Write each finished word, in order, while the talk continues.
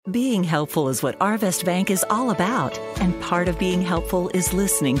Being helpful is what Arvest Bank is all about. And part of being helpful is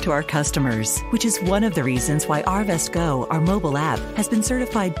listening to our customers, which is one of the reasons why Arvest Go, our mobile app, has been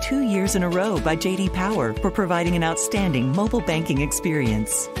certified 2 years in a row by J.D. Power for providing an outstanding mobile banking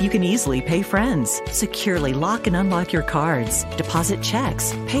experience. You can easily pay friends, securely lock and unlock your cards, deposit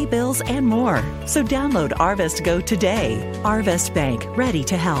checks, pay bills, and more. So download Arvest Go today. Arvest Bank, ready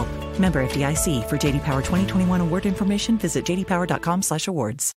to help. Member FDIC. For J.D. Power 2021 award information, visit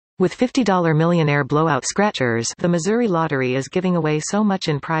jdpower.com/awards. With $50 millionaire blowout scratchers, the Missouri Lottery is giving away so much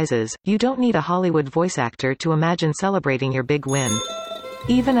in prizes, you don't need a Hollywood voice actor to imagine celebrating your big win.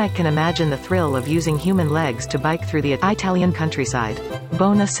 Even I can imagine the thrill of using human legs to bike through the Italian countryside.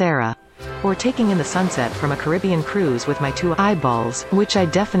 Bona Sera. Or taking in the sunset from a Caribbean cruise with my 2 eyeballs, which I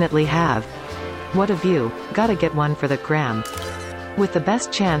definitely have. What a view. Gotta get one for the gram. With the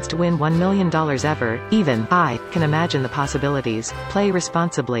best chance to win $1 million ever, even I can imagine the possibilities. Play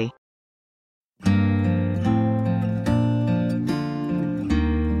responsibly.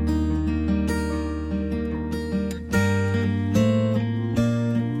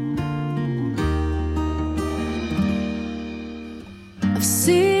 I've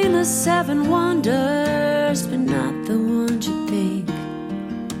seen the 7 wonders, but not the ones you think.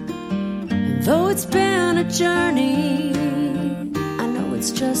 And though it's been a journey,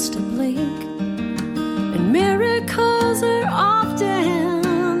 it's just a blink, and miracles are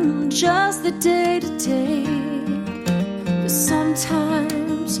often just the day-to-day. But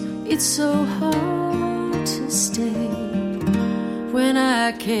sometimes it's so hard to stay when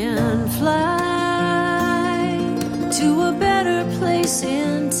I can fly to a better place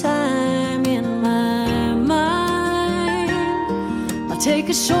in time in my mind. I'll take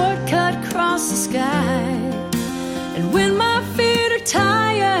a shortcut across the sky, and when my feet are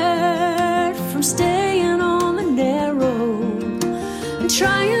tired from staying on the narrow and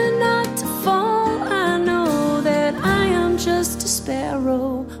trying not to fall, I know that I am just a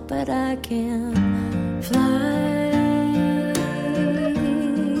sparrow, but I can fly.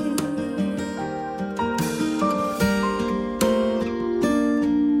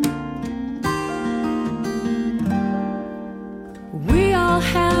 We all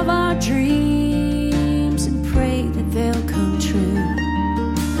have our dreams and pray that they'll come true.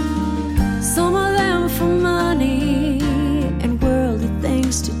 Some of them for money and worldly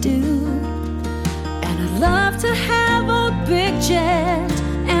things to do. And I'd love to have a big jet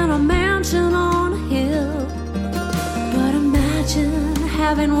and a mansion on a hill. But imagine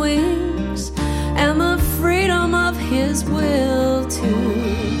having wings and the freedom of his will to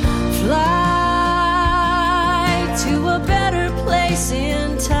fly to a better place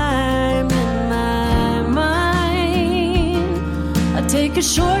in time in my mind. I take a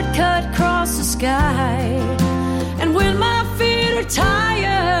shortcut across the sky, and when my feet are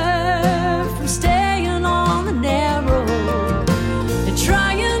tired from staying on the narrow and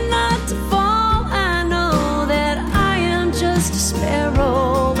trying not to fall, I know that I am just a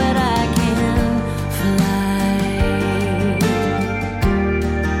sparrow, but I can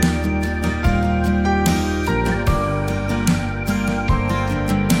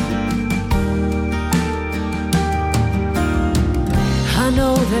I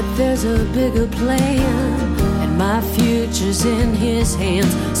know that there's a bigger plan, and my future's in his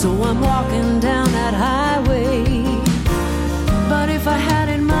hands. So I'm walking down that highway, but if I had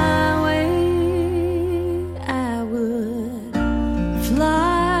it my way, I would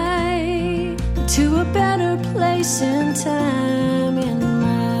fly to a better place in time in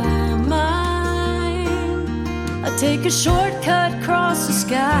my mind. I take a shortcut across the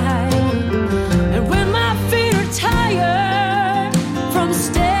sky, and when my feet are tired from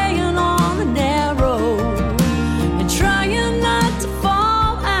staying on the narrow and trying not to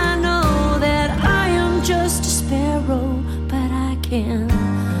fall, I know that I am just a sparrow, but I can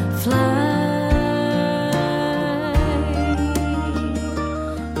fly.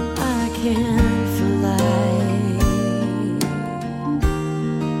 I can fly.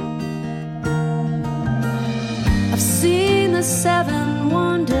 I've seen the 7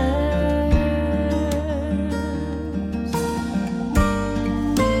 wonders.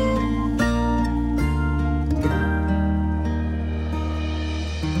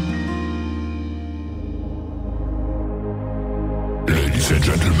 Ladies and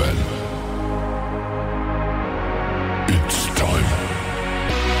gentlemen, it's time.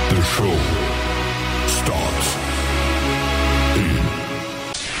 The show starts in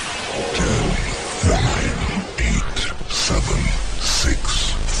 10, 9, 8, 7,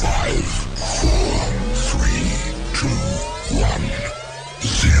 6, 5, 4, 3, 2, 1,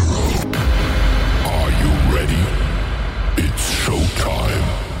 0. Are you ready? It's showtime.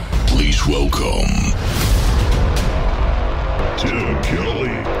 Please welcome Tim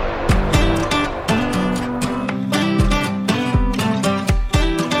Kelly.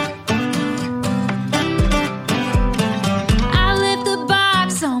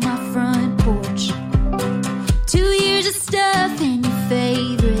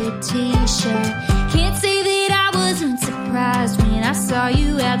 Saw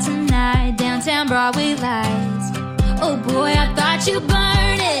you out tonight, downtown Broadway lights. Oh boy, I thought you'd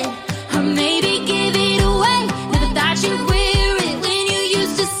burn it, or maybe give it away. Never thought you'd wear it when you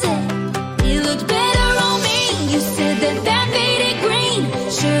used to say it looked better on me. You said that faded green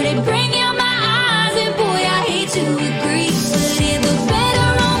sure did bring out my eyes, and boy, I hate to agree, but it looked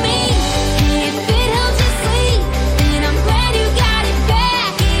better on me. And if it helps you sleep, then I'm glad you got it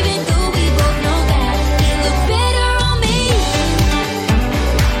back, even though we both know that it looked better on me.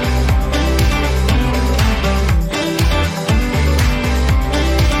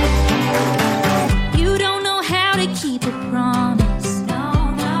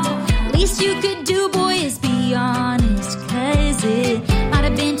 You could do, boy, is be honest, 'cause it might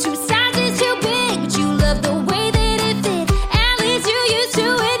have been 2 sizes too big, but you love the way that it fit. At least you used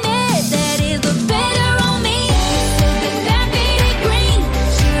to admit that it looked better on me. So that faded green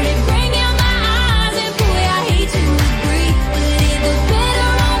sure did bring out my eyes, and boy, I hate to agree, but it looked better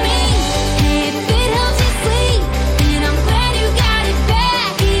on me. And if it helps you sleep, then I'm glad you got it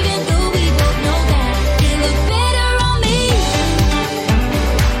back, even though we both know that it looked better on me.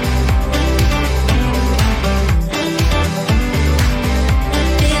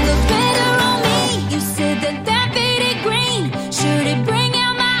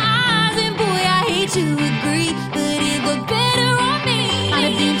 To agree, but it looked better on me. Might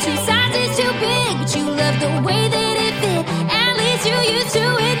have been 2 sizes too big, but you love the way that it fit. At least you used to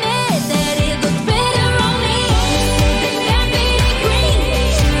admit that it looked better on me. That faded green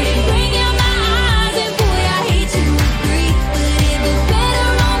sure did bring out my eyes, and boy, I hate to agree, but it looked better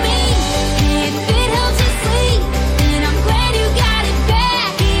on me. And if it helps you sleep, then I'm glad you got it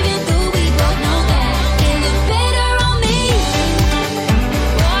back, even though we both know that it looked better on me.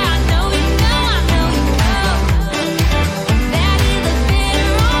 Boy, I know you know.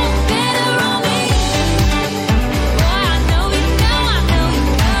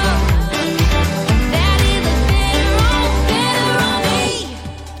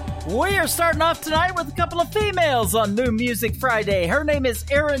 We are starting off tonight with a couple of females on New Music Friday. Her name is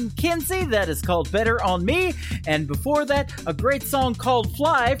Erin Kinsey. That is called Better on Me. And before that, a great song called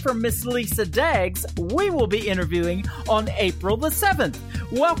Fly from Miss Lisa Daggs. We will be interviewing on April the 7th.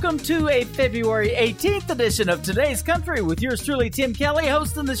 Welcome to a February 18th edition of Today's Country with yours truly, Tim Kelly,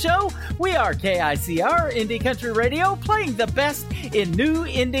 hosting the show. We are KICR Indie Country Radio, playing the best in new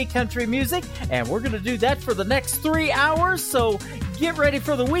indie country music. And we're going to do that for the next 3 hours. So get ready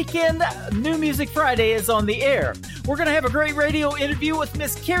for the weekend. New Music Friday is on the air. We're going to have a great radio interview with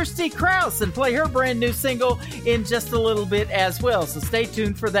Miss Kirsty Krause and play her brand new single in just a little bit as well. So stay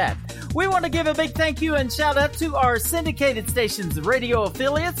tuned for that. We want to give a big thank you and shout out to our syndicated stations, radio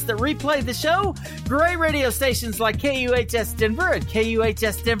affiliates that replay the show. Great radio stations like KUHS Denver at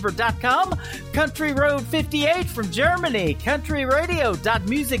KUHSdenver.com, Country Road 58 from Germany,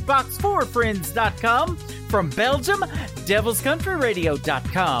 countryradio.musicbox4friends.com. From Belgium,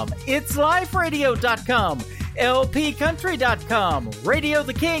 devilscountryradio.com, itsliferadio.com, lpcountry.com,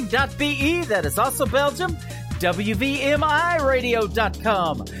 radiotheking.be, that is also Belgium,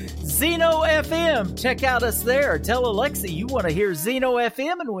 wvmiradio.com, Zeno FM, check out us there. Tell Alexa you want to hear Zeno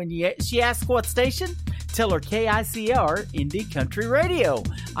FM, and when she asks what station, tell her KICR Indie Country Radio.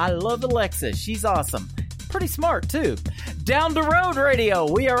 I love Alexa, she's awesome. Pretty smart, too. Down the Road Radio,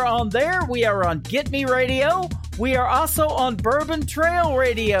 we are on there. We are on Get Me Radio. We are also on Bourbon Trail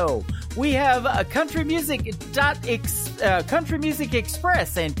Radio. We have Country Music Express and Country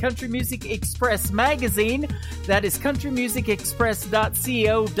Music Express Magazine. That is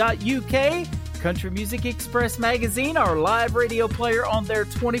countrymusicexpress.co.uk. Country Music Express Magazine, our live radio player on there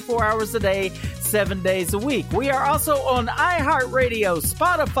 24 hours a day, 7 days a week. We are also on iHeartRadio,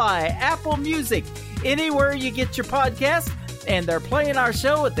 Spotify, Apple Music, anywhere you get your podcast. And they're playing our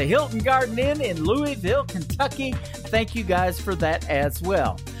show at the Hilton Garden Inn in Louisville, Kentucky. Thank you guys for that as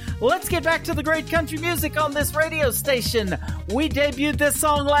well. Let's get back to the great country music on this radio station. We debuted this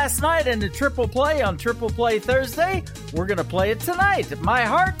song last night in a triple play on Triple Play Thursday. We're going to play it tonight. My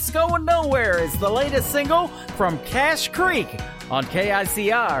Heart's Going Nowhere is the latest single from Cash Creek on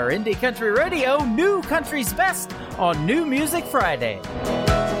KICR Indie Country Radio, New Country's Best on New Music Friday.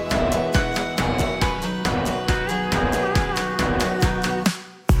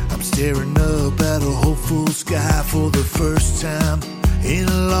 Staring up at a hopeful sky for the first time in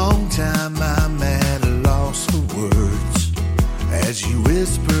a long time. time I'm at a loss for words as you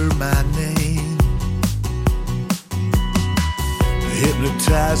whisper my name.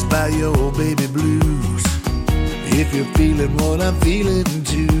 Hypnotized by your baby blues. If you're feeling what I'm feeling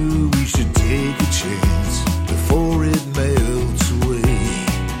too, we should take a chance before it melts away.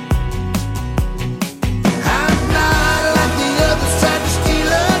 I'm not like the others trying to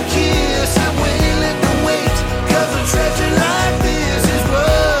steal a kiss. I'm willing to wait, 'cause a treasure like this is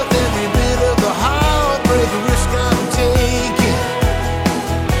worth every bit of the heartbreak risk I'm taking.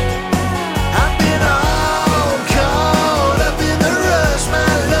 I've been all caught up in the rush.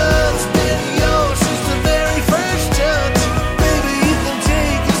 My love's been yours since the very first touch. Baby, you can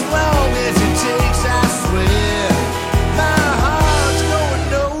take as long as it takes, I swear. My heart's going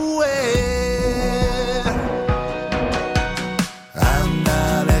nowhere. I'm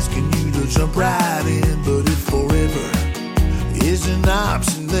not asking you to jump right in, but if forever is an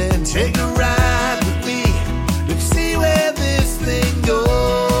option, then take a ride with me. Let's see where this thing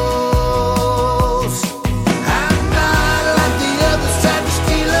goes. I'm not like the others trying to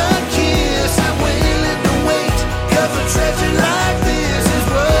steal a kiss. I'm willing to wait, 'cause a treasure like this is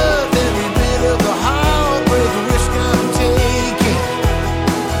worth every bit of the heartbreak risk I'm taking.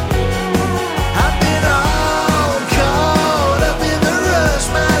 I've been all caught up in the rush.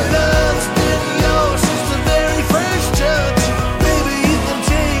 My love's been yours since the very first touch. Baby, you can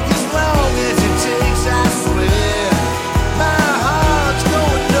take as long as it takes, I swear. My heart's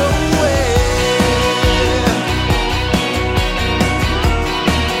going nowhere.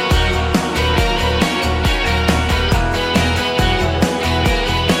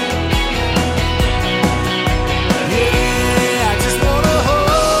 Yeah, I just wanna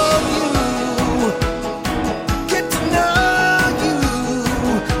hold you, get to know you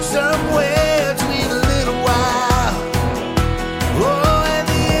somewhere between a little while. Oh, at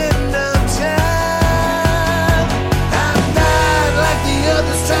the end of time, I'm not like the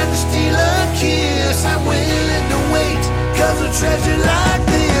others trying to steal a kiss. I'm willing to wait, 'cause a treasure like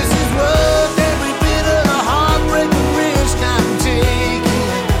this is worth every bit of the heartbreak risk I'm taking.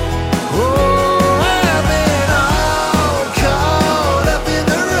 Oh, I've been all caught up in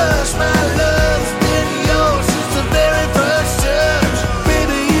the rush. My love's been yours since the very first touch.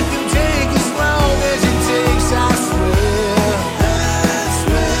 Baby, you can take as long as it takes, I swear. I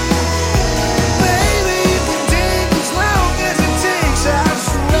swear. Baby, you can take as long as it takes, I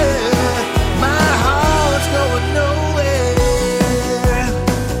swear. My heart's going nowhere.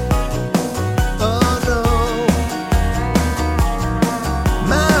 Oh no.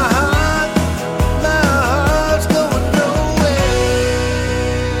 My heart's going nowhere.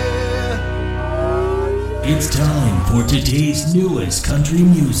 It's time for today's newest country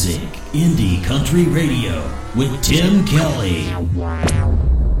music, Indie Country Radio, with Tim Kelly.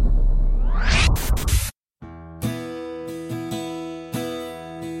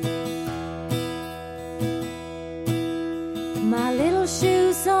 My little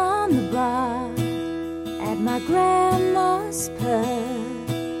shoes on the bar at my grandma's pub.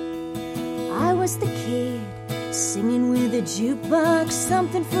 I was the kid singing with a jukebox,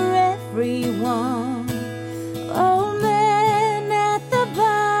 something for everyone. Old man at the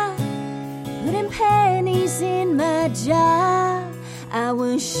bar, putting pennies in my jar. I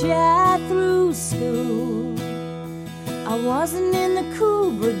was shy through school. I wasn't in the cool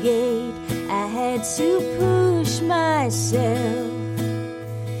brigade. I had to push myself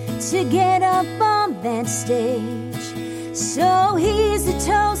to get up on that stage. So here's a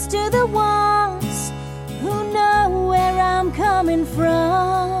toast to the ones who know where I'm coming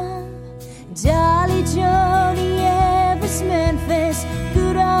from. Dolly, Joni, Elvis, Memphis,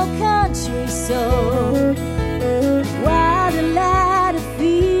 good old country soul. Wild and light, I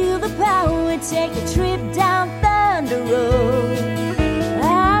feel the power. Take a trip down Thunder Road. I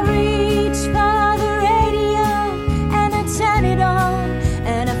reach for the radio and I turn it on,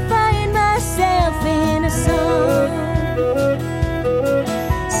 and I find myself in a song.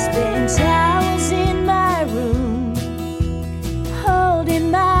 Spend hours in my room, holding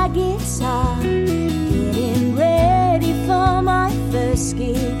my guitar, getting ready for my first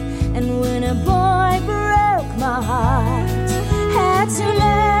gig. And when a boy broke my heart, had to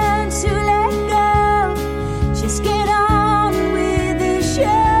learn to let go, just get on with the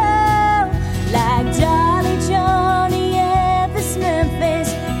show. Like Dolly, Joni, Elvis, Memphis,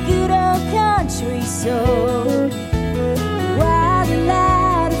 good old country soul. Wild and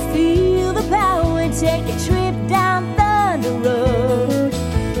loud, I feel the power. Take a trip down Thunder Road.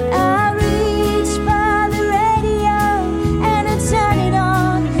 I reach for the radio and I turn it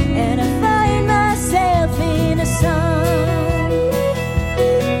on, and I find myself in a song.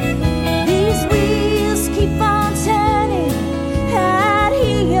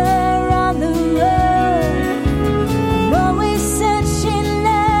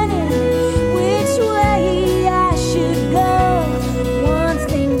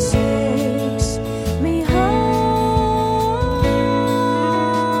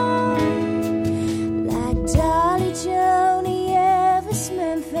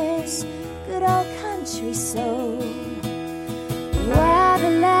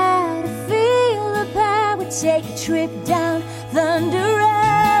 take a trip down Thunder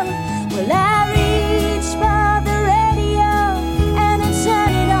Road. Well, I reach for the radio and I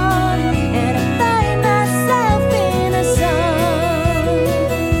turn it on, and I find myself in a song.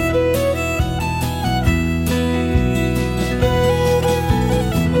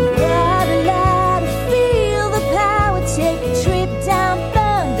 Ride a lot to feel the power, take a trip down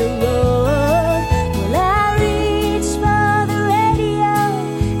Thunder Road. Well, I reach for the radio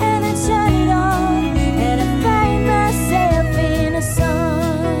and I turn it on, and I find myself in a song.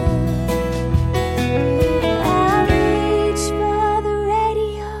 I reach for the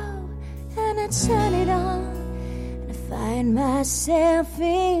radio and I turn it on, and I find myself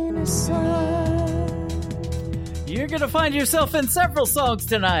in a song. You're going to find yourself in several songs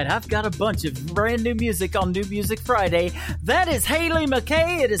tonight. I've got a bunch of brand new music on New Music Friday. That is Hayley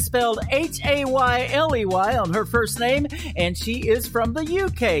McKay. It is spelled Hayley on her first name, and she is from the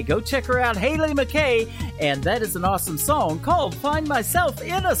UK. Go check her out, Hayley McKay, and that is an awesome song called Find Myself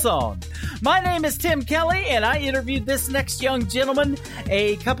in a Song. My name is Tim Kelly, and I interviewed this next young gentleman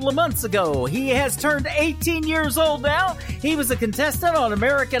a couple of months ago. He has turned 18 years old now. He was a contestant on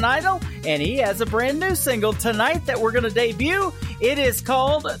American Idol, and he has a brand new single tonight that we're going to debut. It is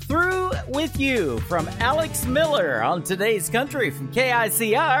called Through With You from Alex Miller on Today's Country from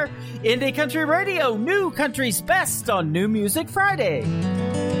KICR, Indie Country Radio, New Country's Best on New Music Friday.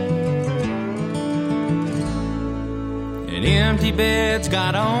 An empty bed's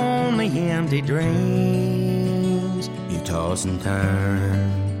got only empty dreams. You toss and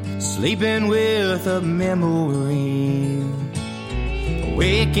turn, sleeping with a memory.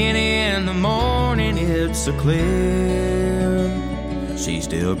 Waking in the morning, it's so clear she's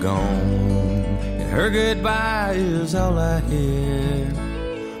still gone, and her goodbye is all I hear.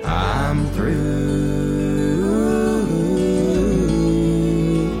 I'm through.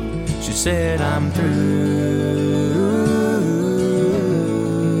 She said I'm through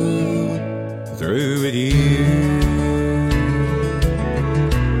with you.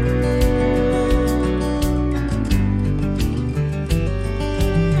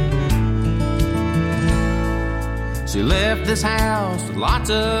 She left this house with lots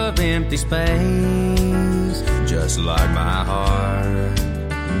of empty space, just like my heart,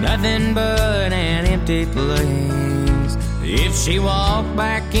 nothing but an empty place. If she walked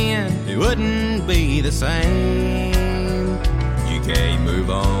back in, it wouldn't be the same. You can't move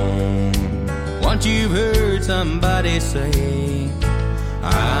on once you've heard somebody say,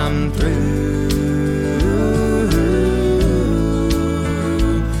 I'm through.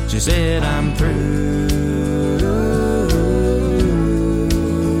 She said, I'm through.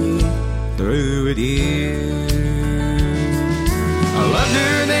 Through with you. I loved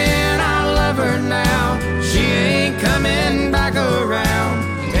her then, I love her now. She ain't coming back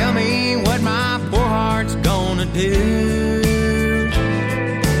around. Tell me what my poor heart's gonna do.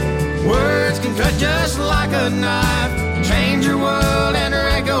 Words can cut just like a knife, change your world and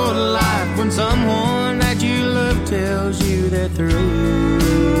wreckle life. When someone that you love tells you they're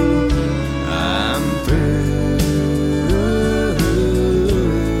through, I'm through.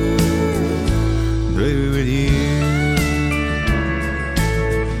 Through with you.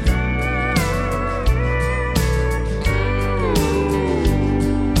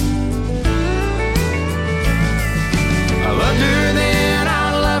 I loved her then, I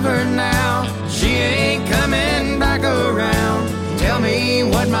love her now. She ain't coming back around. Tell me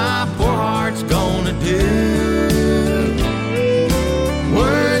what my poor heart's gonna do.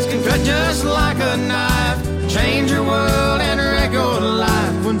 Words can cut just like a knife, change your world and wreck your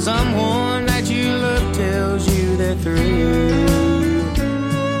life. When someone that you love tells you they're through.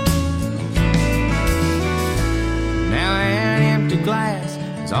 Now an empty glass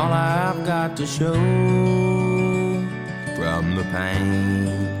is all I've got to show. From the pain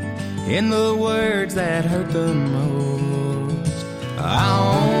in the words that hurt the most, I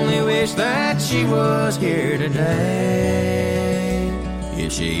only wish that she was here today.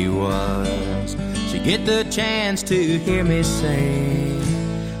 If she was, she'd get the chance to hear me say,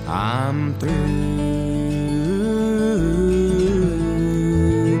 I'm through.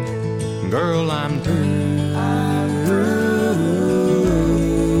 Girl, I'm through. I'm through.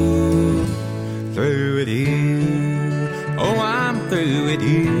 Through with you. Oh, I'm through with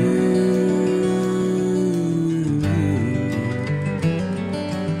you.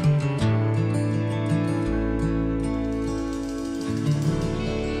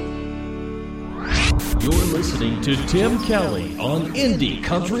 You're listening to Tim Kelly on Indie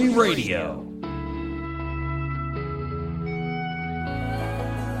Country Radio.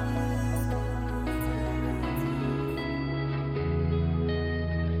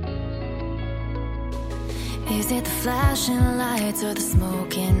 Is it the flashing lights or the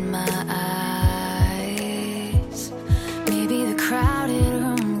smoke in my eyes? Maybe the crowded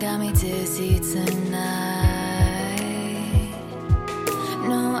room got me dizzy tonight.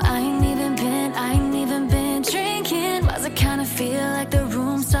 No, I ain't even been drinking. Why's it kinda feel like the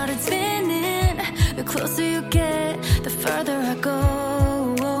room started spinning? The closer you get, the further I go.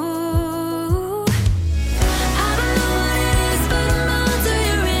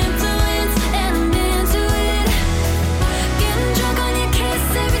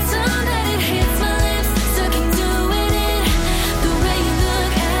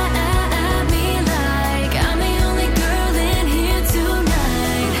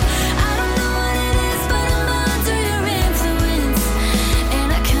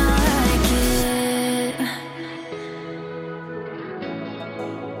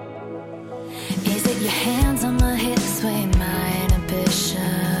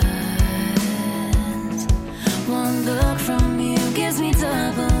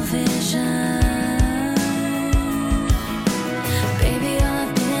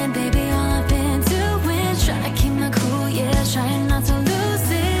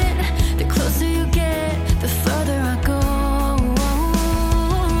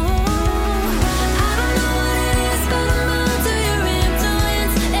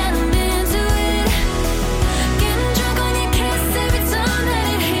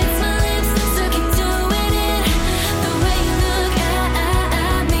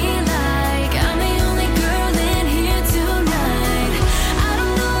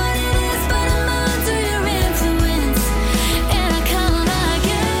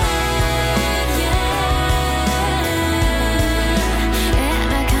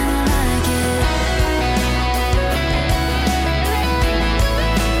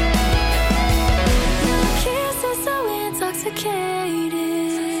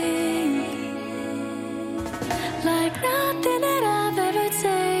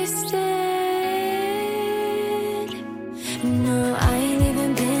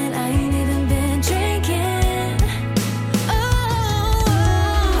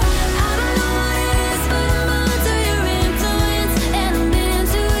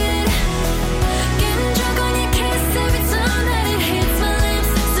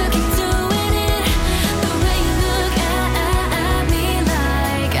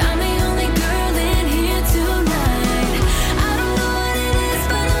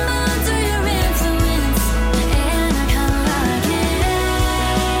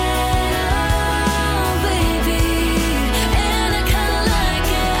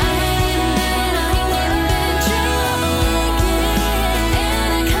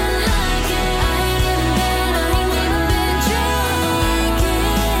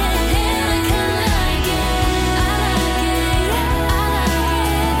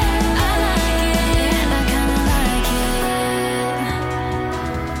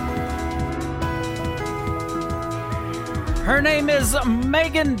 Her name is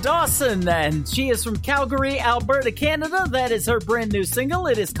Megan Dawson, and she is from Calgary, Alberta, Canada. That is her brand new single.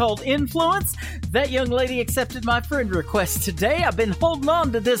 It is called Influence. That young lady accepted my friend request today. I've been holding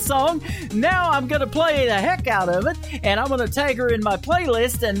on to this song. Now I'm going to play the heck out of it, and I'm going to tag her in my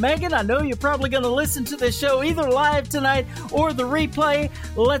playlist. And Megan, I know you're probably going to listen to this show either live tonight or the replay.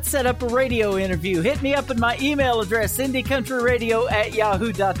 Let's set up a radio interview. Hit me up at my email address,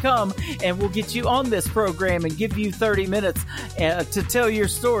 indiecountryradio@yahoo.com, and we'll get you on this program and give you 30 minutes to tell your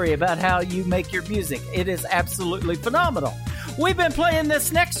story about how you make your music. It is absolutely phenomenal. We've been playing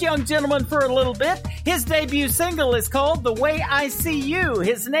this next young gentleman for a little bit. His debut single is called The Way I See You.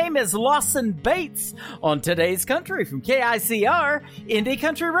 His name is Lawson Bates on Today's Country from KICR, Indie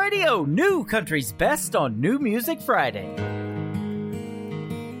Country Radio, New Country's Best on New Music Friday.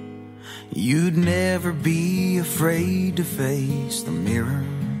 You'd never be afraid to face the mirror.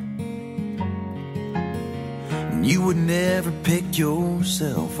 You would never pick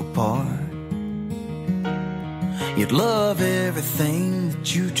yourself apart. You'd love everything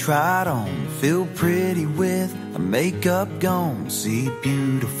that you tried on. Feel pretty with a makeup gone. See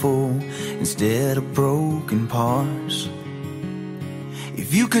beautiful instead of broken parts.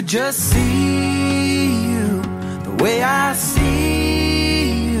 If you could just see you the way I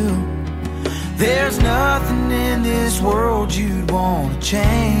see you, there's nothing in this world you'd want to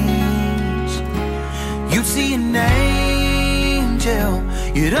change. You'd see an angel.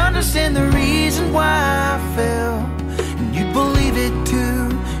 You'd understand the reason why I fell, and you'd believe it too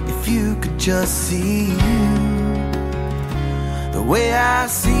if you could just see you the way I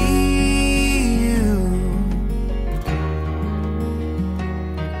see you.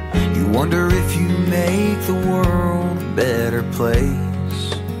 You wonder if you make the world a better place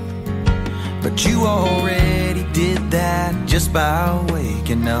but you already did that just by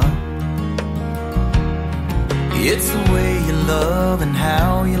waking up. It's the way you love and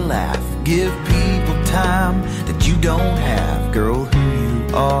how you laugh. Give people time that you don't have. Girl, who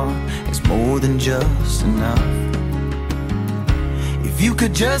you are is more than just enough. If you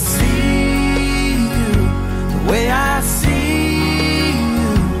could just see you the way I see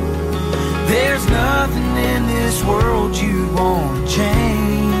you, there's nothing in this world you'd want to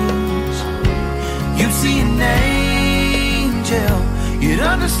change. You see an angel, you'd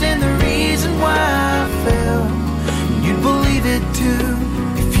understand the reason why I fell. You'd believe it too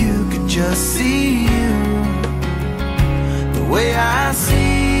if you could just see you the way I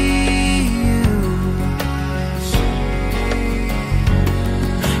see you.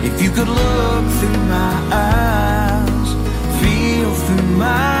 If you could look through my eyes, feel through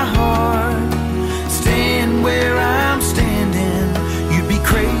my heart, stand where I'm standing, you'd be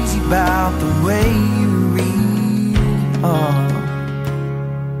crazy about the way you really are.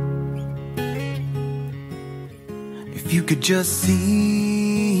 If you could just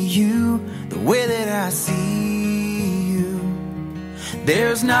see you the way that I see you,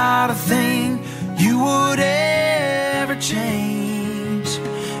 there's not a thing you would ever change.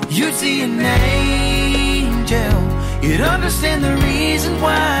 You'd see an angel, you'd understand the reason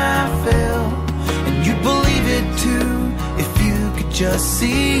why I fell, and you'd believe it too if you could just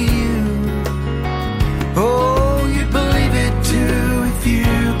see you. Oh, you'd believe it too if you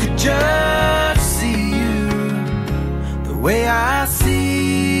could just see you the way I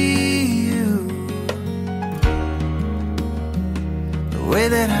see you, the way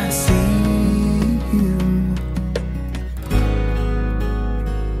that I see you.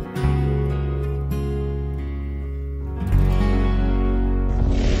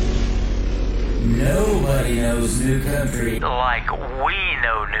 Nobody knows new country Like we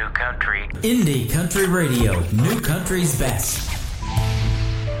know new country. Indie Country Radio, new country's best.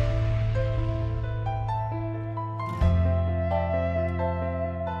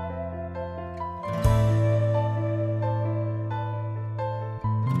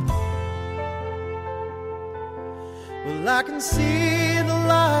 Well, I can see the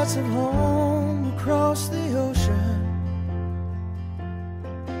lights of home across the ocean,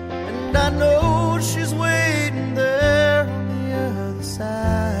 and I know she's waiting there on the other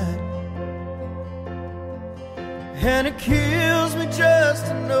side. And it kills me just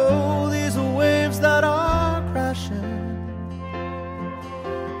to know these waves that are crashing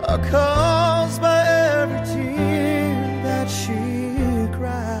are caused by every tear that she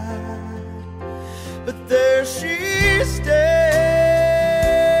cried. But there she stands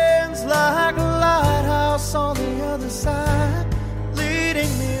like a lighthouse on the other side,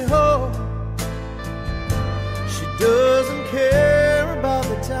 leading me home. She doesn't care about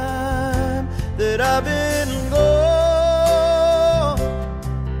the time that I've been gone,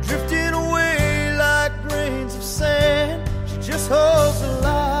 drifting away like grains of sand. She just holds the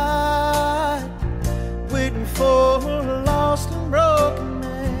light, waiting for a lost and broken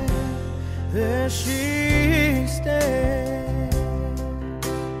man. There she stands.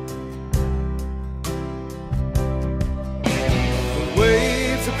 The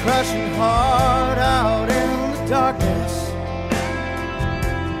waves are crashing hard out in the darkness,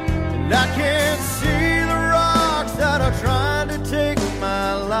 and I can't see the rocks that are trying to take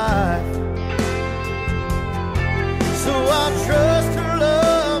my life. So I'll trust her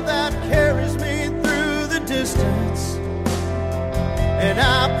love that carries me through the distance, and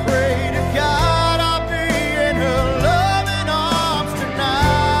I pray to God I'll be in her loving arms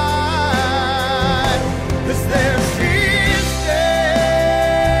tonight. 'Cause there she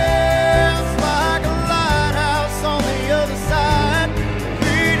stands like a lighthouse on the other side,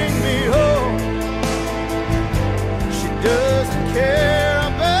 leading me home. She doesn't care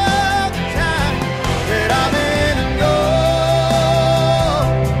about the time that I've been and gone,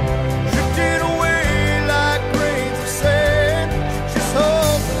 drifting away like grains of sand. She just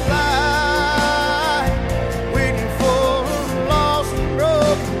holds the light,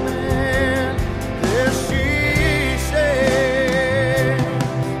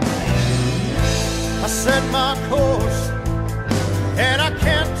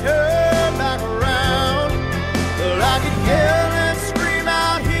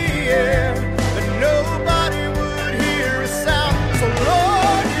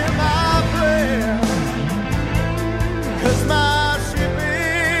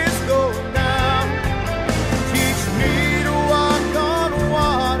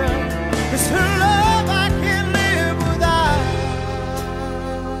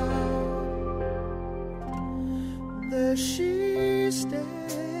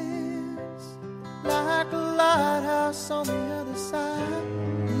 house on the other side,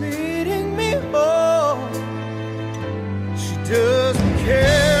 leading me home. She doesn't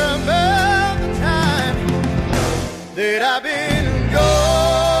care about the time that I've been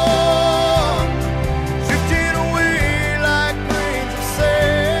gone, drifting away like grains of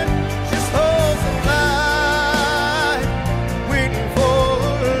sand. Just holds the line, waiting for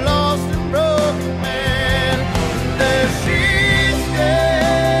a lost and broken man. There she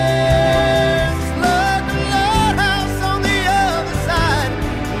stands, like a lighthouse on the other side,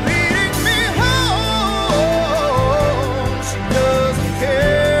 leading me home. She doesn't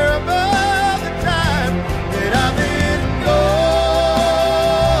care about the time that I've been gone,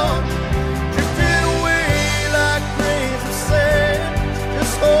 drifting away like grains of sand.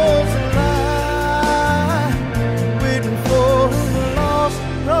 Just holds the line, waiting for the lost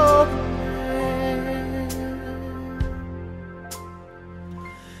and broken man.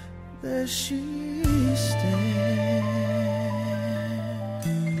 There she stands,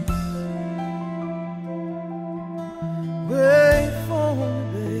 wait for me,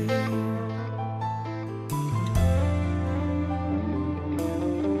 babe.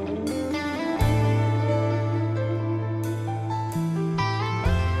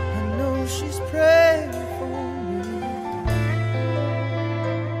 I know she's praying for me.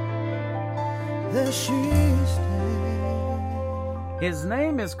 There she stands. His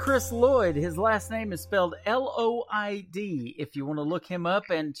name is Chris Lloyd. His last name is spelled Lloyd. If you want to look him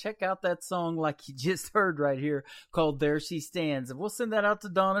up and check out that song like you just heard right here called There She Stands. And we'll send that out to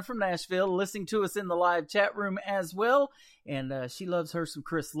Donna from Nashville, listening to us in the live chat room as well. And she loves her some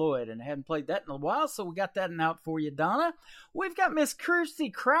Chris Lloyd and hadn't played that in a while, so we got that out for you, Donna. We've got Miss Kirsty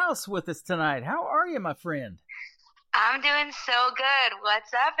Krause with us tonight. How are you, my friend? I'm doing so good.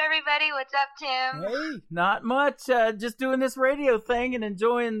 What's up, everybody? What's up, Tim? Hey, not much. Just doing this radio thing and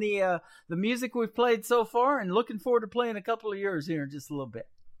enjoying the music we've played so far, and looking forward to playing a couple of yours here in just a little bit.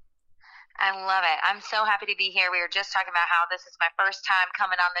 I love it. I'm so happy to be here. We were just talking about how this is my first time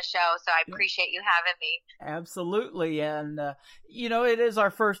coming on the show, so I appreciate you having me. Absolutely, and it is our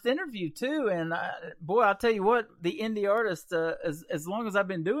first interview too. And boy, I'll tell you what, the indie artist, as long as I've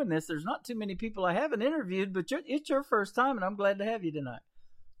been doing this, there's not too many people I haven't interviewed, but it's your first time, and I'm glad to have you tonight.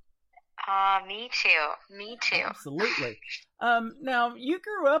 Me too. Me too. Absolutely. Now, you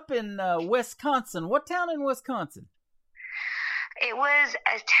grew up in Wisconsin. What town in Wisconsin? It was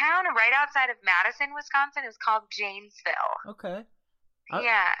a town right outside of Madison, Wisconsin. It was called Janesville. Okay.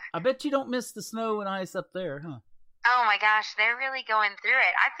 Yeah. I bet you don't miss the snow and ice up there, huh? Oh my gosh, they're really going through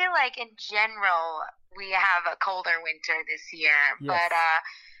it. I feel like in general we have a colder winter this year, Yes. but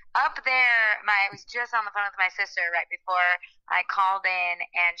up there, I was just on the phone with my sister right before I called in,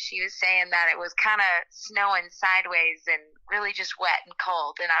 and she was saying that it was kind of snowing sideways and really just wet and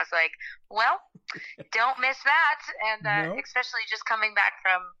cold. And I was like, well, don't miss that. And No. especially just coming back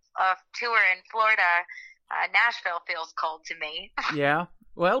from a tour in Florida, Nashville feels cold to me. Yeah.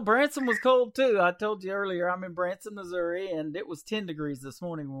 Well, Branson was cold too. I told you earlier I'm in Branson, Missouri, and it was 10 degrees this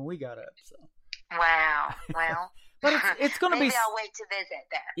morning when we got up. So. Wow. Well, but it's going to be. maybe I'll wait to visit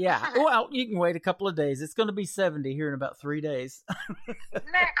there. Yeah. Well, you can wait a couple of days. It's going to be 70 here in about 3 days.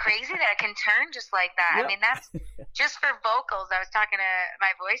 Isn't that crazy that it can turn just like that? Yep. I mean, that's just for vocals. I was talking to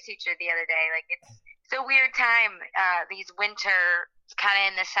my voice teacher the other day. Like, it's a weird time. These winter kind of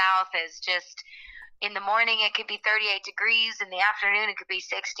in the South is just in the morning it could be 38 degrees. In the afternoon it could be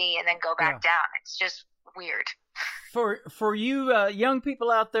 60 and then go back down. It's just weird. For you young people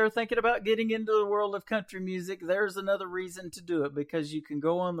out there thinking about getting into the world of country music, there's another reason to do it, because you can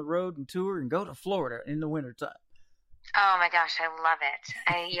go on the road and tour and go to Florida in the wintertime. Oh my gosh, I love it.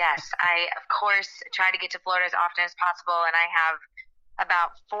 Yes, I of course try to get to Florida as often as possible, and I have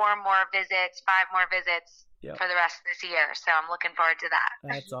about 5 more visits for the rest of this year, so I'm looking forward to that.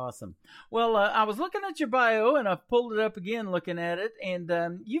 That's awesome. Well, I was looking at your bio, and I've pulled it up again looking at it, and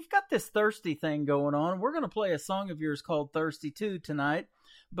you've got this thirsty thing going on. We're going to play a song of yours called Thirsty too tonight,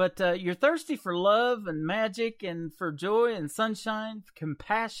 but you're thirsty for love and magic and for joy and sunshine,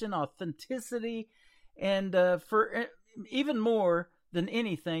 compassion, authenticity, and for even more than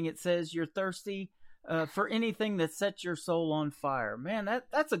anything, it says you're thirsty for anything that sets your soul on fire. Man,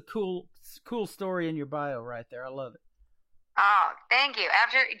 that's a cool story in your bio right there. I love it. Oh, thank you.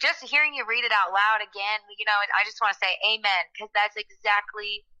 After just hearing you read it out loud again, I just want to say amen, because that's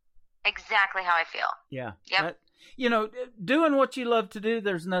exactly how I feel. Yeah. Yep. Doing what you love to do,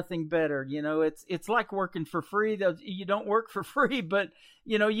 there's nothing better. It's like working for free. You don't work for free, but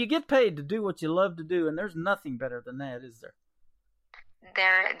you get paid to do what you love to do, and there's nothing better than that, is there?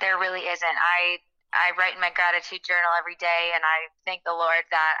 There really isn't. I write in my gratitude journal every day, and I thank the Lord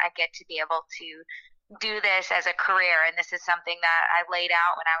that I get to be able to do this as a career, and this is something that I laid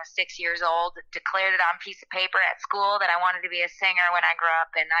out when I was 6 years old, declared it on a piece of paper at school that I wanted to be a singer when I grew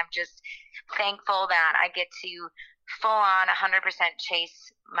up, and I'm just thankful that I get to full on 100%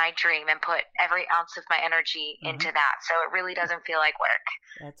 chase my dream and put every ounce of my energy into that, so it really doesn't feel like work.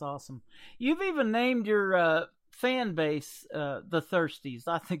 That's awesome. You've even named your fan base the Thirsties.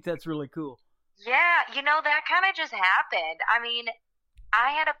 I think that's really cool. Yeah, that kind of just happened. I mean,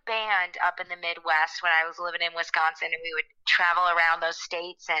 I had a band up in the Midwest when I was living in Wisconsin, and we would travel around those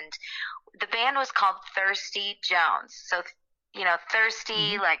states, and the band was called Thirsty Jones. So,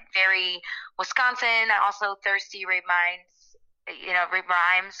 thirsty, like very Wisconsin. Also, thirsty rhymes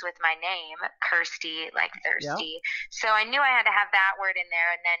with my name, Kirsty, like thirsty. Yep. So I knew I had to have that word in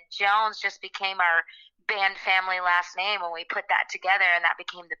there, and then Jones just became our band family last name when we put that together, and that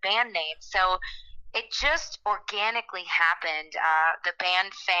became the band name. So it just organically happened. The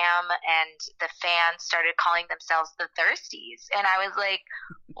band fam and the fans started calling themselves the Thirsties. And I was like,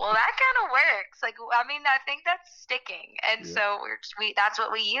 well, that kind of works. Like, I mean, I think that's sticking. And so that's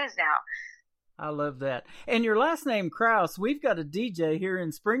what we use now. I love that. And your last name, Krause, we've got a DJ here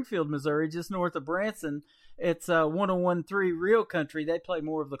in Springfield, Missouri, just north of Branson. It's 101.3 Real Country. They play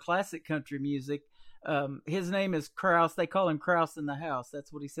more of the classic country music. His name is Krause. They call him Krause in the house.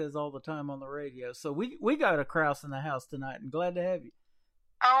 That's what he says all the time on the radio. So we got a Krause in the house tonight, and glad to have you.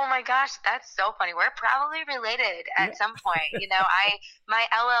 Oh my gosh, that's so funny. We're probably related at some point. My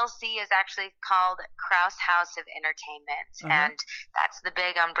LLC is actually called Krause House of Entertainment, and that's the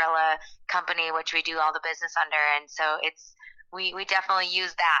big umbrella company which we do all the business under. And so we definitely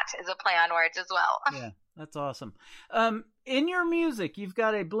use that as a play on words as well. Yeah. That's awesome. In your music, you've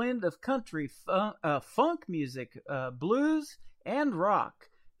got a blend of country, funk music, blues, and rock,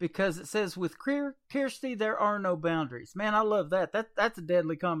 because it says, with Kirsty, there are no boundaries. Man, I love that. That's a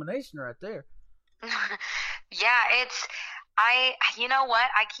deadly combination right there. Yeah, you know what?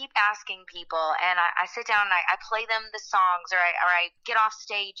 I keep asking people, and I sit down and I play them the songs, or I get off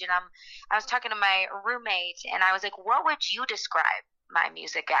stage, and I was talking to my roommate, and I was like, what would you describe my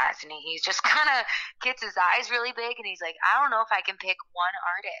music as? And he just kind of gets his eyes really big, and he's like, I don't know if I can pick one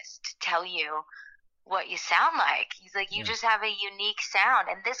artist to tell you what you sound like. He's like, you just have a unique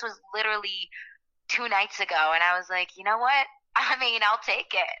sound. And this was literally 2 nights ago, and I was like, you know what? I mean, I'll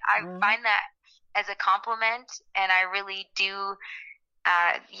take it. I find that as a compliment, and I really do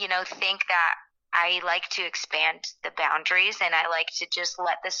think that I like to expand the boundaries, and I like to just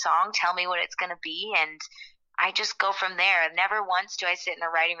let the song tell me what it's going to be, and I just go from there. Never once do I sit in a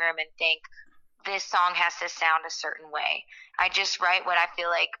writing room and think this song has to sound a certain way. I just write what I feel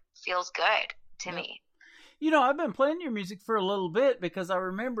like feels good to me. I've been playing your music for a little bit, because I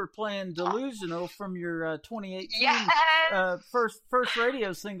remember playing Delusional from your 2018 first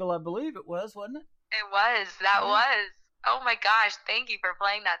radio single, I believe it was, wasn't it? It was. That was. Oh my gosh, thank you for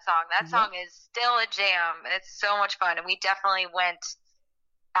playing that song. That song is still a jam. It's so much fun, and we definitely went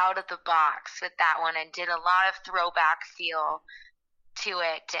out of the box with that one and did a lot of throwback feel to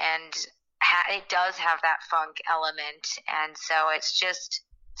it, and it does have that funk element, and so it's just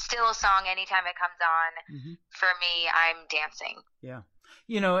still a song. Anytime it comes on, for me, I'm dancing. Yeah.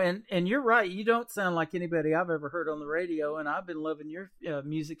 And you're right, you don't sound like anybody I've ever heard on the radio, and I've been loving your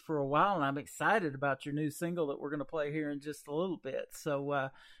music for a while, and I'm excited about your new single that we're going to play here in just a little bit. So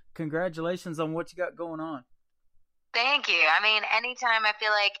congratulations on what you got going on. Thank you. I mean, anytime, I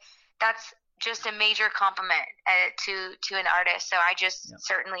feel like that's just a major compliment to an artist. So I just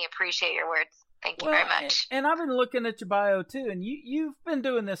certainly appreciate your words. Thank you very much. And I've been looking at your bio too, and you've been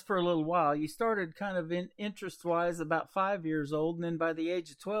doing this for a little while. You started kind of interest-wise about 5 years old, and then by the age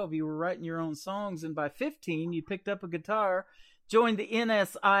of 12, you were writing your own songs, and by 15, you picked up a guitar, joined the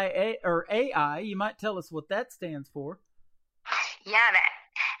NSIA or AI. You might tell us what that stands for. Yeah,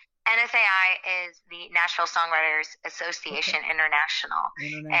 NSAI is the Nashville Songwriters Association International.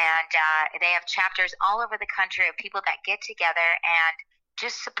 And they have chapters all over the country of people that get together and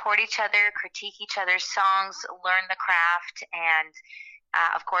just support each other, critique each other's songs, learn the craft. And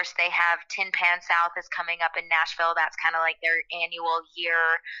of course, they have Tin Pan South is coming up in Nashville. That's kind of like their annual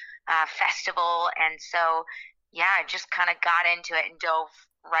year festival. And so, I just kind of got into it and dove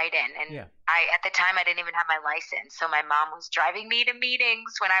right in. And at the time, I didn't even have my license, so my mom was driving me to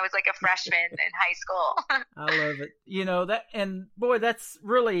meetings when I was like a freshman in high school. I love it. That, and boy, that's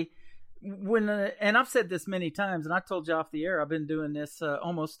really when and I've said this many times, and I told you off the air, I've been doing this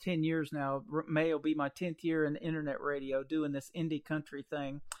almost 10 years now. May will be my 10th year in internet radio, doing this indie country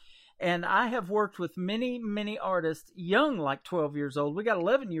thing. And I have worked with many, many artists, young, like 12 years old. We got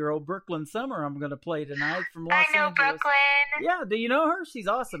 11-year-old Brooklyn Summer I'm going to play tonight from Los Angeles. I know Brooklyn. Yeah, do you know her? She's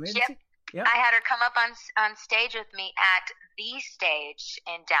awesome, isn't she? Yep. I had her come up on stage with me at the stage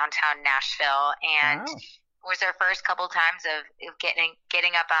in downtown Nashville, and it was her first couple times of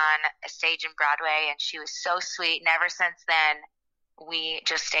getting up on a stage in Broadway, and she was so sweet. And ever since then, we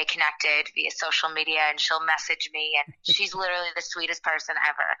just stay connected via social media, and she'll message me, and she's literally the sweetest person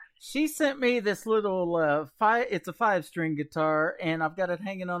ever. She sent me this little it's a 5-string guitar, and I've got it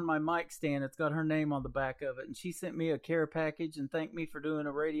hanging on my mic stand. It's got her name on the back of it, and she sent me a care package and thanked me for doing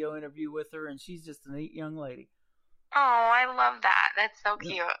a radio interview with her, and she's just a neat young lady. Oh, I love that. That's so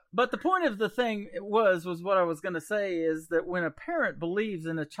cute. But the point of the thing was what I was going to say is that when a parent believes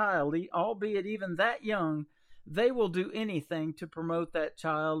in a child, albeit even that young, they will do anything to promote that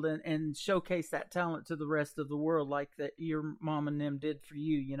child and showcase that talent to the rest of the world, like that your mom and them did for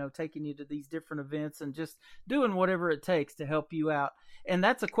you, you know, taking you to these different events and just doing whatever it takes to help you out. And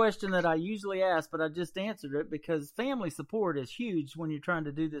that's a question that I usually ask, but I just answered it because family support is huge when you're trying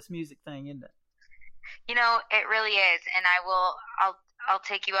to do this music thing, isn't it? You know, it really is. And I'll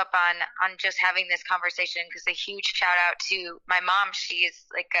take you up on just having this conversation, because a huge shout out to my mom. She is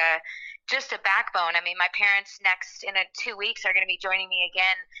like just a backbone. I mean, my parents in 2 weeks are going to be joining me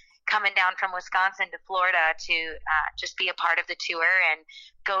again, coming down from Wisconsin to Florida to just be a part of the tour and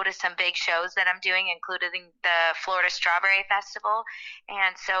go to some big shows that I'm doing, including the Florida Strawberry Festival.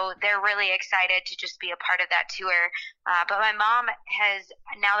 And so they're really excited to just be a part of that tour. But my mom has,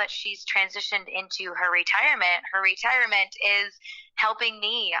 now that she's transitioned into her retirement is helping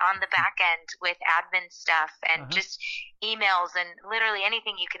me on the back end with admin stuff and just emails and literally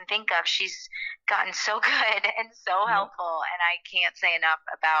anything you can think of. She's gotten so good and so helpful, and I can't say enough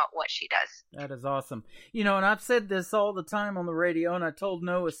about what she does. That is awesome. You know, and I've said this all the time on the radio, and I told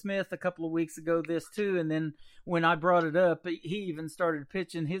Noah Smith a couple of weeks ago this too, and then when I brought it up, he even started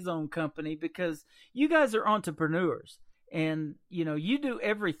pitching his own company, because you guys are entrepreneurs. And, you know, you do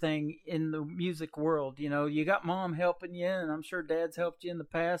everything in the music world. You know, you got mom helping you, and I'm sure dad's helped you in the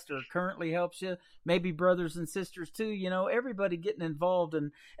past or currently helps you, maybe brothers and sisters too, you know, everybody getting involved.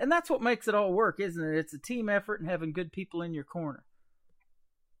 And that's what makes it all work, isn't it? It's a team effort and having good people in your corner.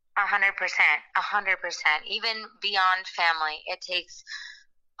 100%. Even beyond family, it takes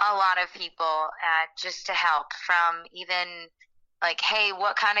a lot of people just to help, from even like, hey,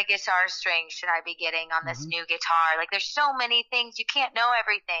 what kind of guitar string should I be getting on this new guitar? Like, there's so many things. You can't know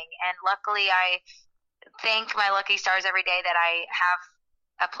everything. And luckily, I thank my lucky stars every day that I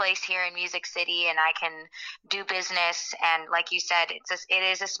have a place here in Music City and I can do business. And like you said, it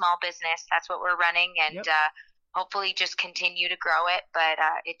is a small business. That's what we're running. And hopefully just continue to grow it. But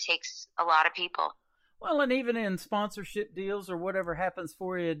it takes a lot of people. Well, and even in sponsorship deals or whatever happens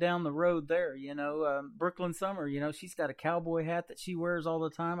for you down the road there, you know, Brooklyn Summer, you know, she's got a cowboy hat that she wears all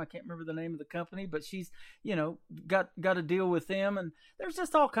the time. I can't remember the name of the company, but she's, you know, got a deal with them. And there's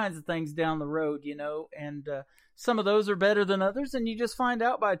just all kinds of things down the road, you know, and some of those are better than others. And you just find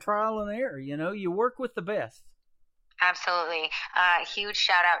out by trial and error, you know, you work with the best. Absolutely. Huge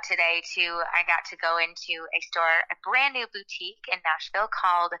shout out today I got to go into a brand new boutique in Nashville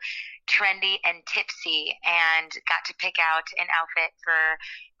called Trendy and Tipsy, and got to pick out an outfit for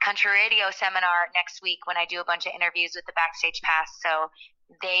Country Radio Seminar next week when I do a bunch of interviews with the Backstage Pass. So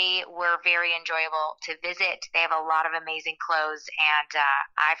they were very enjoyable to visit. They have a lot of amazing clothes, and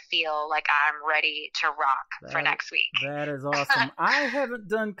I feel like I'm ready to rock for next week. That is awesome. I haven't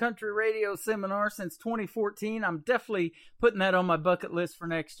done Country Radio Seminar since 2014. I'm definitely putting that on my bucket list for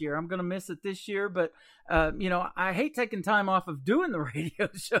next year. I'm going to miss it this year, but you know, I hate taking time off of doing the radio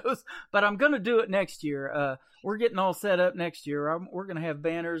shows, but I'm going to do it next year. We're getting all set up next year. We're going to have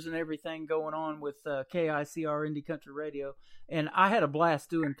banners and everything going on with KICR Indie Country Radio. And I had a blast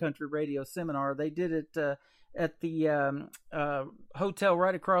doing Country Radio Seminar. They did it at the hotel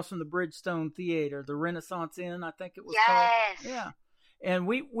right across from the Bridgestone Theater, the Renaissance Inn, I think it was called. Yeah. And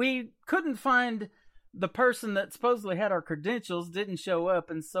we couldn't find the person that supposedly had our credentials, didn't show up,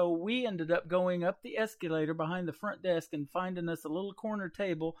 and so we ended up going up the escalator behind the front desk and finding us a little corner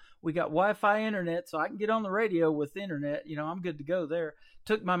table. We got Wi-Fi internet, so I can get on the radio with internet. You know, I'm good to go there.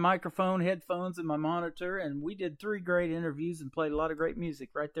 Took my microphone, headphones, and my monitor, and we did 3 great interviews and played a lot of great music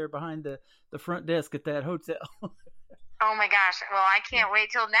right there behind the front desk at that hotel. Oh my gosh. Well, I can't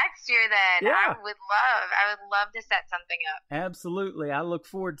wait till next year then. Yeah. I would love to set something up. Absolutely. I look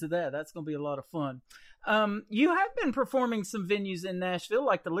forward to that. That's going to be a lot of fun. You have been performing some venues in Nashville,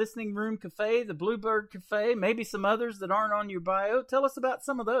 like the Listening Room Cafe, the Bluebird Cafe, maybe some others that aren't on your bio. Tell us about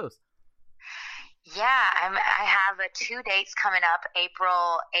some of those. Yeah, I have 2 dates coming up,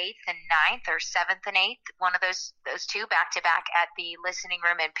 April 8th and 9th, or 7th and 8th, one of those 2 back-to-back at the Listening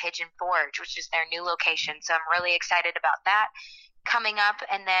Room in Pigeon Forge, which is their new location. So I'm really excited about that. coming up.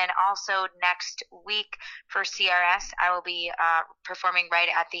 And then also next week for CRS, I will be performing right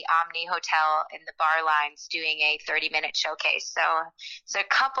at the Omni Hotel in the bar lines doing a 30-minute showcase. So it's a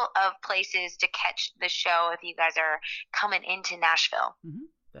couple of places to catch the show if you guys are coming into Nashville. Mm-hmm.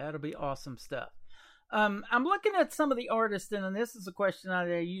 That'll be awesome stuff. I'm looking at some of the artists, and this is a question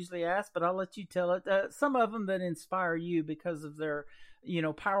I usually ask, but I'll let you tell it. Some of them that inspire you because of their,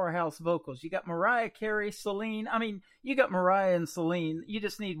 powerhouse vocals. You got Mariah Carey, Celine. I mean, you got Mariah and Celine. You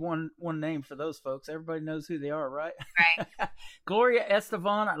just need one name for those folks. Everybody knows who they are, right? Right. Gloria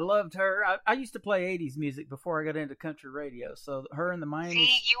Estefan, I loved her. I used to play 80s music before I got into country radio. So her and the Miami.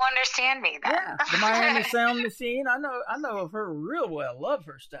 See, you understand me then. Yeah, the Miami Sound Machine. I know of her real well. Love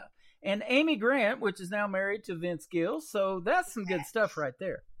her stuff. And Amy Grant, which is now married to Vince Gill. So that's some good stuff right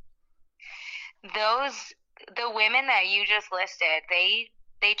there. The women that you just listed, they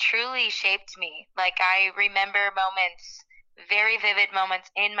truly shaped me. Like, I remember moments, very vivid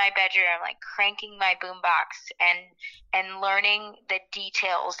moments in my bedroom, like cranking my boombox and learning the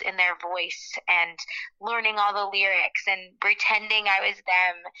details in their voice and learning all the lyrics and pretending I was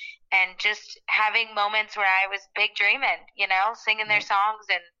them and just having moments where I was big dreaming, singing their songs.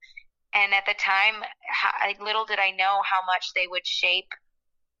 And at the time, little did I know how much they would shape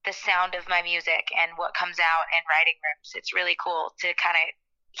the sound of my music and what comes out in writing rooms. It's really cool to kind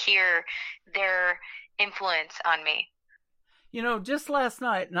of hear their influence on me. Just last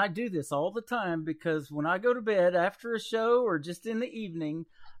night, and I do this all the time because when I go to bed after a show or just in the evening,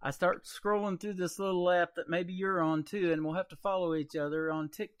 I start scrolling through this little app that maybe you're on too, and we'll have to follow each other on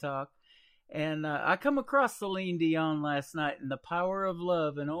TikTok. And I come across Celine Dion last night and The Power of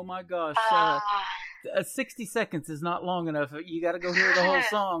Love. And oh my gosh, 60 seconds is not long enough. You got to go hear the whole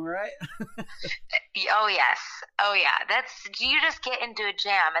song, right? Oh, yes. Oh, yeah. You just get into a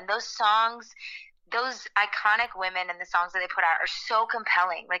jam. And those songs, those iconic women and the songs that they put out are so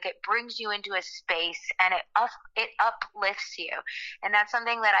compelling. Like, it brings you into a space and it uplifts you. And that's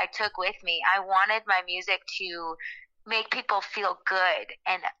something that I took with me. I wanted my music to make people feel good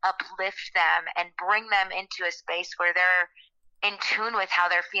and uplift them and bring them into a space where they're in tune with how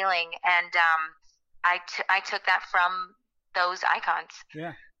they're feeling. And I took that from those icons.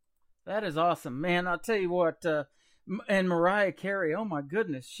 Yeah, that is awesome, man. I'll tell you what, and Mariah Carey, oh my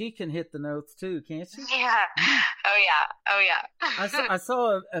goodness, she can hit the notes too, can't she? Yeah. Oh yeah. I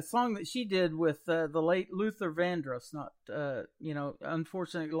saw a song that she did with the late Luther Vandross. Not,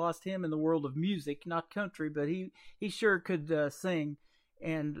 unfortunately lost him in the world of music, not country, but he sure could sing.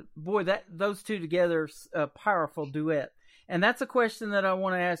 And boy, those two together, a powerful duet. And that's a question that I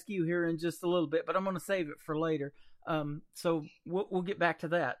want to ask you here in just a little bit, but I'm going to save it for later. So we'll get back to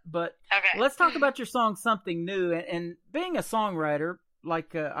that. But okay. Let's talk about your song, Something New. And being a songwriter,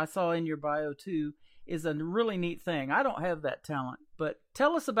 like I saw in your bio too, is a really neat thing. I don't have that talent, but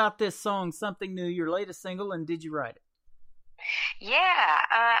tell us about this song, Something New, your latest single, and did you write it? Yeah,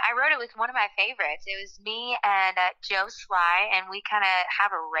 I wrote it with one of my favorites. It was me and Joe Sly, and we kind of have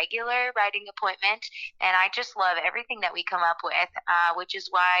a regular writing appointment, and I just love everything that we come up with, which is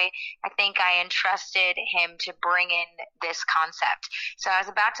why I think I entrusted him to bring in this concept. So I was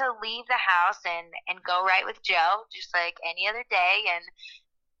about to leave the house and go write with Joe, just like any other day, and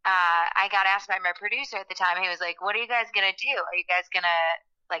I got asked by my producer at the time. He was like, "What are you guys going to do? Are you guys going to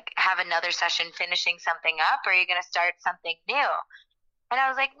have another session finishing something up, or are you going to start something new?" And I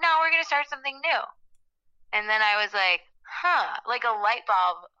was like, "No, we're going to start something new." And then I was like, like a light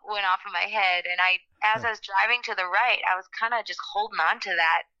bulb went off in my head. And as I was driving to the right, I was kind of just holding on to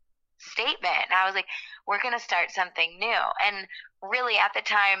that statement. And I was like, we're going to start something new. And really at the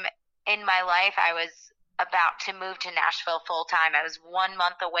time in my life, I was about to move to Nashville full time. I was 1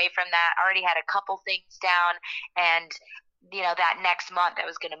 month away from that. I already had a couple things down, and that next month I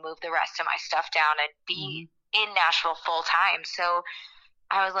was going to move the rest of my stuff down and be in Nashville full time. So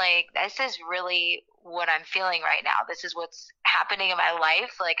I was like, this is really what I'm feeling right now. This is what's happening in my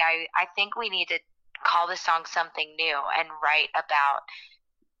life. Like, I think we need to call this song Something New and write about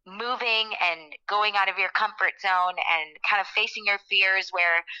moving and going out of your comfort zone and kind of facing your fears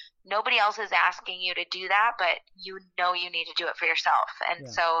where nobody else is asking you to do that, but you need to do it for yourself. And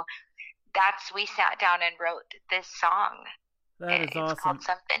so we sat down and wrote this song. That is awesome. It's called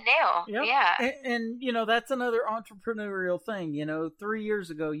Something New. Yep. Yeah. And that's another entrepreneurial thing. 3 years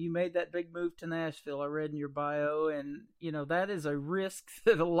ago, you made that big move to Nashville. I read in your bio, and, that is a risk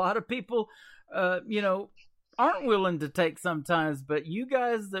that a lot of people, aren't willing to take sometimes. But you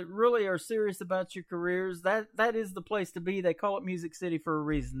guys that really are serious about your careers, that is the place to be. They call it Music City for a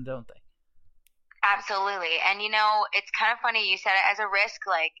reason, don't they? Absolutely. And it's kind of funny you said it as a risk.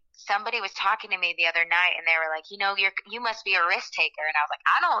 Like, somebody was talking to me the other night and they were like, you must be a risk taker. And I was like,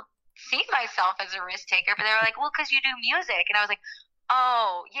 I don't see myself as a risk taker. But they were like, well, because you do music. And I was like,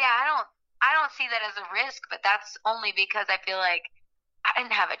 oh yeah, I don't see that as a risk, but that's only because I feel like I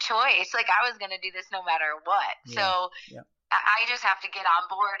didn't have a choice. Like, I was going to do this no matter what. Yeah. So Yeah. I just have to get on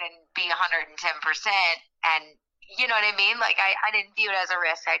board and be 110%. And you know what I mean? Like, I didn't view it as a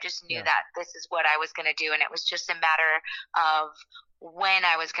risk. I just knew that this is what I was going to do. And it was just a matter of when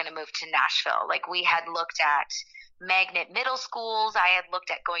I was going to move to Nashville. Like, we had looked at magnet middle schools. I had looked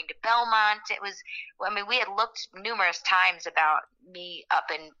at going to Belmont. We had looked numerous times about me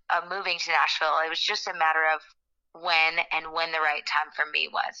up and moving to Nashville. It was just a matter of when the right time for me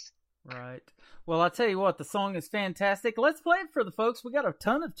was. Right. Well, I'll tell you what, the song is fantastic. Let's play it for the folks. We got a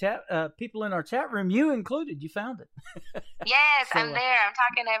ton of people in our chat room, you included. You found it. Yes, so, I'm there. I'm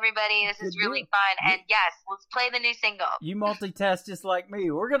talking to everybody. This is really fun. And yes, let's play the new single. You multitask just like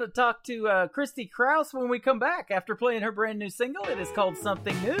me. We're going to talk to Christy Krause when we come back after playing her brand new single. It is called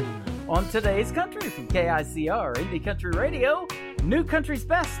Something New on Today's Country from KICR, Indie Country Radio. New Country's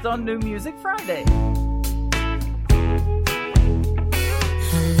Best on New Music Friday.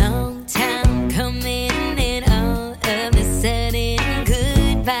 Coming in all of the sudden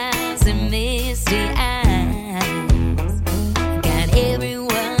goodbyes and misty eyes. Got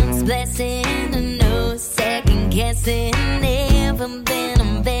everyone's blessing and no second guessing. Never been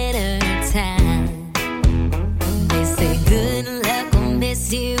a better time. They say good luck will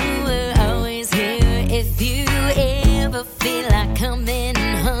miss you. We're always here if you ever feel like coming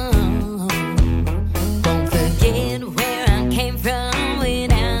home. Won't forget where I came from.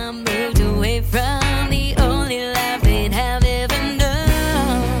 From the only life they'd have ever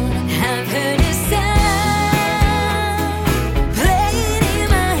known. I've heard a sound playing in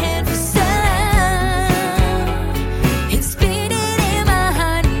my head for sound. It's beating in my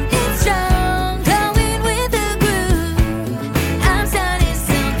heart and it's strong, going with the groove. I'm starting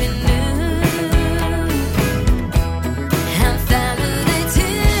something new. I'm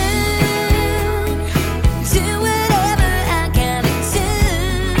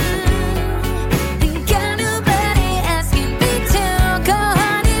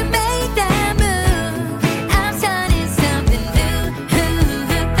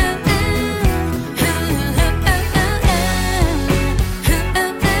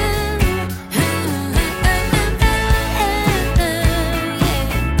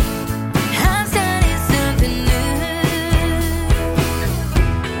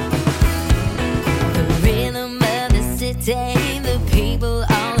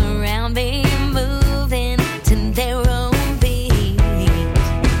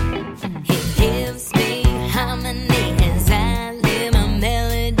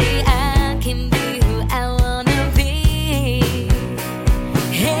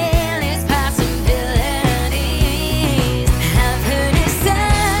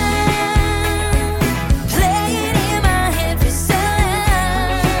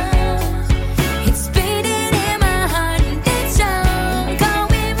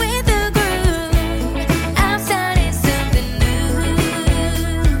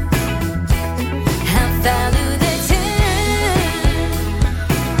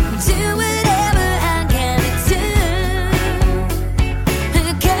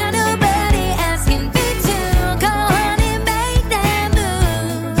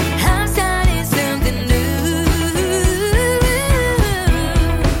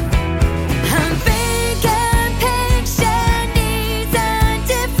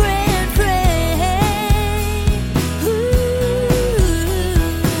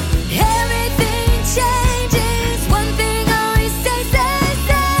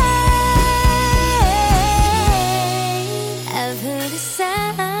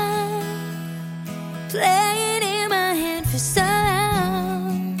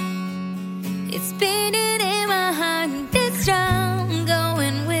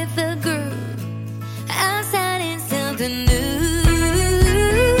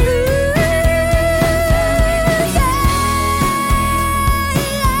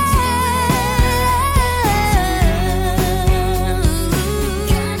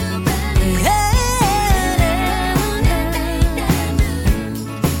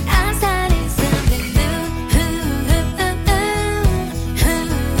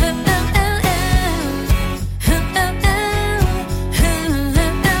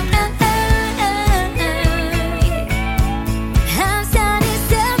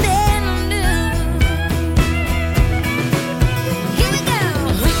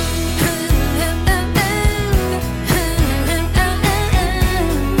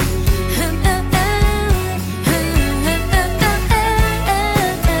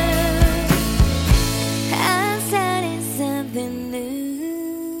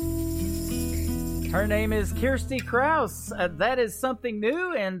Her name is Kirsty Krause. That is something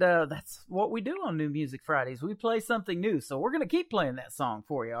new, and that's what we do on New Music Fridays. We play something new, so we're going to keep playing that song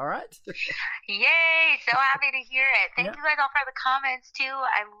for you, all right? Yay! So happy to hear it. Thank you guys all for the comments, too.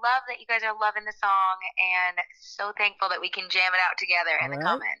 I love that you guys are loving the song, and so thankful that we can jam it out together in the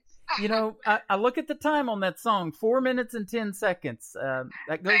comments. You know, I look at the time on that song, 4 minutes and 10 seconds.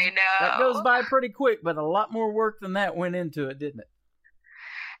 That goes by pretty quick, but a lot more work than that went into it, didn't it?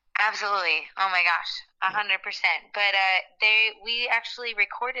 Absolutely. Oh my gosh, 100%. But we actually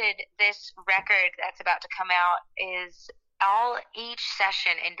recorded this record that's about to come out is each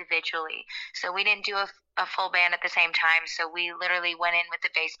session individually. So we didn't do a full band at the same time. So we literally went in with the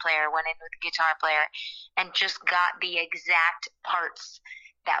bass player, went in with the guitar player, and just got the exact parts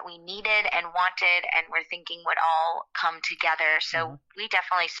that we needed and wanted and we're thinking would all come together. So we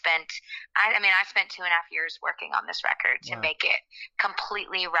definitely spent, I spent 2.5 years working on this record to make it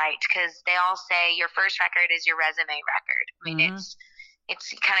completely right, because they all say your first record is your resume record. I mean, it's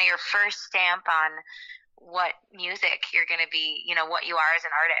kind of your first stamp on what music you're going to be, you know, what you are as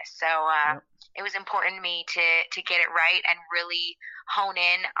an artist. So it was important to me to get it right and really hone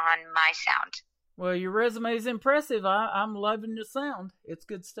in on my sound. Well, your resume is impressive. I'm loving the sound. It's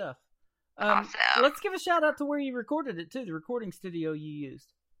good stuff. Awesome. Let's give a shout out to where you recorded it, too, the recording studio you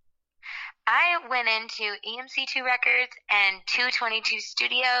used. I went into EMC2 Records and 222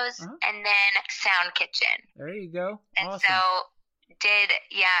 Studios and then Sound Kitchen. There you go. And awesome. so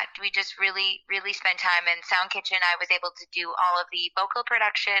we just really, really spent time in Sound Kitchen. I was able to do all of the vocal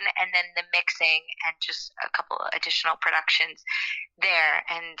production and then the mixing and just a couple of additional productions there.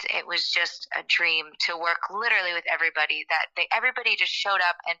 And it was just a dream to work literally with everybody. Everybody just showed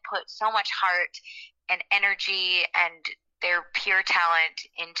up and put so much heart and energy and their pure talent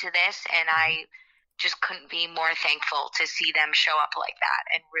into this. And I just couldn't be more thankful to see them show up like that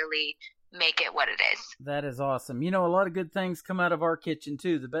and really make it what it is. That is awesome. You know, a lot of good things come out of our kitchen,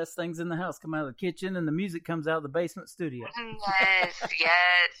 too. The best things in the house come out of the kitchen, and the music comes out of the basement studio. Yes.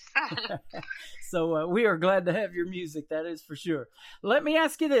 So we are glad to have your music, that is for sure. Let me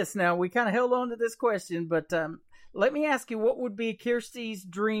ask you this now. We kind of held on to this question, but let me ask you, what would be Kirsty's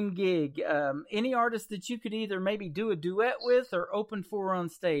dream gig? Any artist that you could either maybe do a duet with or open for on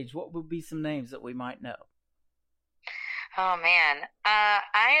stage? What would be some names that we might know? Oh, man.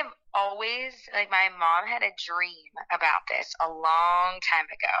 I have always, my mom had a dream about this a long time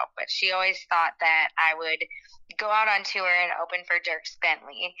ago, but she always thought that I would go out on tour and open for Dierks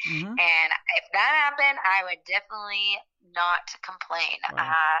Bentley. And if that happened, I would definitely not complain.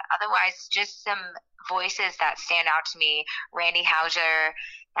 Wow. Otherwise, just some voices that stand out to me: Randy Houser,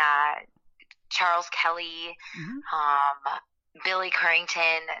 Charles Kelly, Billy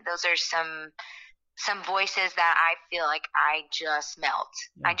Currington. Those are some voices that I feel like I just melt.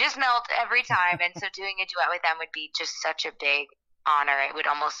 I just melt every time. And so doing a duet with them would be just such a big honor. It would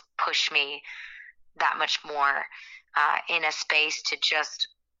almost push me that much more in a space to just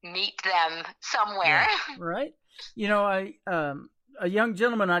meet them somewhere. Yeah, right. You know, a young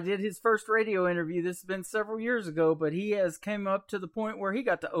gentleman, I did his first radio interview. This has been several years ago, but he has came up to the point where he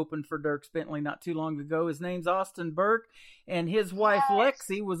got to open for Dierks Bentley not too long ago. His name's Austin Burke, and his wife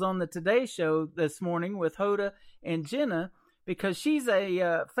Lexi was on the Today Show this morning with Hoda and Jenna, because she's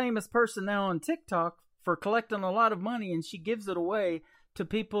a famous person now on TikTok for collecting a lot of money, and she gives it away to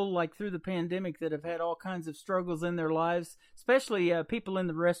people like through the pandemic that have had all kinds of struggles in their lives, especially people in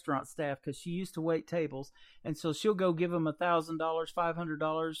the restaurant staff, because she used to wait tables. And so she'll go give them $1,000,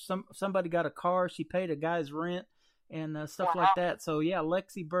 $500. Somebody got a car. She paid a guy's rent and stuff like that. So yeah,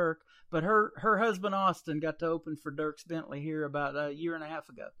 Lexi Burke, but her husband Austin got to open for Dierks Bentley here about a year and a half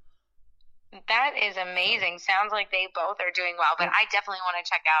ago. That is amazing. Sounds like they both are doing well, but I definitely want to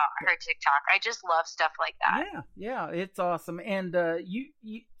check out her TikTok. I just love stuff like that. Yeah, it's awesome. And you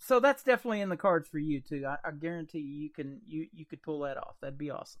so that's definitely in the cards for you too. I guarantee you could pull that off. That'd be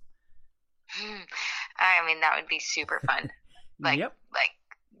awesome. I mean, that would be super fun. Like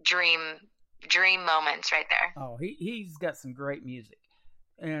dream moments right there. Oh, he's got some great music.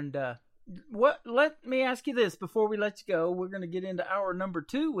 And let me ask you this before we let you go. We're going to get into hour number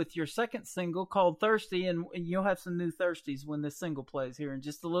 2 with your second single called Thirsty, and you'll have some new Thirsties when this single plays here in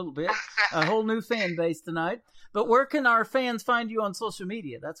just a little bit. A whole new fan base tonight. But where can our fans find you on social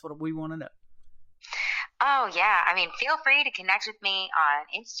media? That's what we want to know. Oh, yeah. I mean, feel free to connect with me on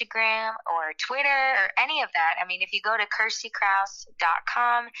Instagram or Twitter or any of that. I mean, if you go to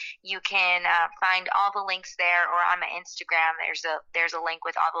KirstyKrause.com, you can find all the links there, or on my Instagram, there's a link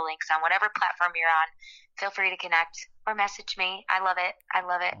with all the links on whatever platform you're on. feel free to connect or message me. I love it. I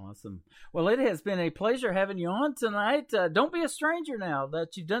love it. Awesome. Well, it has been a pleasure having you on tonight. Don't be a stranger now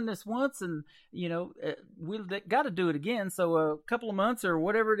that you've done this once, and we've got to do it again. So a couple of months or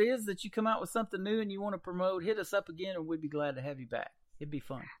whatever it is that you come out with something new and you want to promote, hit us up again, and we'd be glad to have you back. It'd be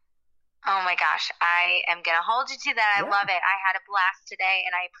fun. Oh my gosh, I am going to hold you to that. I love it. I had a blast today,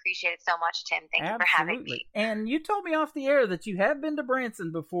 and I appreciate it so much, Tim. Thank you for having me. And you told me off the air that you have been to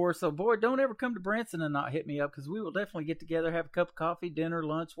Branson before, so boy, don't ever come to Branson and not hit me up, because we will definitely get together, have a cup of coffee, dinner,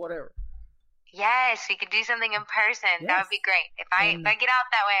 lunch, whatever. Yes, we could do something in person. Yes. That would be great. If I get out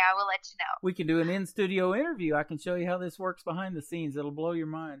that way, I will let you know. We can do an in-studio interview. I can show you how this works behind the scenes. It'll blow your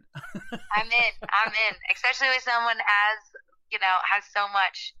mind. I'm in. Especially with someone has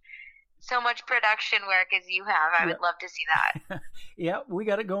so much production work as you have. I would love to see that. Yeah, we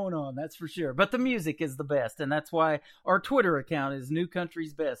got it going on, that's for sure. But the music is the best, and that's why our Twitter account is New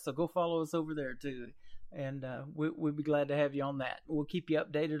Country's Best. So go follow us over there, too. And we'll be glad to have you on that. We'll keep you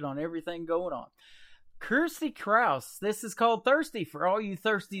updated on everything going on. Kirsty Krause, this is called Thirsty for all you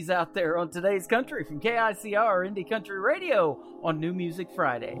thirsties out there on Today's Country from KICR Indie Country Radio on New Music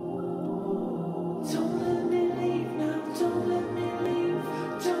Friday. Don't let me leave now, don't let me leave,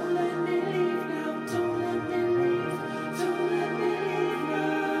 don't let me leave now, don't let me leave, don't let me leave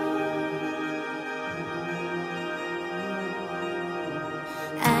now.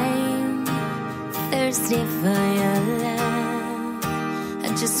 I'm thirsty for your love, I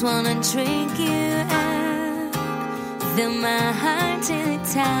just wanna drink you up, fill my heart till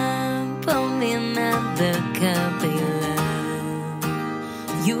it's time, pour me another cup of your love.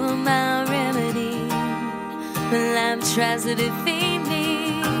 You are my remedy when life tries to defeat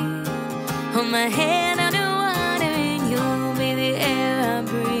me. Hold my head underwater and you'll be the air I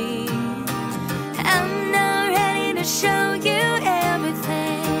breathe. I'm not ready to show you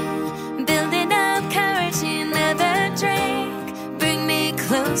everything, building up courage in another drink. Bring me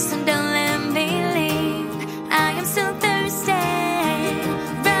close and don't let me leave. I am so thirsty.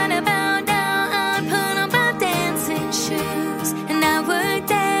 Round about now, I'll put on my dancing shoes, and I would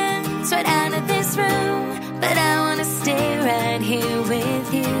dance right out of this room, but I wanna stay right here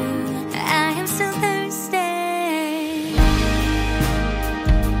with you. I am so thirsty.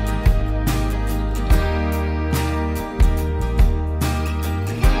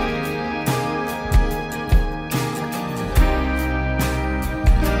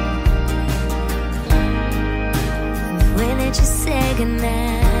 When did you say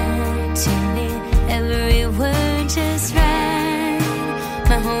goodnight to me? Every word just right.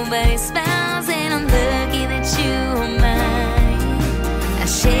 My whole body smiles and I'm lucky that you are mine. I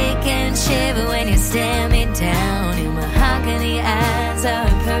shake and shiver when you stare me down. In my mahogany eyes are a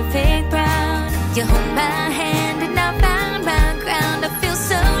perfect brown. You hold my hand and I found my ground. I feel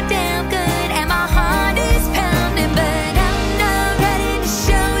so damn good and my heart is pounding, but I'm not ready to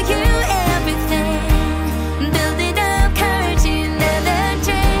show you everything. Building up courage in another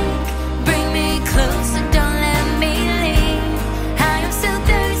drink. Bring me closer, don't let me leave. I am so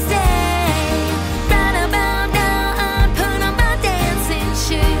thirsty. Right about now, I put on my dancing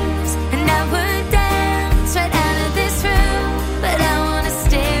shoes, and I would dance right out of this room, but I wanna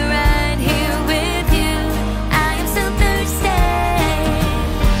stay right here with you. I am so thirsty.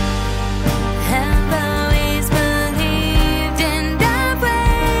 I've always believed and I've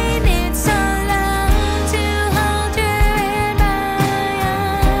waited so long to hold you in my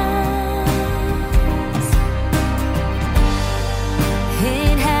arms.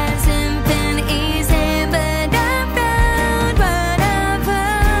 It hasn't been easy, but I found what I've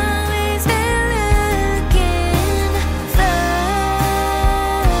always been looking for.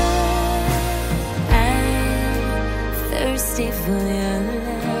 I'm thirsty for your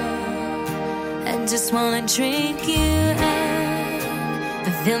love. I just wanna drink you up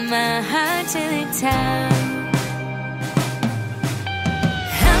and fill my heart till it's out.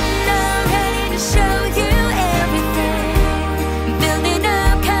 I'm not ready to show you everything, building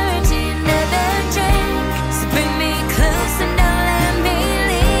up courage in another drink. So bring me close and don't let me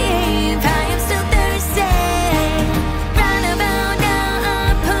leave. I am so thirsty. Right about now, I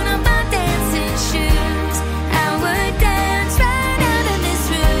put on my dancing shoes. I would dance right out of this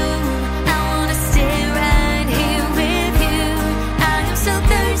room. I wanna stay right here with you. I am so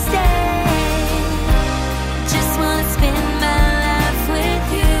thirsty. Just wanna spend my life with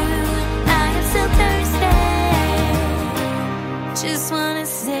you. I am so thirsty. Just wanna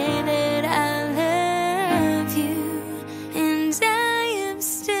say that I love you, and I am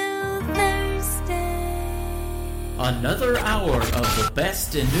still thirsty. Another hour of the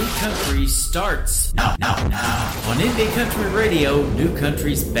best in new country starts now on Indie Country Radio, New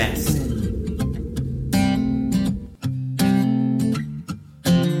Country's Best.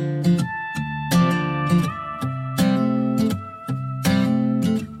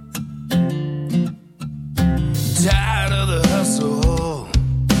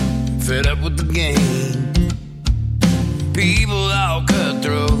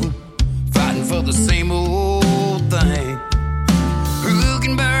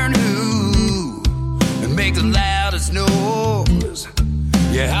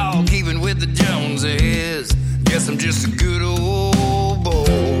 guess I'm just a good old boy.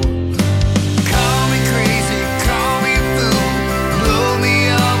 Call me crazy, call me a fool, blow me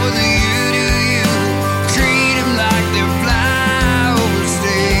up with a you-do-you. Treat them like they're flyover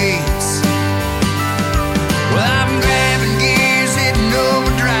states. Well, I'm grabbing gears, hitting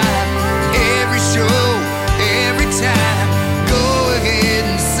overdrive. Every show, every time. Go ahead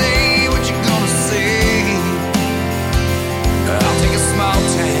and say what you're gonna say. I'll take a small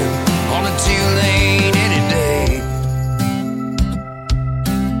town on a 2-lane any day.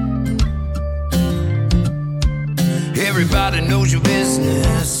 Everybody knows your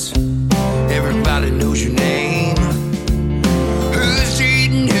business. Everybody knows your name. Who's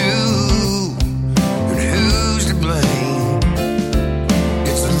cheating who and who's to blame?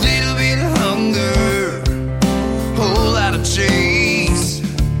 It's a little bit of hunger, whole lot of chase.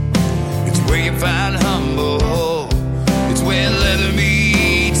 It's where you find humble. It's where leather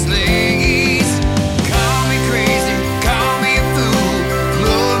meets lace. Call me crazy, call me a fool,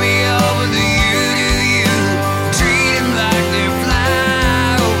 blow me up with the you-do-you. Treat them like they're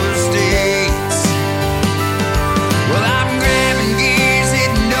flyover states. Well, I'm grabbing gears,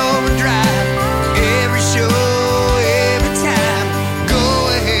 hitting overdrive. Every show, every time. Go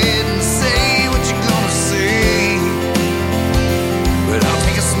ahead and say what you're gonna say. But I'll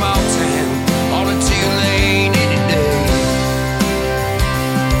take a small town on a 2-lane any day.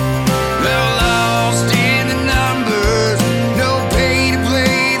 They're lost in the numbers, no pay to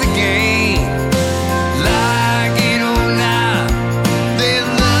play the game. Like in 09, they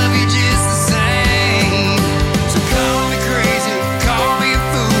love you just the same. So call me crazy, call me a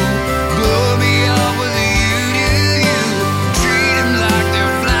fool, blow me up with a you-do-you. Treat them like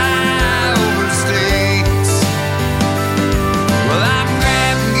they're flyover states. Well, I'm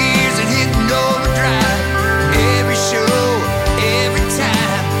grabbing gears and hitting overdrive. Every show, every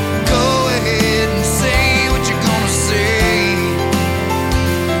time. Go ahead and say what you're gonna say.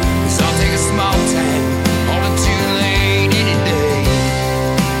 'Cause I'll take a small town on a 2-lane any day.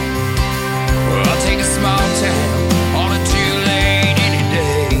 Or I'll take a small town on a 2-lane any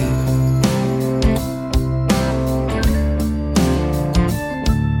day.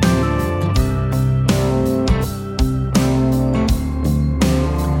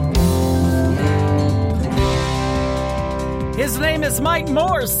 His name is Mike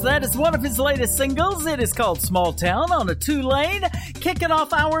Morse. That is one of his latest singles. It is called Small Town on a 2-lane. Kicking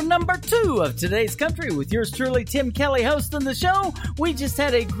off our number 2 of today's country with yours truly, Tim Kelly, hosting the show. We just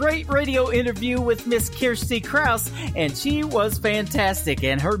had a great radio interview with Miss Kirsty Krause, and she was fantastic,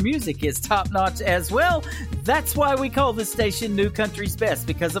 and her music is top-notch as well. That's why we call this station New Country's Best,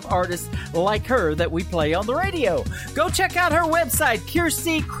 because of artists like her that we play on the radio. Go check out her website,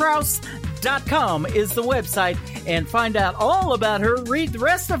 KirstyKrause.com is the website, and find out all about her. Read the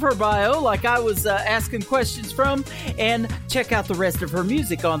rest of her bio, like I was asking questions from, and check out the rest of her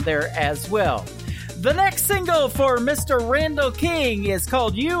music on there as well. The next single for Mr. Randall King is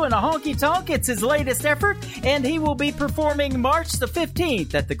called You and a Honky Tonk. It's his latest effort, and he will be performing March the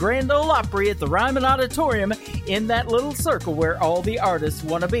 15th at the Grand Ole Opry at the Ryman Auditorium, in that little circle where all the artists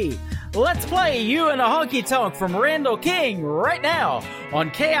want to be. Let's play You and a Honky Tonk from Randall King right now on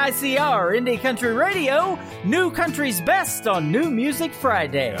KICR Indie Country Radio, New Country's Best on New Music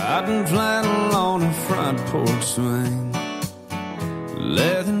Friday. I can flannel on a front porch swing,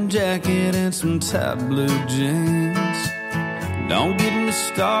 leather jacket and some tight blue jeans. Don't get me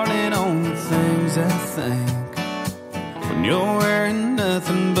started on the things I think when you're wearing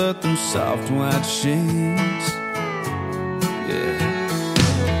nothing but them soft white sheets. Yeah.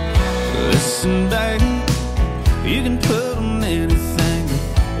 Listen, baby, you can put on anything, but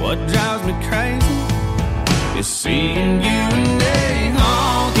what drives me crazy is seeing you in a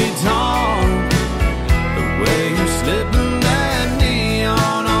honky tonk. The way you're slipping that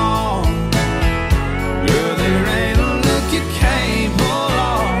neon on, girl, there ain't a look you can't pull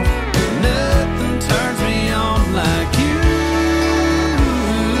off. Nothing turns me on like you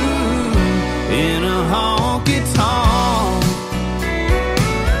in a honky tonk.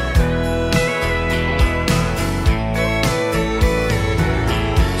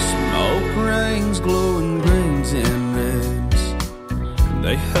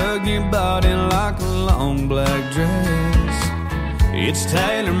 They hug your body like a long black dress. It's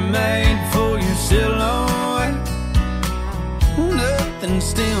tailor-made for your silhouette. Nothing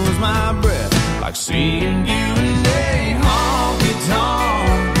steals my breath like seeing you in a honky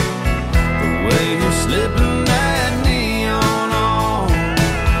tonk. The way you're slipping that neon on,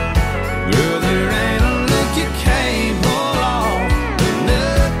 girl, there ain't a look you can't pull off.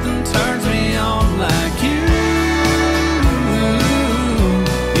 Nothing turns me on like you.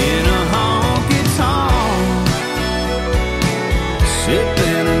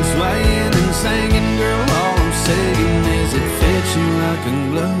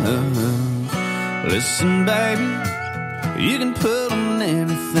 Listen, baby, you can put on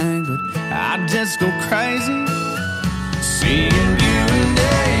anything, but I just go crazy seeing you in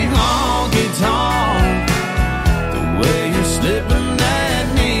a honky-tonk. The way you're slipping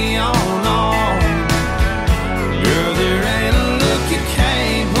that neon on, girl, there ain't a look you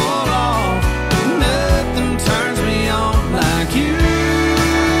can't pull off. Nothing turns me on like you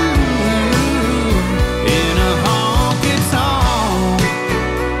in a honky-tonk.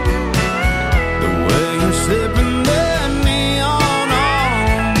 The way you're slipping that neon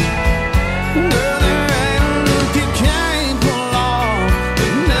on, girl, there ain't a look you can't pull off.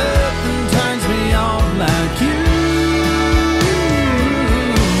 But nothing turns me on like you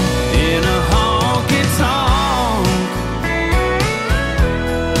in a honky-tonk.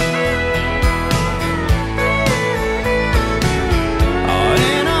 Oh,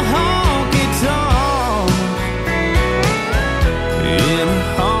 in a honky-tonk. In a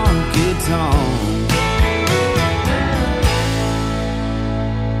honky-tonk.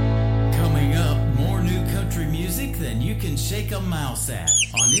 Coming up, more new country music than you can shake a mouse at.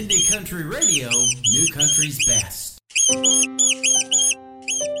 On Indie Country Radio, New Country's Best.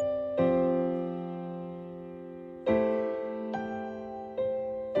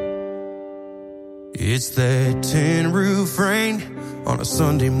 It's that tin roof rain on a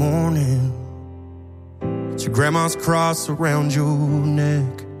Sunday morning. It's your grandma's cross around your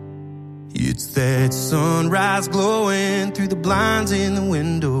neck. It's that sunrise glowing through the blinds in the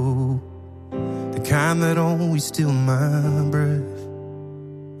window, the kind that always steal my breath.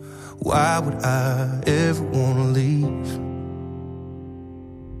 Why would I ever wanna leave?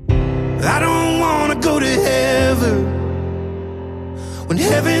 I don't wanna go to heaven when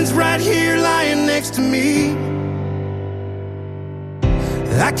heaven's right here lying next to me.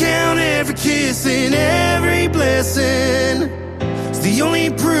 I count every kiss and every blessing. It's the only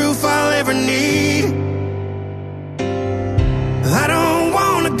proof I'll ever need. I don't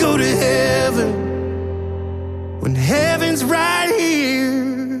wanna go to heaven when heaven's right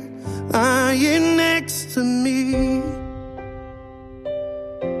here lying next to me.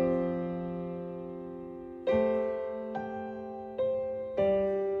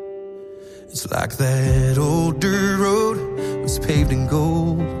 It's like that old dirt road was paved in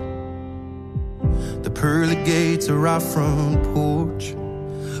gold. The pearly gates are our front porch.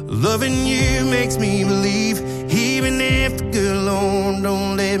 Loving you makes me believe, even if the good Lord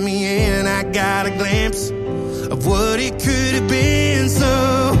don't let me in, I got a glimpse of what it could have been. So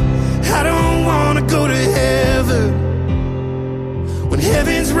I don't wanna go to heaven when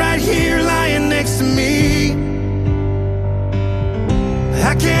heaven's right here lying next to me.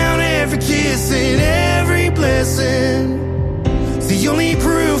 I count every kiss and every blessing. It's the only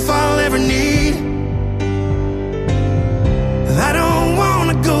proof I'll ever need. I don't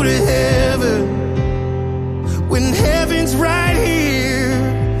wanna go to heaven when heaven's right here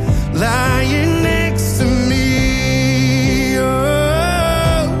lying next to me. Oh,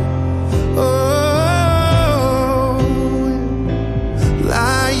 oh,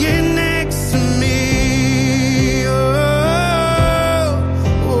 lying next to me. Oh,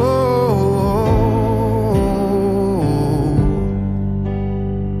 oh.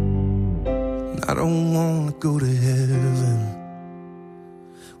 I don't wanna go to heaven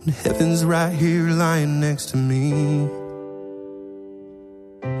when heaven's right here lying next to me.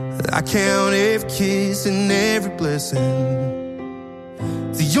 I count every kiss and every blessing.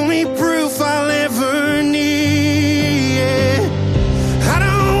 The only proof I'll ever need. Yeah. I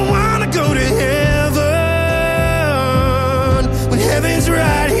don't wanna go to heaven when heaven's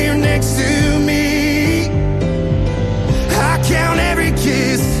right here next to me. I count every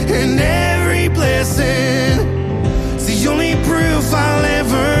kiss and every blessing. It's the only proof I'll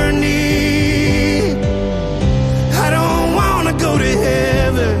ever need. I don't wanna go to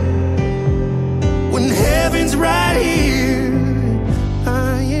heaven when heaven's right here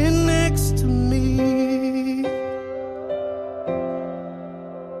lying next to me.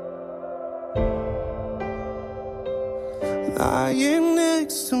 Lying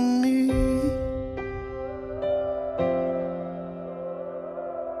next to me.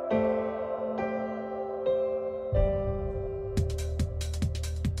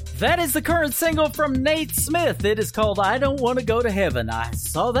 That is the current single from Nate Smith. It is called I Don't Want to Go to Heaven. I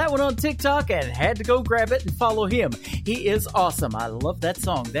saw that one on TikTok and had to go grab it and follow him. He is awesome. I love that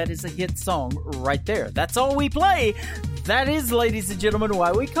song. That is a hit song right there. That's all we play. That is, ladies and gentlemen,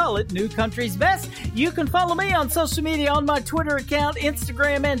 why we call it New Country's Best. You can follow me on social media on my Twitter account,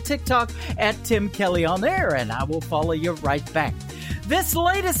 Instagram, and TikTok at Tim Kelly on there, and I will follow you right back. This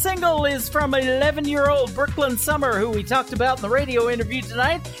latest single is from 11-year-old Brooklyn Summer, who we talked about in the radio interview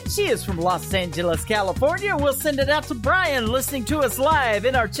tonight. She is from Los Angeles, California. We'll send it out to Brian, listening to us live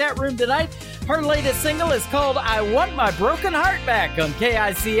in our chat room tonight. Her latest single is called I Want My Broken Heart Back on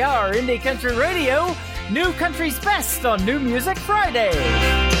KICR Indie Country Radio. New Country's Best on New Music Friday.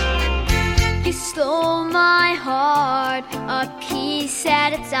 You stole my heart, a piece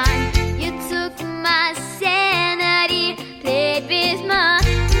at a time. You took my sanity, played with my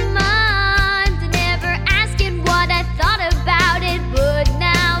mind, never asking what I thought about it. But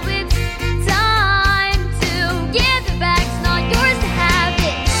now it's time to give it back. It's not yours to have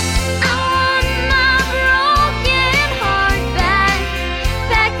it. I want my broken heart back,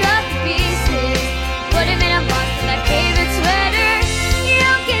 back up the pieces, put him in a box with my favorite sweater. You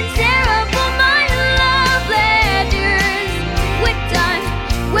can tear up all my love letters. We're done,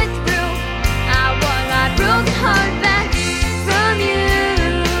 we're through. I want my broken heart back from you.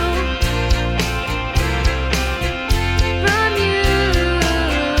 From you.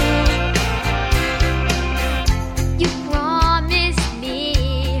 You promised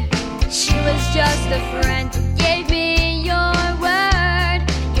me she was just a friend. You gave me your word.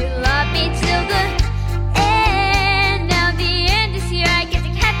 You loved me till the end. Now the end is here. I get to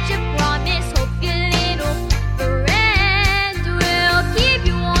catch your promise. Hope your little friend will keep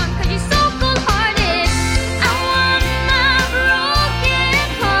you warm, 'cause you're so cold-hearted. I want my broken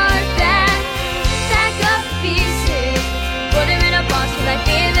heart back, back up the pieces, put him in a box with my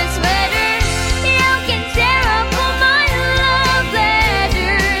favorite sweater. You can tear up all my love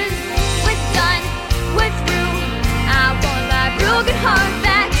letters. We're done, we're through. I want my broken heart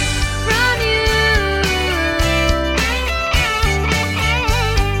back from you.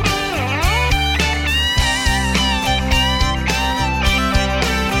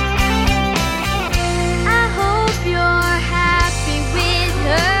 I hope you're happy with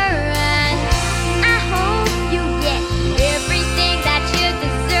her, and I hope you get everything that you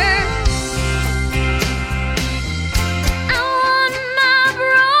deserve. I want my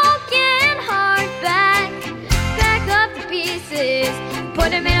broken heart back, back up the pieces, put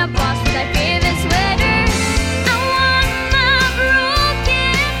him in a box with my favorite sweater. I want my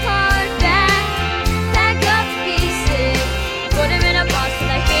broken heart back, back up the pieces, put him in a box with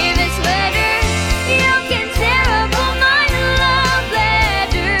my favorite sweater. You can tear up all my love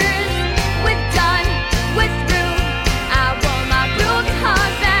letters. We're done, we're through. I want my broken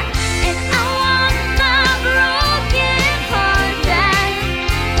heart back, and I want my broken heart back,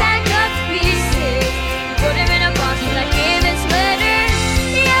 back up the pieces, put him in a box with my favorite sweater.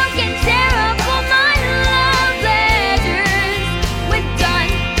 You can tear up all my love letters. We're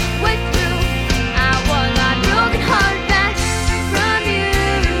done, we're through. I want my broken heart back from you.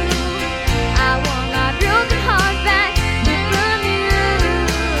 I want my broken heart back from you.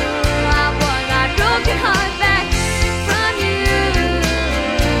 I want my broken heart back from you.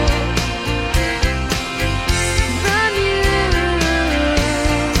 From you.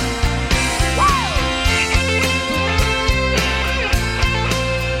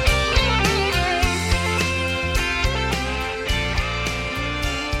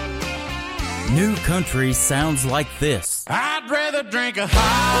 New Country sounds like this. I'd rather drink a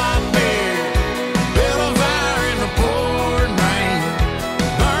hot beer, build a fire in the pouring rain,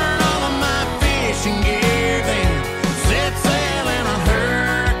 burn all of my fishing gear, then set sail in a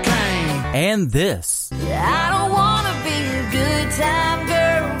hurricane. And this. I don't wanna be a good time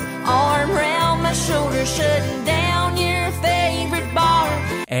girl, arm around my shoulder, shutting down your favorite bar.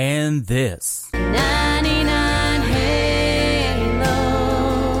 And this. 99 Halo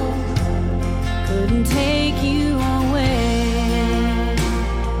couldn't take you away.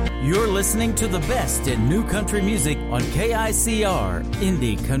 You're listening to the best in new country music on KICR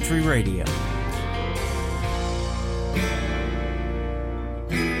Indie Country Radio.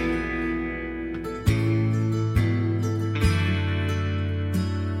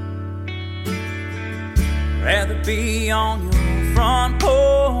 Rather be on your front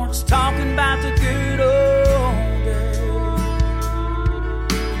porch talking about the good old days.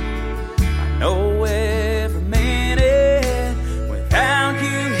 I know every minute without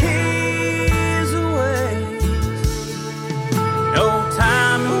you here's a waste. No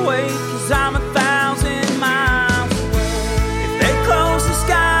time to wait, 'cause I'm 1,000 miles away. If they close the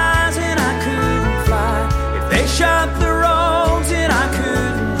skies and I couldn't fly, if they shut the roads and I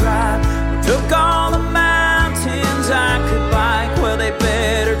couldn't drive, or took all the mountains I could bike, well, they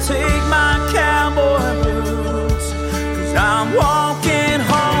better take my cowboy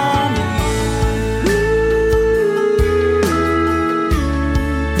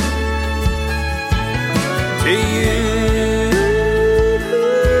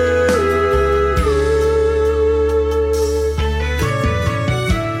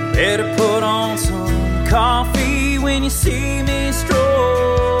Better put on some coffee when you see me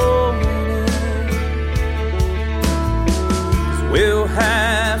strolling in. 'Cause we'll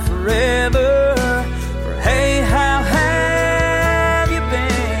have forever for hey, how have you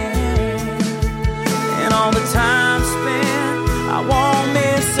been? And all the time spent, I won't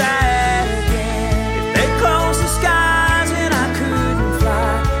miss out again. If they closed the skies and I couldn't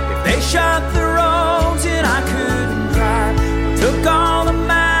fly, if they shut the roads and I couldn't drive, took all the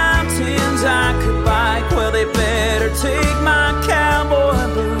mountains I could bike, well, they better take my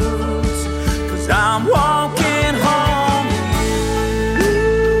cowboy boots, 'cause I'm walking home to you.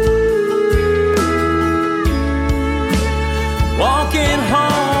 Walking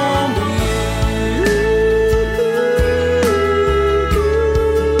home to you.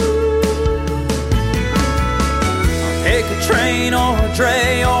 I'll take a train or a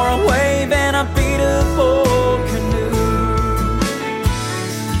dray or a wave and a beautiful canoe.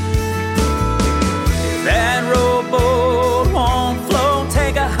 If that rowboat won't float,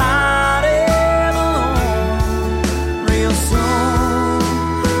 take a hot air balloon. Real soon,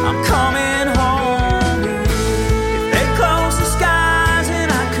 I'm coming home to you. If they closed the skies and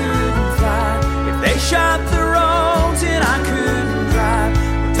I couldn't fly, if they shut the roads and I couldn't drive,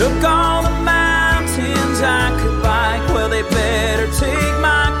 took all the mountains I could bike, well, they better take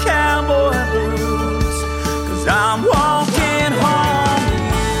my cowboy boots, 'cause I'm walking home to you.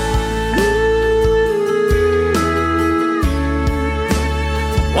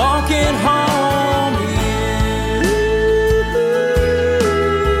 Walking home to you.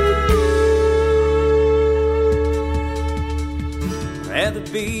 Rather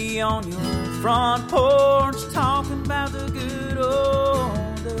be on your front porch talking about the good old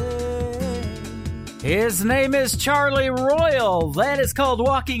days. His name is Charlie Royal. That is called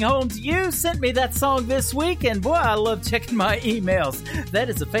Walking Home to You. Sent me that song this week, and boy, I love checking my emails. That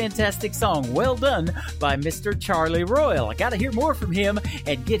is a fantastic song. Well done by Mr. Charlie Royal. I got to hear more from him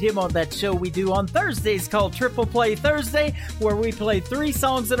and get him on that show we do on Thursdays called Triple Play Thursday, where we play 3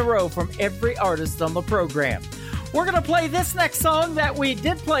 songs in a row from every artist on the program. We're going to play this next song that we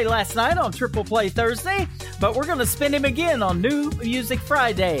did play last night on Triple Play Thursday, but we're going to spin him again on New Music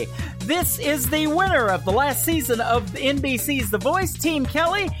Friday. This is the winner of the last season of NBC's The Voice, Team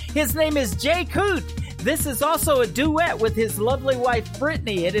Kelly. His name is Jay Coote. This is also a duet with his lovely wife,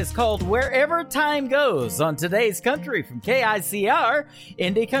 Brittany. It is called Wherever Time Goes on Today's Country from KICR,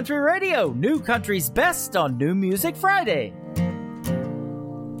 Indie Country Radio, New Country's Best on New Music Friday.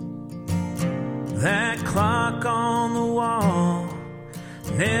 That clock on the wall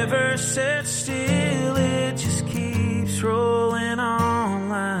never sits still, it just keeps rolling on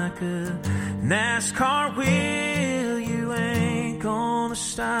like a NASCAR wheel. You ain't gonna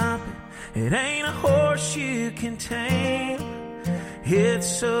stop it, it ain't a horse you can tame. It's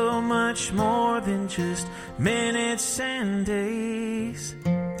so much more than just minutes and days.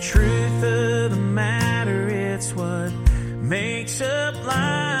 Truth of the matter, it's what makes up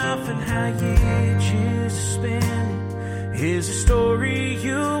life, and how you choose to spend it is a story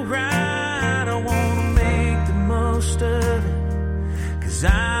you write. I wanna make the most of it, 'cause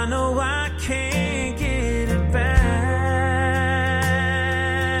I know I can't get it back.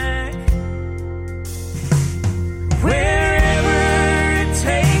 Wherever it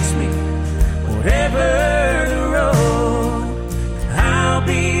takes me, whatever the road, I'll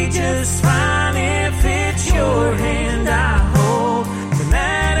be just fine if it's your hand I hold. When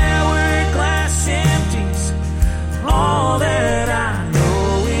that hourglass empties, all that I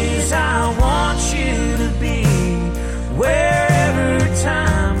know is I want you to be wherever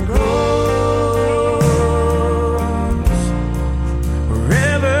time goes,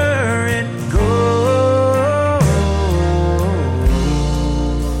 wherever it goes.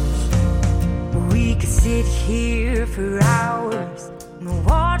 We could sit here for hours and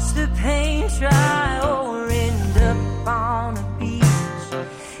watch the paint dry, or end up on a beach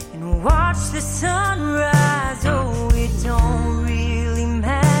and watch the sunrise. Oh, it don't really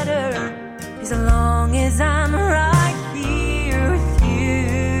matter as long as I'm right here with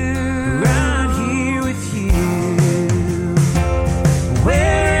you. Right here with you.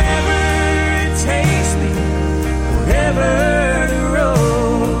 Wherever it takes me, whatever the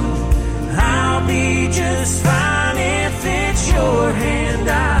road, I'll be just fine if it's your hand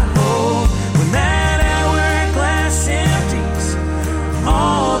I hold. When that hourglass empties,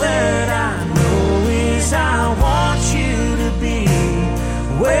 all that I know is I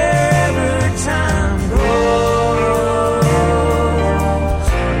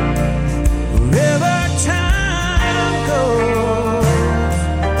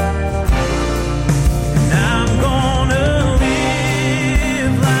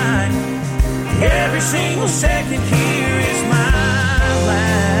single second. Here is my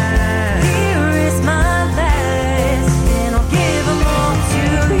last. Here is my last, and I'll give them all to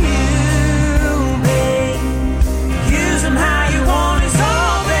you, babe. Use them how you want, it's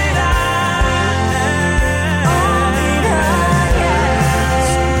all that I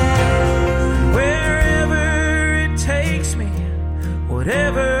wherever it takes me,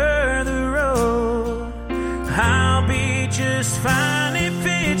 whatever the road, I'll be just fine if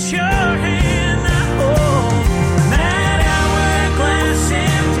it's your hand I hold. That hourglass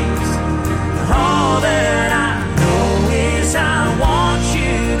empties, all that I know is I want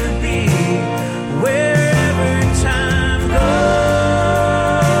you to be wherever time goes.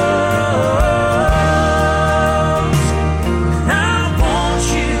 I want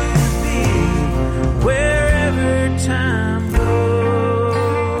you to be wherever time goes,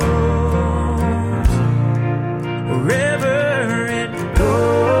 wherever it goes.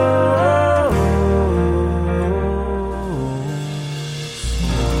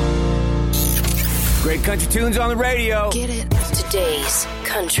 Great country tunes on the radio. Get it? Today's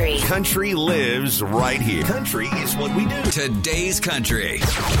country. Country lives right here. Country is what we do. Today's country.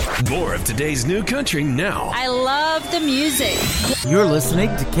 More of today's new country now. I love the music. You're listening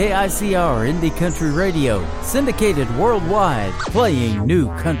to KICR Indie Country Radio, syndicated worldwide, playing new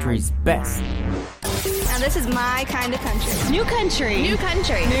country's best. Now this is my kind of country. New country. New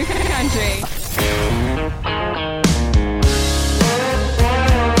country. New country.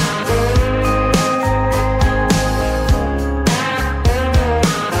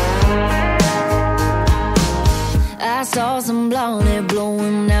 I saw some blonde hair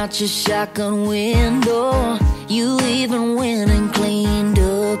blowing out your shotgun window. You even went and cleaned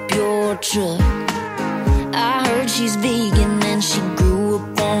up your truck. I heard she's vegan and she grew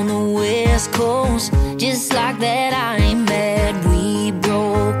up on the West Coast. Just like that, I ain't mad we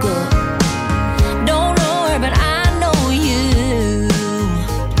broke up. Don't know her, but I know you.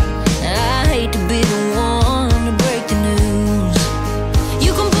 I hate to be the one to break the news.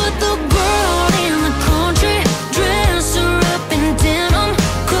 You can put the girl in the country, dress her up in denim,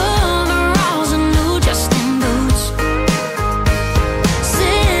 coveralls and new Justin boots.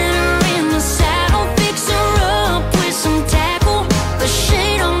 Sit her in the saddle, fix her up with some tackle, but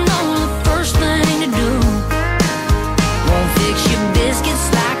she don't know the first thing to do. Won't fix your biscuits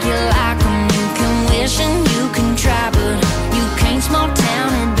like you like them. You can wish and you can try, but you can't small town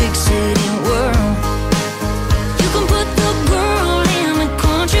or big city world. You can put the girl in the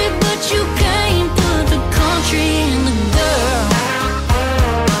country, but you can't put the country in the girl.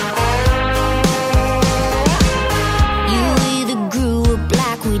 You either grew up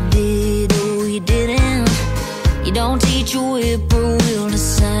like we did or you didn't. You don't teach a whippoorwill to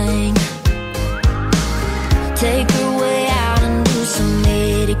sing. Take her way out and do some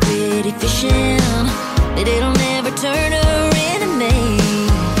nitty gritty fishing, but it'll never turn her into me.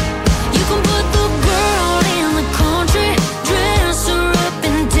 You can put the girl in the country, dress her up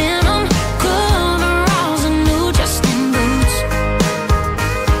in denim, coveralls and new Justin boots.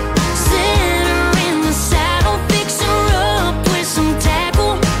 Sit her in the saddle, fix her up with some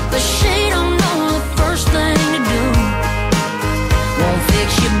tackle, but she don't know the first thing to do. Won't fix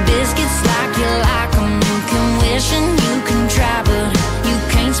your biscuits like you like them. You can wish and you can try, but you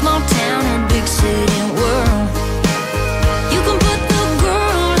can't small town or big city world. You can put the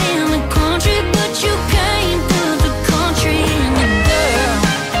girl in the country, but you can't put the country in the girl.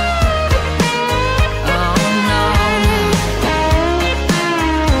 Oh no,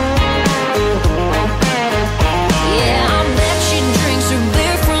 yeah, I bet she drinks her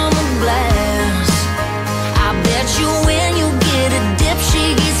beer from a glass. I bet you when you get a dip she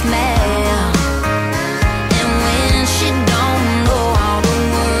gets mad. And when she don't know all the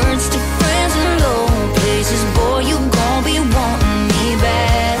words to friends in low places, boy, you gon' be wanting me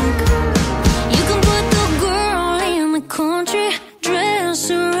back. You can put the girl in the country, dress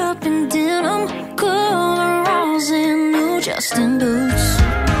her up in denim, coveralls and new Justin boots.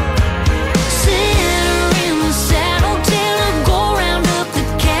 Sit her in the saddle, tell her go round up the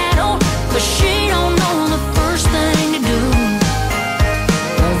cattle, but she don't know the first thing to do.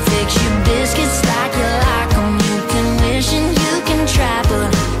 Won't fix your biscuits like you like them. You can wish and you can try, but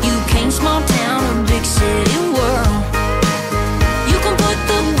you can't small town or big city world. You can put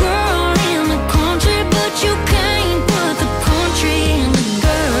the girl in the country, but you can't put the country in the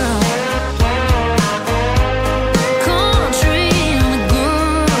girl. Country in the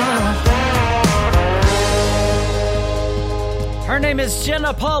girl. name is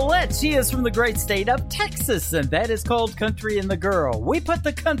Jenna Paulette. She is from the great state of Texas, and that is called Country in the Girl. We put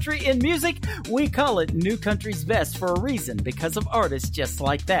the country in music. We call it New Country's Best for a reason, because of artists just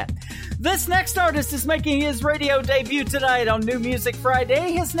like that. This next artist is making his radio debut tonight on New Music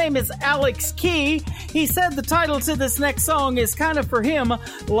Friday. His name is Alex Key. He said the title to this next song is kind of for him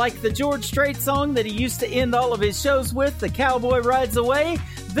like the George Strait song that he used to end all of his shows with, The Cowboy Rides Away.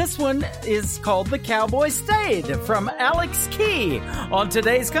 This one is called The Cowboy Stayed, from Alex Key on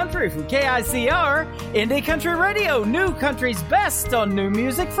Today's Country from KICR, Indie Country Radio, New Country's Best on New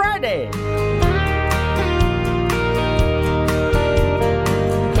Music Friday.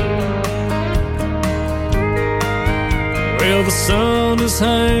 Well, the sun is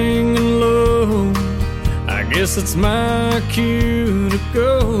hanging low. I guess it's my cue to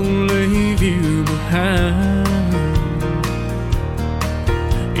go leave you behind.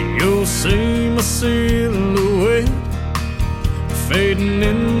 You'll see my silhouette fading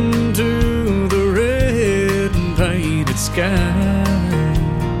into the red and painted sky.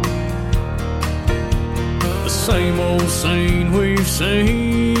 The same old scene we've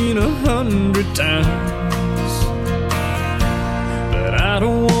seen 100 times. But I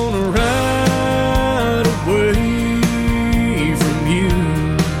don't want to ride away from you.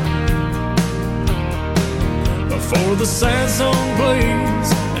 Before the sad song plays,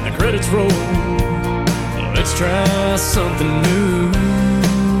 credits roll, let's try something new.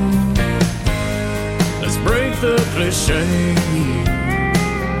 Let's break the cliche.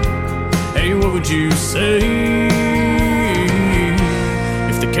 Hey, what would you say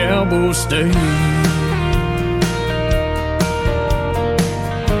if the cowboy stayed?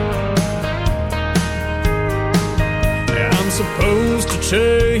 I'm supposed to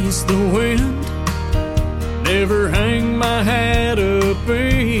chase the wind, never hang my hat up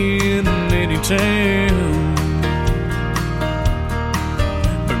in any town.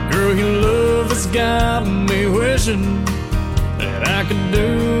 But girl, your love has got me wishing that I could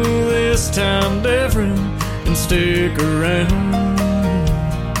do this time different and stick around.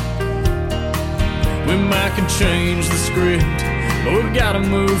 We might could change the script, but we've gotta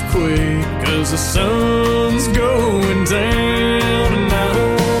move quick, 'cause the sun's going down and I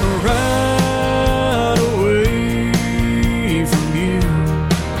don't wanna ride away from you.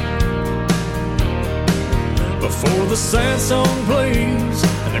 Before the sad song plays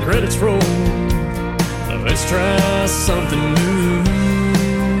and the credits roll, let's try something new.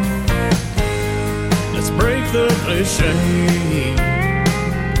 Let's break the cliche.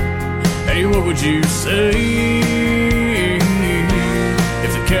 Hey, what would you say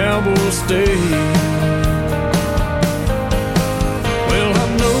if the cowboy stayed? Well,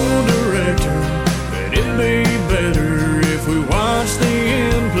 I'm no director, but it'd be better if we watched the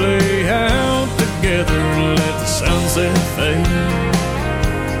end play out together and let the sunset fade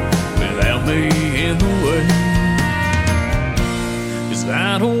without me in the way. 'Cause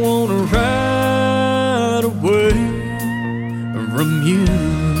I don't wanna ride away from you.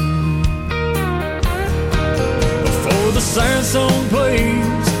 Before the sad song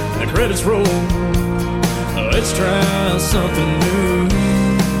plays, the credits roll, let's try something new.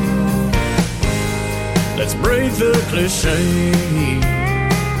 Let's break the cliche,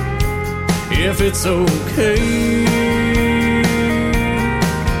 if it's okay.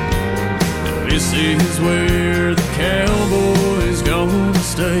 This is where the cowboy's gonna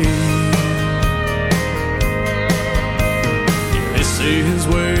stay. This is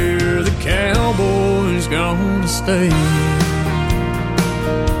where the cowboy's gonna stay.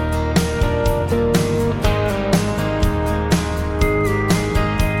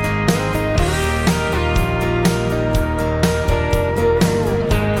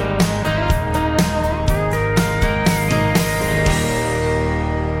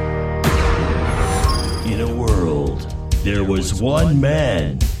 There was one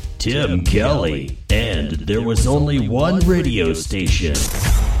man, Tim Kelly, and there was only one radio station,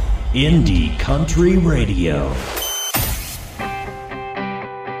 Indie Country Radio.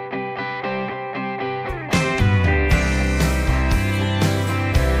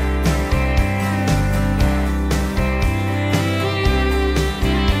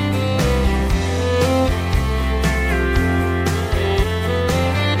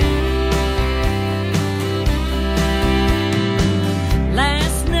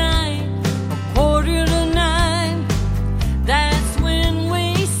 That's when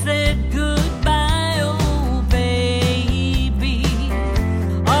we said goodbye, oh baby.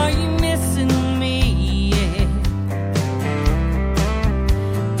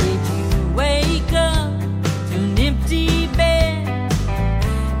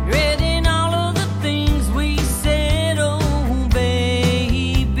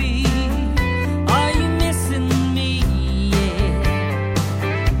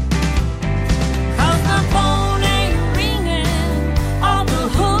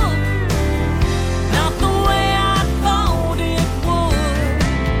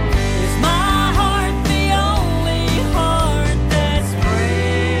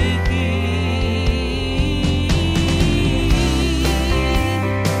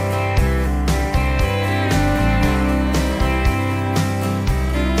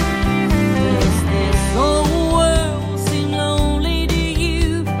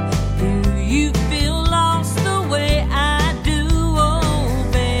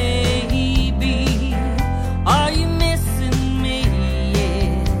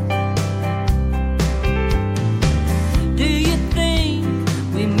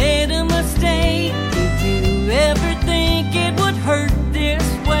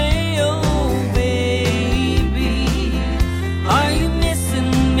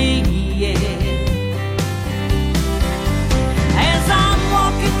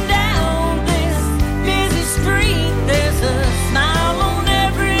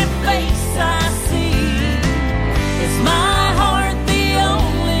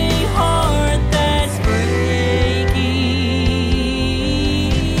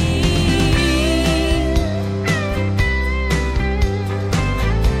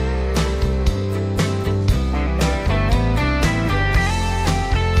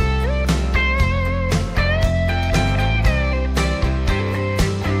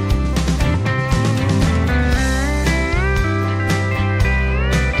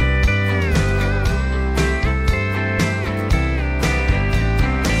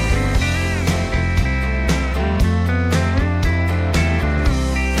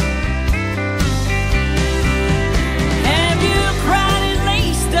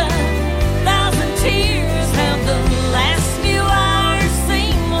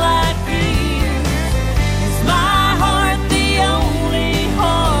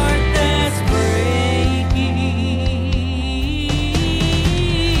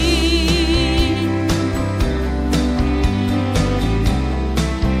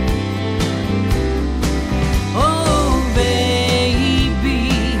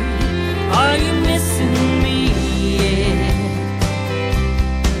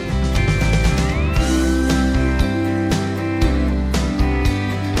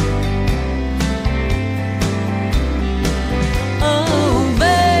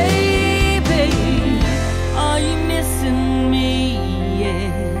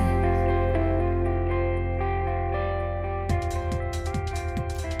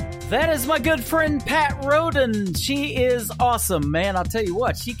 That is my good friend Pat Roden. She is awesome, man. I'll tell you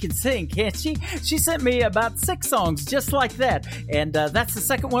what, she can sing, can't she? She sent me about 6 songs just like that, and that's the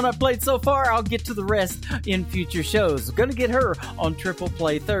second one I played so far. I'll get to the rest in future shows. I'm gonna get her on Triple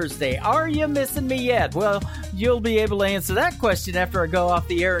Play Thursday. Are you missing me yet? Well, you'll be able to answer that question after I go off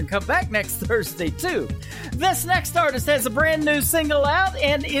the air and come back next Thursday, too. This next artist has a brand new single out,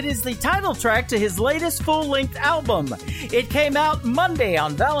 and it is the title track to his latest full-length album. It came out Monday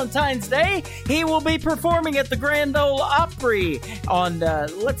on Valentine's Day. He will be performing at the Grand Ole Opry on,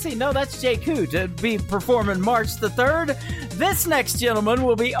 that's Jay Coo to be performing March the 3rd. This next gentleman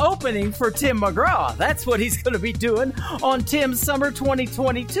will be opening for Tim McGraw. That's what he's going to be doing on Tim's Summer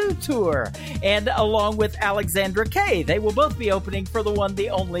 2022 tour. And along with Alexandra Kay, they will both be opening for the one,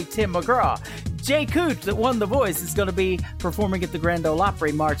 the only Tim McGraw. Jay Coote, that won The Voice, is going to be performing at the Grand Ole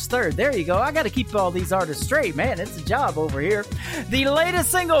Opry March 3rd. There you go. I got to keep all these artists straight, man. It's a job over here. The latest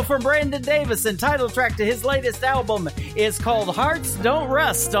single from Brandon Davis and title track to his latest album is called Hearts Don't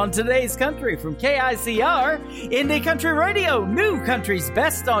Rust on Today's Country from KICR, Indie Country Radio, New Country's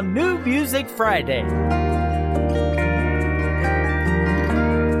best on New Music Friday.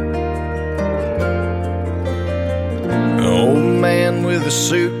 An old man with a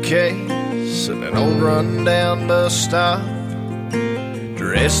suitcase and an old run-down bus stop,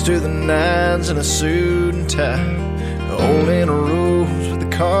 dressed to the nines in a suit and tie, holding a rose with a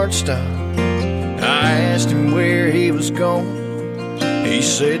card stop. I asked him where he was going. He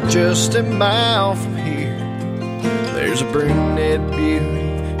said just a mile from here there's a brunette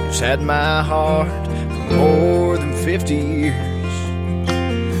beauty who's had my heart for more than 50 years.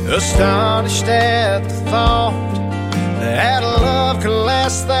 Astonished at the thought that love could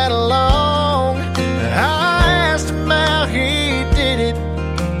last that long, I asked him how he did it,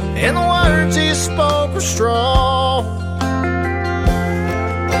 and the words he spoke were strong.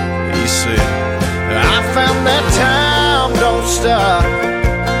 He said, I found that time don't stop,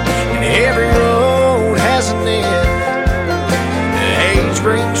 and every road has an end. Age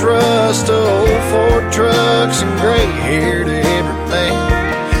brings rust to old Ford trucks and gray hair to every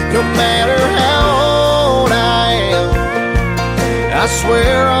man. No matter how old I am, I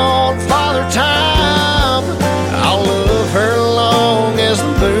swear on Father Time, I'll love her long as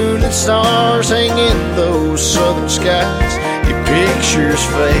the moon and stars hang in those southern skies. Your pictures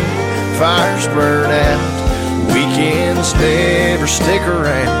fade, fires burn out, weekends never stick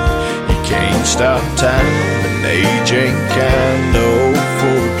around. You can't stop time, and age ain't kind old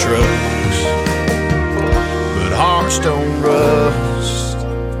for trucks, but hearts don't rust.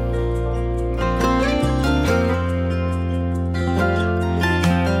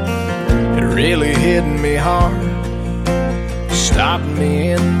 Really hitting me hard, stopping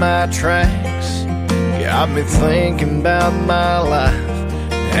me in my tracks, got me thinking about my life,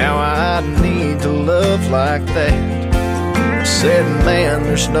 how I need to love like that. I said, man,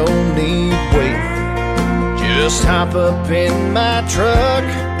 there's no need waiting, just hop up in my truck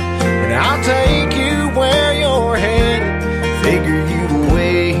and I'll take you where you're headed. Figure you've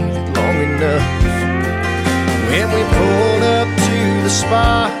waited long enough. When we pulled up to the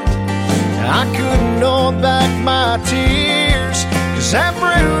spot, I couldn't hold back my tears, 'cause that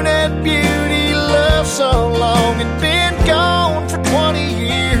brunette beauty loved so long had been gone for 20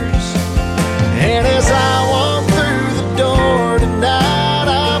 years. And as I walked through the door tonight,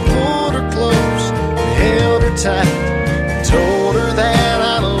 I pulled her close, held her tight, and told her that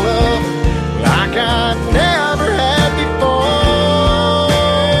I love her like I never had before.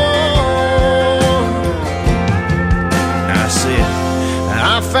 I said,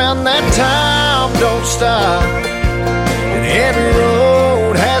 I found that time don't stop, and every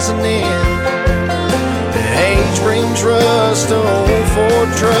road has an end. Age brings rust to old Ford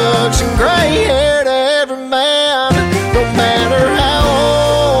trucks and gray hair to every man. No matter how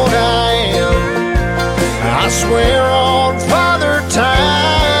old I am, I swear on Father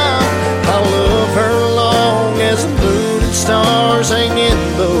Time, I'll love her long as the moon and stars hang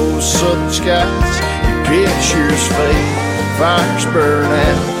in those southern skies. Your pictures fade, fires burn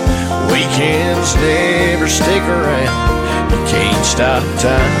out, weekends never stick around. You can't stop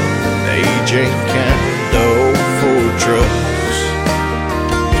time, age ain't kind old for trucks,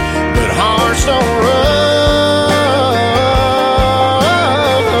 but hearts don't rust.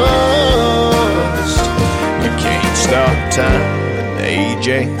 You can't stop time, age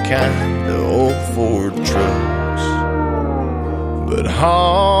ain't kind old for trucks, but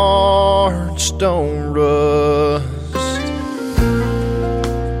hearts don't rust.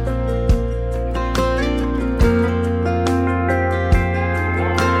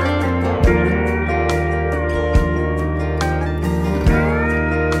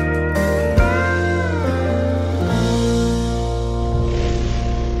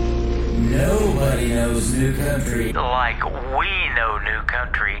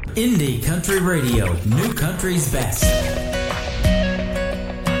 country. Indie Country Radio, New Country's best.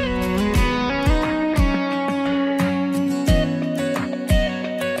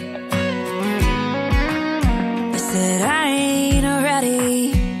 I said I ain't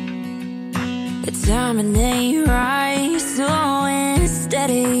ready. The timing ain't right, slow and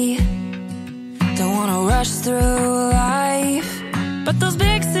steady. Don't wanna rush through life, but those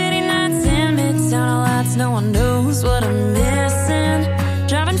big city nights and midtown lights, no one knows what I'm missing.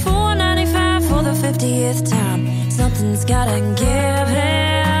 Driving 495 for the 50th time, something's gotta give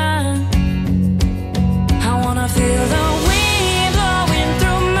in. I wanna feel the wind blowing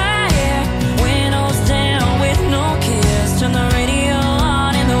through my hair, windows down with no cares. Turn the radio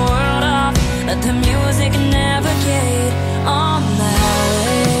on and the world off, let the music navigate on the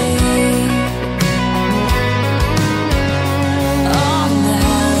highway. On the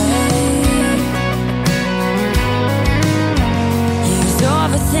highway. He's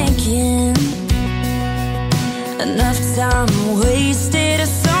overthinking, enough time wasted, a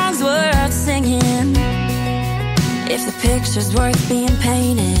song's worth singing. If the picture's worth being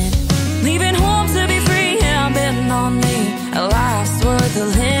painted, leaving home to be free, I'm betting on me. A life's worth a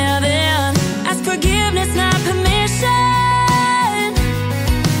living. Ask forgiveness, not permission.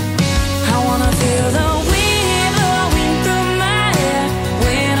 I wanna feel the wind blowing through my hair,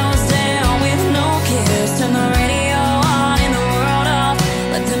 windows down with no cares. Turn the radio on and the world off,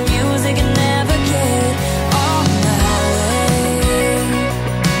 let the music navigate on the highway.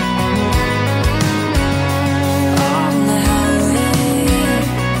 On the highway.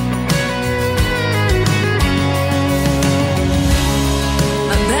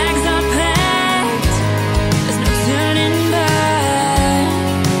 My bags are packed, there's no turning back.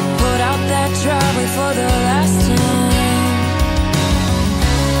 Put out that driveway for the last time.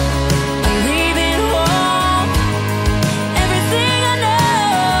 I'm leaving home, everything I know,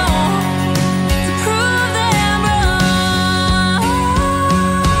 to prove that I'm wrong.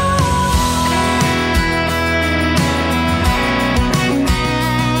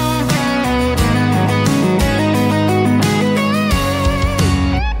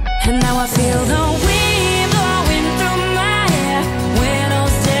 And now I feel the wind blowing through my hair,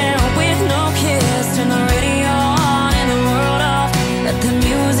 windows down with no cares. Turn the radio on and the world off, let the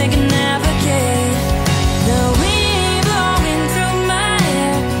music navigate. The wind blowing through my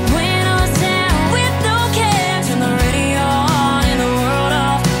hair, windows down with no cares. Turn the radio on and the world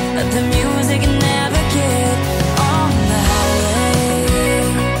off, let the music navigate on the highway.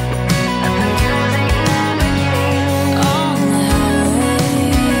 Let the music navigate on the highway.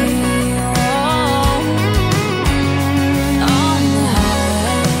 On the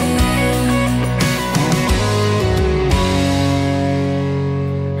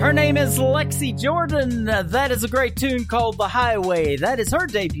Her name is Lexi Jordan. That is a great tune called The Highway. That is her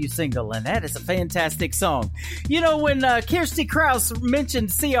debut single, and that is a fantastic song. You know, when Kirsty Krause mentioned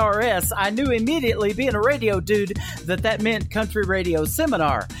CRS, I knew immediately, being a radio dude, that meant Country Radio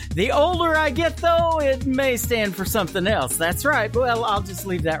Seminar. The older I get, though, it may stand for something else. That's right. Well, I'll just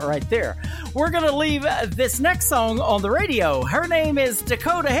leave that right there. We're going to leave this next song on the radio. Her name is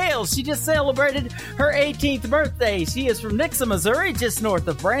Dakota Hales. She just celebrated her 18th birthday. She is from Nixa, Missouri, just north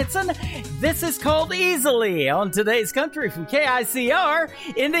of Branson. This is called Easily on today's Country from KICR,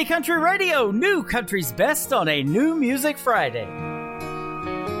 Indie Country Radio, New Country's best on a New Music Friday.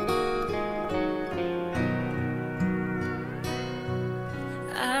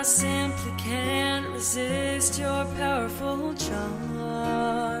 I simply can't resist your powerful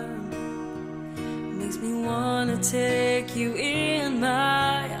charm. Makes me wanna take you in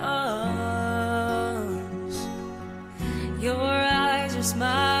my arms. Your eyes, your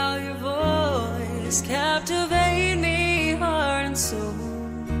smile, your voice captivate me heart and soul.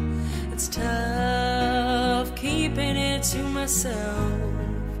 It's tough keeping it to myself,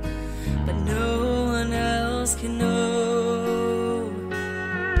 but no one else can know.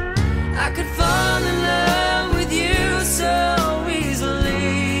 I could fall in love with you so easily.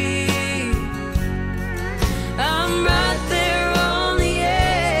 I'm right there on the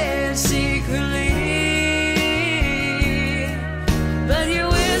edge secretly, but you're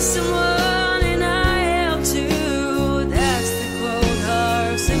with someone and I am too. That's the cold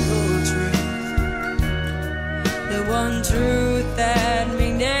hard single truth, the one truth that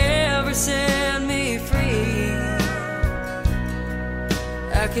may never set me free.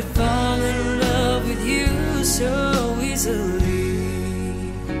 I could fall in love with you so easily.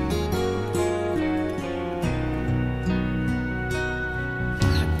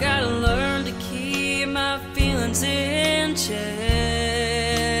 I gotta learn to keep my feelings in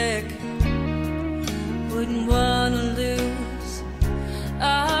check. Wouldn't wanna lose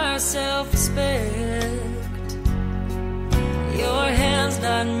a self-respect. Your hand's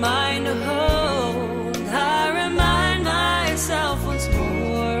not mine to hold. I remind myself once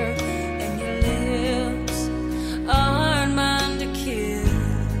more, and your lips aren't mine to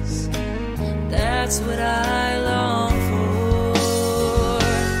kiss. That's what I long for.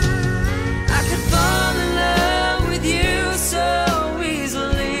 I could fall in love with you so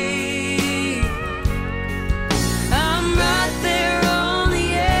easily. I'm right there on the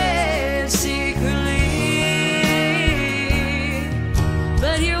edge secretly,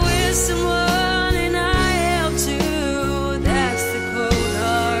 but you're with someone and I am too. That's the cold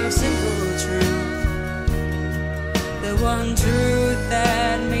hard simple truth, the one truth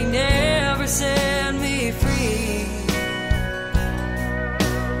that may never set me free.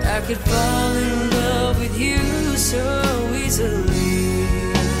 I could fall in love with you so easily.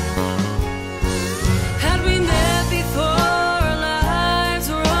 Had we met before our lives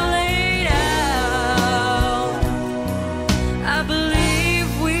were all laid out, I believe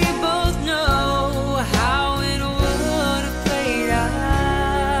we both know how it would have played out.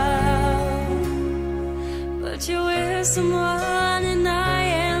 But you're with someone and I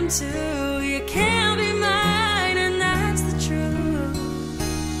am too. You can't be mine, and that's the truth,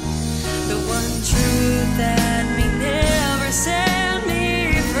 the one truth that may never set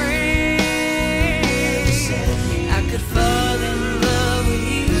me free. I could fall in love with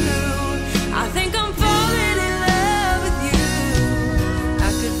you. I think I'm falling in love with you. I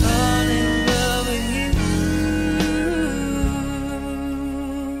could fall in love with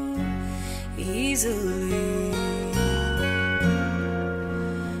you easily.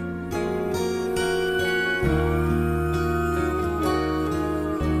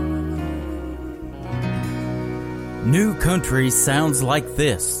 New country sounds like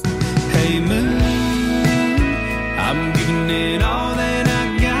this. Hey moon, I'm giving it all that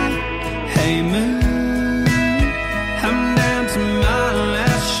I got. Hey moon, I'm down to my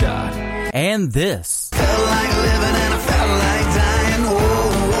last shot. And this. Felt like living and I felt like dying.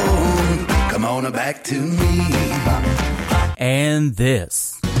 Oh, come on back to me. And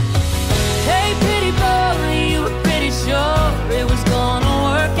this. Hey pretty boy, you were pretty sure it was gonna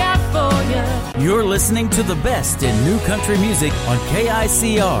work out for you. You're listening to the best in new country music on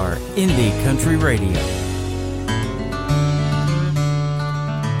KICR Indie Country Radio.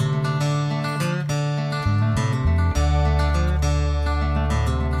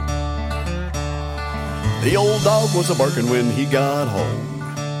 The old dog was a-barking when he got home.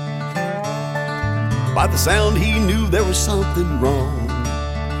 By the sound he knew there was something wrong.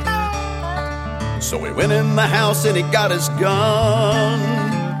 So he went in the house and he got his gun.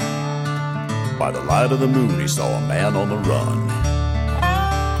 By the light of the moon he saw a man on the run.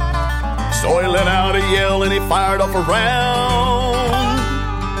 So he let out a yell and he fired off a round.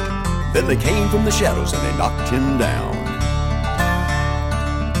 Then they came from the shadows and they knocked him down.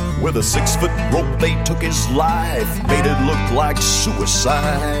 With a 6-foot rope they took his life, made it look like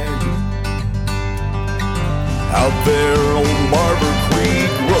suicide. Out there on Barber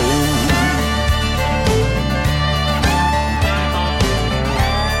Creek Road.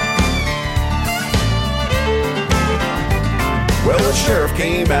 Well, the sheriff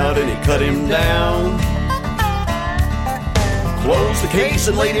came out and he cut him down, closed the case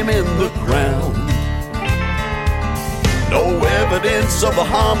and laid him in the ground. No evidence of a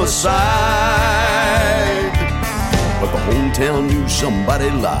homicide, but the whole town knew somebody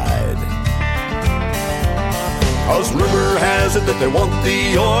lied. 'Cause rumor has it that they want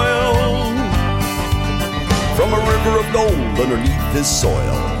the oil from a river of gold underneath this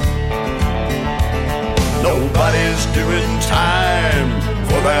soil. Nobody's doing time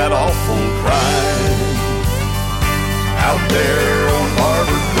for that awful crime out there on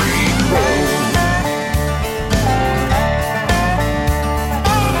Barber Creek Road.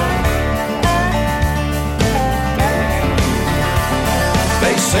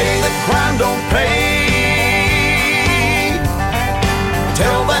 They say that crime don't pay.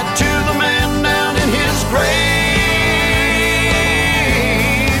 Tell that to the man down in his grave.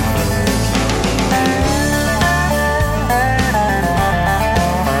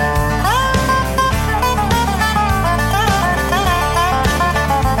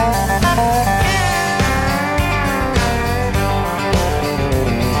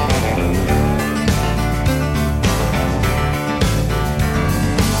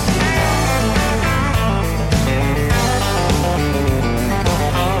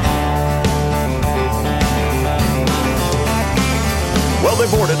 They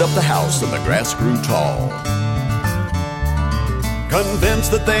boarded up the house and the grass grew tall,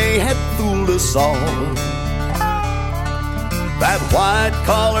 convinced that they had fooled us all. that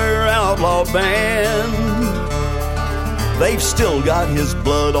white-collar outlaw band. They've still got his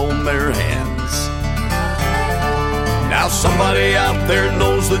blood on their hands. Now somebody out there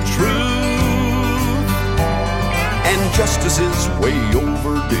knows the truth, and justice is way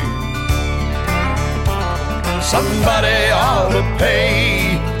overdue. Somebody ought to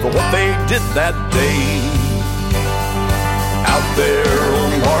pay for what they did that day out there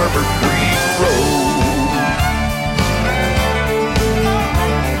on Barber Creek Road.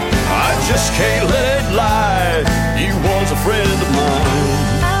 I just can't let it lie, he was a friend of mine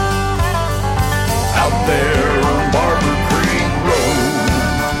out there on Barber Creek Road.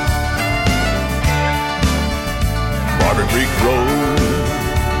 Barber Creek Road.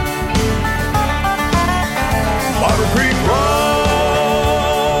 Barber Creek Road.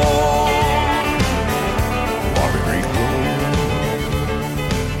 Barber Creek Road.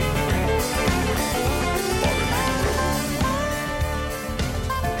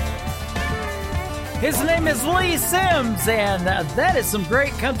 His name is Lee Sims, and that is some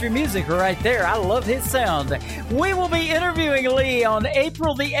great country music right there. I love his sound. We will be interviewing Lee on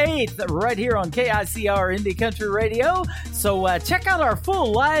April the 8th right here on KICR Indie Country Radio. So check out our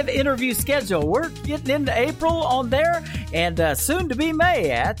full live interview schedule. We're getting into April on there, and soon to be May.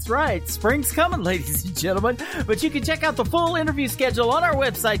 That's right. Spring's coming, ladies and gentlemen. But you can check out the full interview schedule on our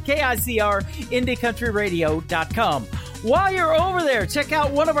website, KICRIndieCountryRadio.com. While you're over there, check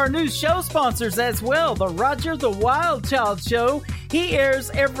out one of our new show sponsors as well, the Roger the Wild Child Show. He airs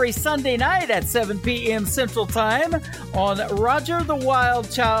every Sunday night at 7 p.m. Central Time on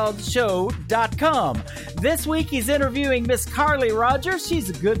RogerTheWildChildShow.com. This week he's interviewing Miss Carly Rogers. She's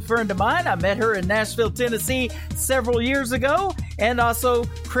a good friend of mine. I met her in Nashville, Tennessee several years ago. And also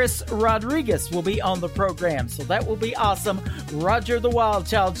Chris Rodriguez will be on the program. So that will be awesome. Roger the Wild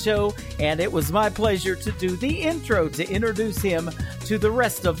Child Show. And it was my pleasure to do the intro to introduce him to the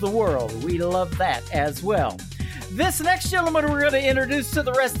rest of the world. We love that as well. This next gentleman we're going to introduce to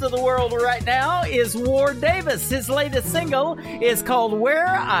the rest of the world right now is Ward Davis. His latest single is called Where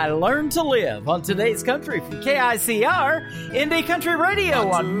I Learned to Live on Today's Country from KICR Indie Country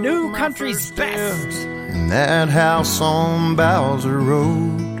Radio on New Country's Best. In that house on Bowser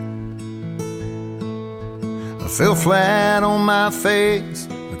Road, I fell flat on my face,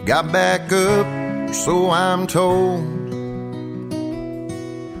 but got back up, or so I'm told.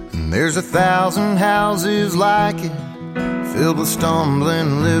 There's 1,000 houses like it, filled with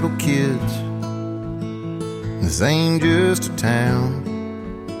stumbling little kids. This ain't just a town,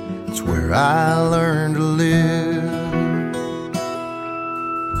 it's where I learned to live.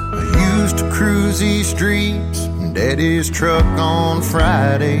 I used to cruise these streets in Daddy's truck on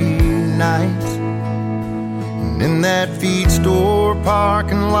Friday nights, and in that feed store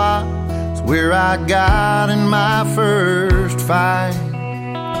parking lot is where I got in my first fight.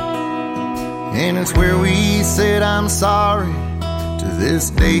 And it's where we said I'm sorry. To this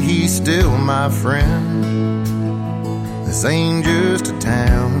day he's still my friend. This ain't just a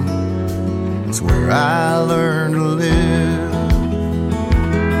town, it's where I learned to live.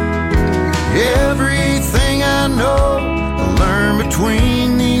 Everything I know I learned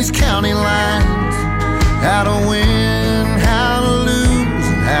between these county lines. How to win, how to lose,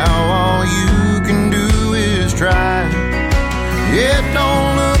 and how all you can do is try. It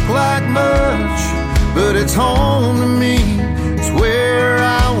don't look like much, but it's home to me. It's where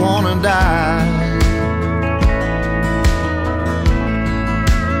I wanna die.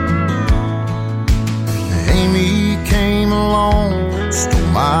 Amy came along, stole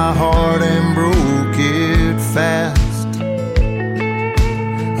my heart and broke it fast.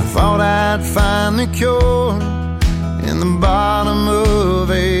 I thought I'd find the cure in the bottom of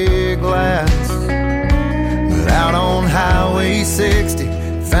a glass. Out on Highway 60,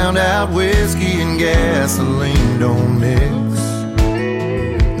 found out whiskey and gasoline don't mix.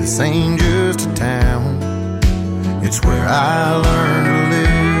 This ain't just a town, it's where I learned to live.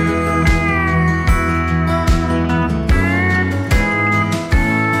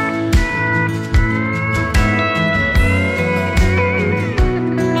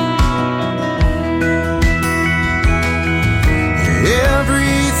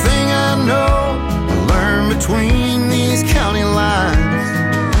 Everything I know between these county lines.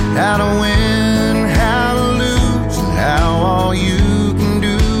 How to win, how to lose, and how all you can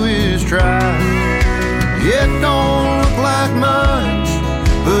do is try. It don't look like much,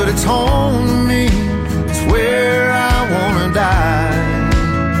 but it's home to me. It's where I wanna die.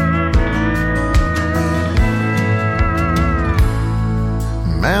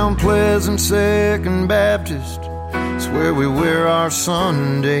 Mount Pleasant Second Baptist, it's where we wear our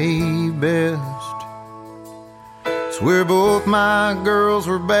Sunday best. It's where both my girls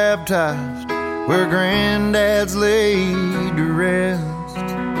were baptized, where granddad's laid to rest.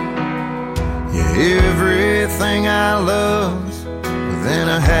 Yeah, everything I love's within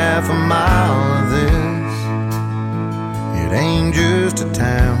a half a mile of this. It ain't just a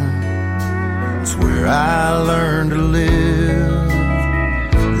town, it's where I learned to live.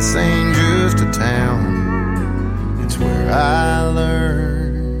 This ain't just a town, it's where I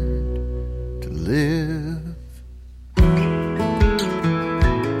learned to live.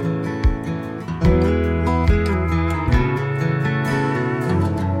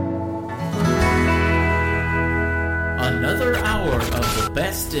 Another hour of the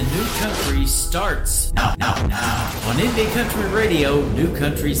best in new country starts now. On Indie Country Radio, New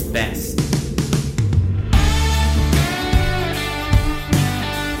Country's Best.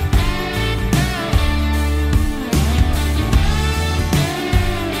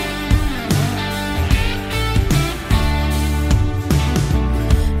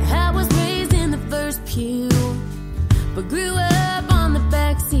 I was raised in the first pew, but grew up on the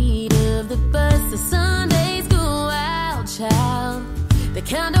backseat of the bus. The Sunday school wild child, the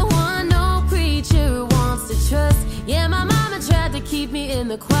kind of one no preacher wants to trust. Yeah, my mama tried to keep me in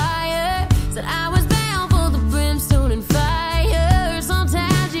the choir, said I was bound for the brimstone and fire.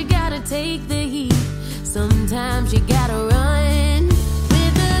 Sometimes you gotta take the heat, sometimes you gotta run.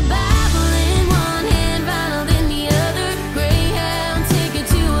 With the Bible in one hand, vinyl in the other, Greyhound ticket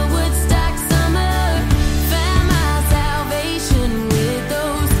to a Woodstock summer. Found my salvation with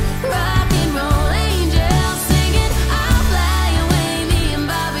those rock and roll angels singing I'll Fly Away. Me and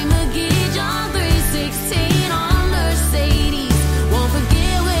Bobby McGee, John 3:16 on a Mercedes. Won't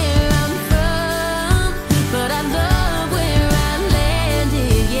forget where I'm from, but I love where I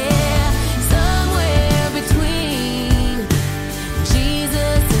landed. Yeah, somewhere between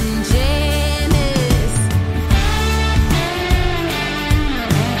Jesus and Janice.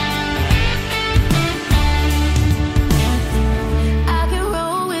 I can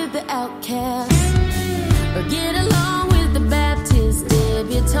roll with the outcasts or get along with the Baptist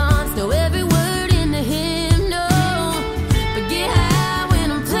debutantes. Know every word in the hymnal, but get high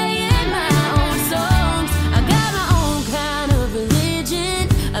when I'm playing my own songs. I got my own kind of religion,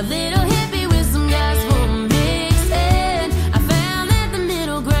 a little hippie with some gospel mixed in. I found that the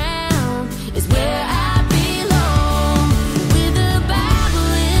middle ground is where I belong. With the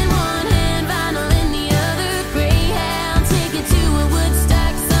Bible in one hand, vinyl in the other, Greyhound ticket to a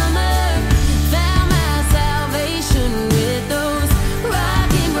Woodstock summer. Found my salvation with those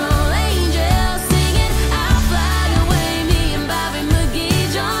rock and roll angels singing I'll Fly Away. Me and Bobby McGee,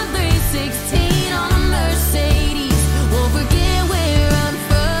 John 3:16 on a Mercedes. Won't forget where I'm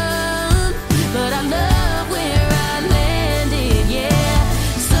from, but I love where I landed. Yeah,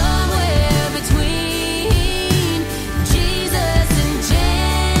 somewhere between Jesus and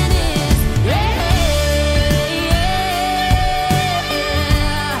Janice. Yeah.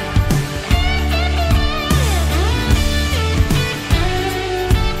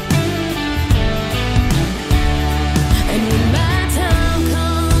 And when my time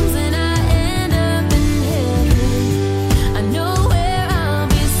comes and I end up in heaven, I know where I'll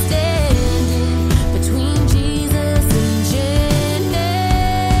be standing between Jesus and Janice.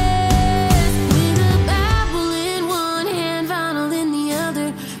 With a Bible in one hand, vinyl in the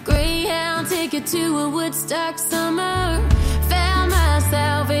other, Greyhound ticket to a Woodstock summer. Found my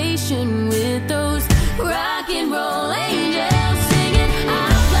salvation with those rock and roll angels singing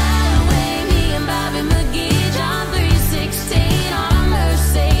I'll Fly Away. Me and Bobby McGee, John 3:16 on a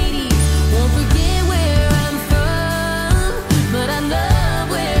Mercedes. Won't forget where I'm from, but I love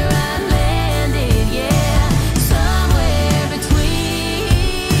where I landed. Yeah, somewhere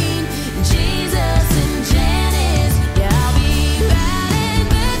between Jesus and Janice. Yeah, I'll be right in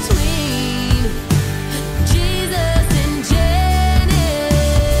between Jesus and Janice.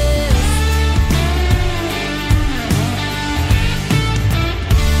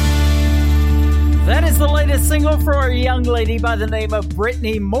 That is the latest single for a young lady by the name of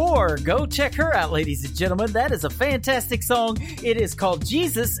Brittany Moore. Go check her out, ladies and gentlemen. That is a fantastic song. It is called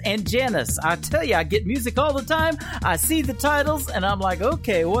Jesus and Janice. I tell you, I get music all the time. I see the titles, and I'm like,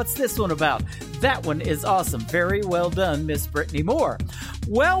 okay, what's this one about? That one is awesome. Very well done, Miss Brittany Moore.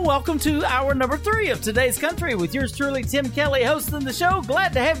 Well, welcome to hour number 3 of Today's Country with yours truly, Tim Kelly, hosting the show.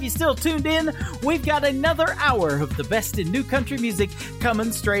 Glad to have you still tuned in. We've got another hour of the best in new country music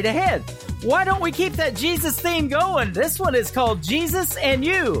coming straight ahead. Why don't we keep that Jesus theme going? going. This one is called Jesus and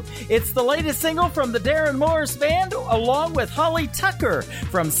You. It's the latest single from the Darren Morris Band, along with Holly Tucker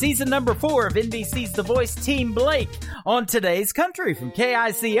from season number 4 of NBC's The Voice Team Blake on Today's Country from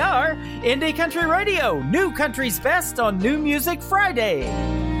KICR, Indie Country Radio, New Country's Best on New Music Friday.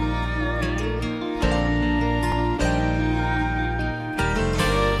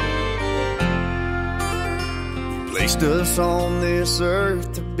 Placed us on this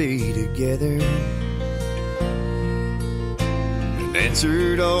earth to be together, and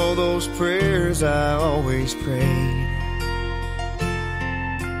answered all those prayers I always prayed.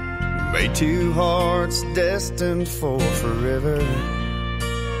 Made two hearts destined for forever.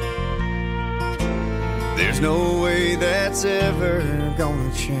 There's no way that's ever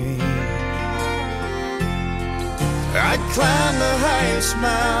gonna change. I'd climb the highest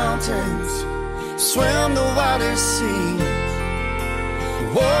mountains, swim the widest sea,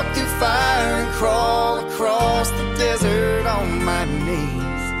 walk through fire and crawl across the desert on my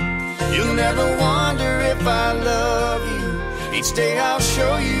knees. You'll never wonder if I love you. Each day I'll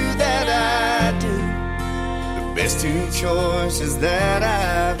show you that I do. The best two choices that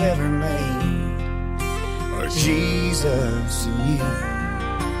I've ever made are Jesus and you.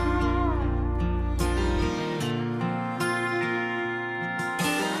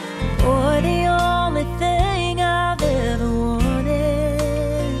 Boy, the only thing I've ever wanted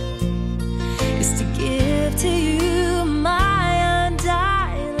is to give to you my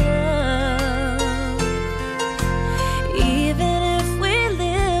undying love. Even if we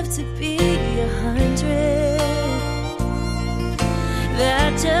live to be 100, that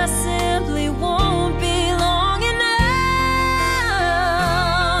just simply won't be long enough.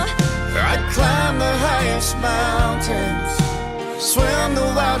 I'd climb the highest mountains, swim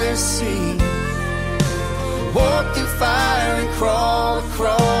the wildest sea, walk through fire and crawl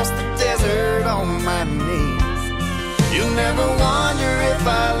across the desert on my knees. You'll never wonder if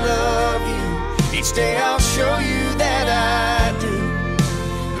I love you. Each day I'll show you that I do.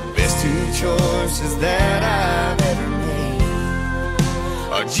 The best two choices that I've ever made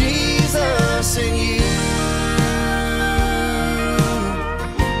are Jesus and you.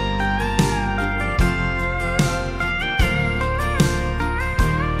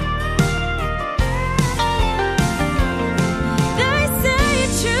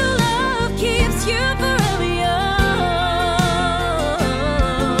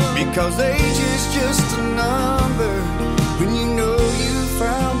 Because age is just a number when you know you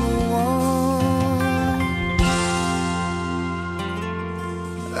found the one.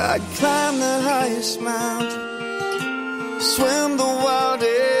 I'd climb the highest mountain, swim the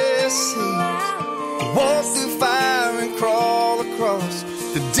wildest sea, walk through fire and crawl across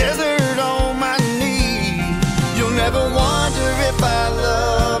the desert on my knees. You'll never wonder if I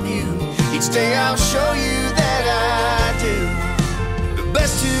love you. Each day I'll show you that I do.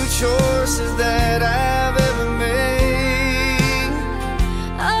 Best two choices that I've ever made.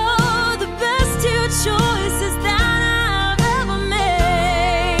 Oh, the best two choices that I've ever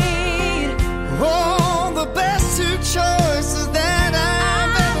made. Oh, the best two choices that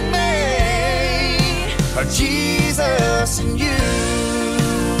I've ever made are Jesus and you.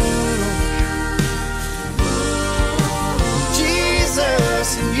 Jesus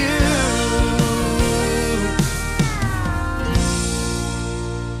and you.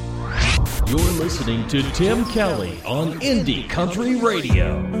 You're listening to Tim Kelly on Indie Country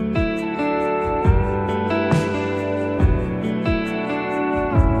Radio.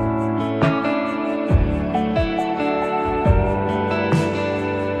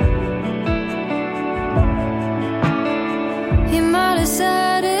 You might have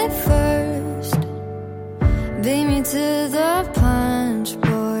said it first, beat me to the punch,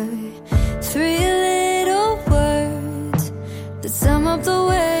 boy. 3 little words that sum up the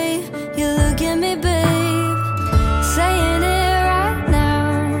way you look at me, babe. Saying it right now,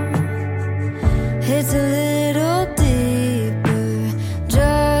 it's a little deeper.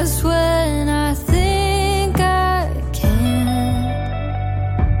 Just when I think I can,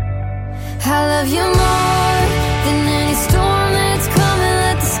 I love you more than any storm that's coming.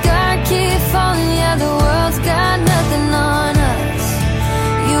 Let the sky keep falling. Yeah, the world's got nothing on us.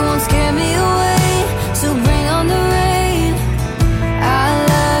 You won't scare me away, so bring on the rain. I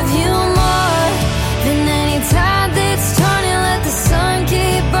love you more than any tide that's turning. Let the sun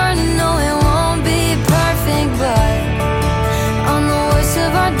keep burning. No, it won't be perfect, but on the worst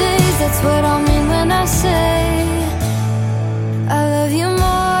of our days, that's what I mean when I say I love you more.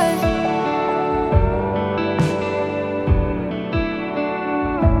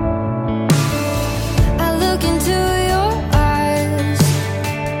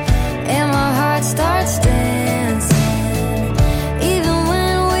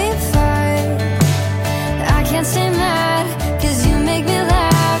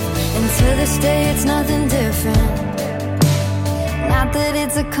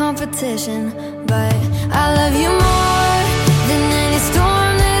 competition, but I love you more than any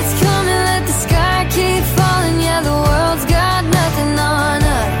storm that's coming. Let the sky keep falling. Yeah, the world's got nothing on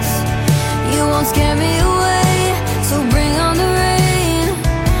us. You won't scare me away, so bring on the rain.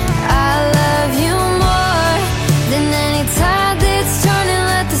 I love you more than any tide that's turning.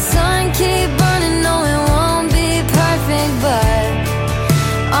 Let the sun keep burning. No, it won't be perfect, but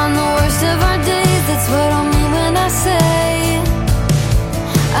on the worst of our days, that's what I mean when I say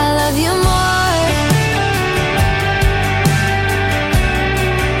I love you more.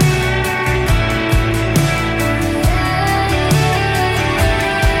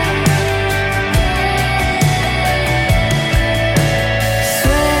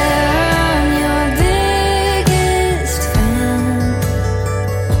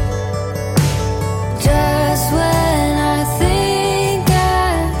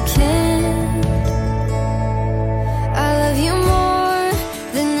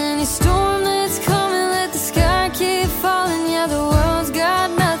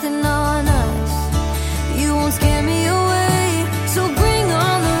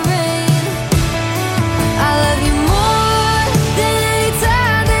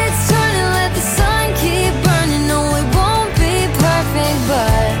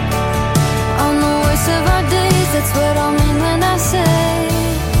 That's what I mean when I say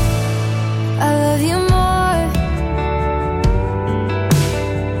I love you more.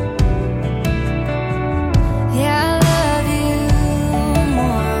 Yeah, I love you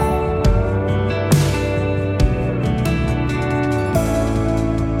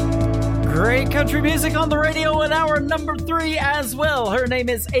more. Great country music on the radio in hour number 3 as well. Her name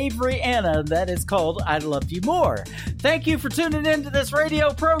is Avery Anna. That is called I Love You More. Thank you for tuning into this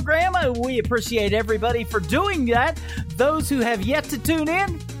radio program. We appreciate everybody for doing that. Those who have yet to tune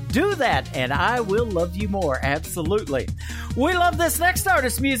in, do that, and I will love you more. Absolutely. We love this next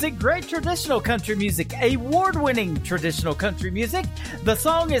artist's music. Great traditional country music. Award-winning traditional country music. The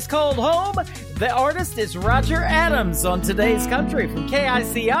song is called Home. The artist is Roger Adams on Today's Country from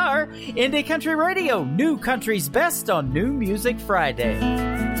KICR, Indie Country Radio. New Country's Best on New Music Friday.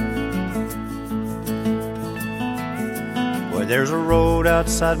 Well, there's a road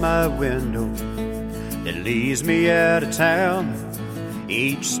outside my window that leads me out of town.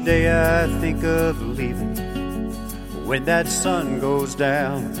 Each day I think of leaving. When that sun goes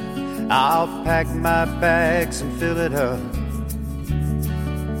down, I'll pack my bags and fill it up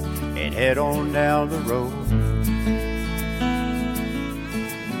and head on down the road.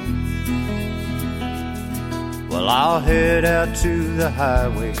 Well, I'll head out to the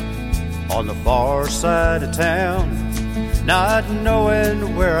highway on the far side of town, not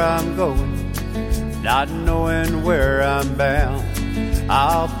knowing where I'm going, not knowing where I'm bound.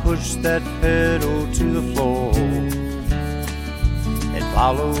 I'll push that pedal to the floor and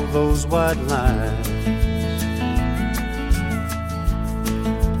follow those white lines.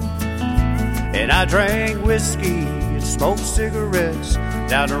 And I drank whiskey and smoked cigarettes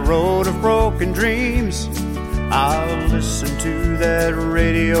down the road of broken dreams. I'll listen to that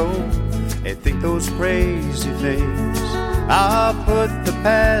radio and think those crazy things. I'll put the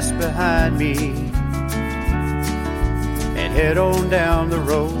past behind me and head on down the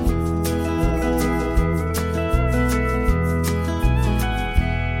road.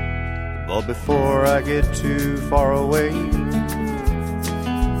 But before I get too far away,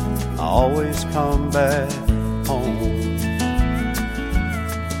 I always come back home.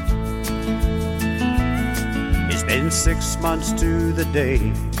 It's been 6 months to the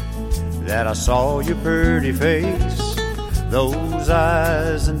day that I saw your pretty face. Those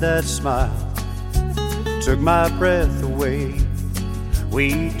eyes and that smile took my breath away.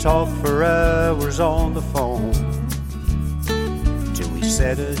 We talked for hours on the phone till we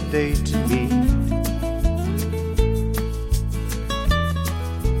set a date to meet.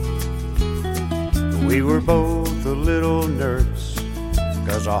 We were both a little nervous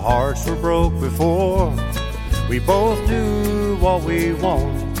 'cause our hearts were broke before. We both knew what we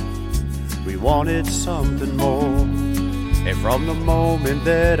wanted. We wanted something more. And from the moment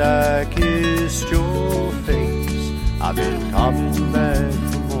that I kissed your face, I've been coming back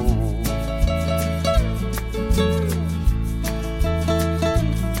for more.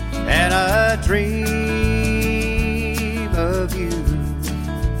 And I dream of you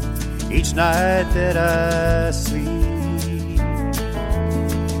each night that I sleep.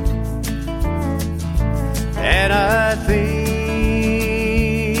 And I think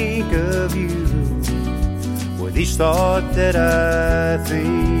of you with each thought that I think.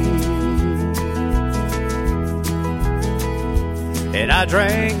 And I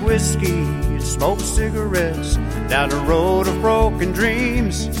drank whiskey and smoked cigarettes down the road of broken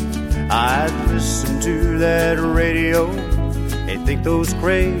dreams. I'd listen to that radio and think those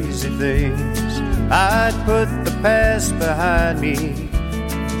crazy things. I'd put the past behind me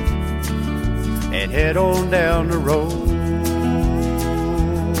and head on down the road.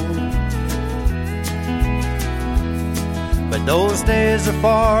 But those days are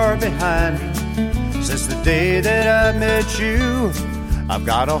far behind me. Since the day that I met you, I've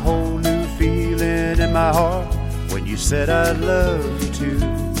got a whole new feeling in my heart when you said I love you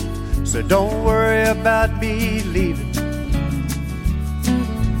too. So don't worry about me leaving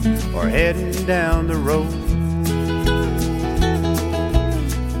or heading down the road.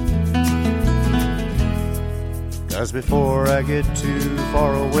 Cause before I get too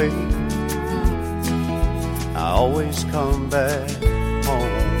far away, I always come back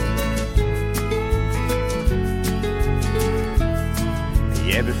home.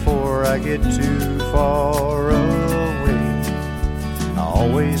 Yeah, before I get too far away, I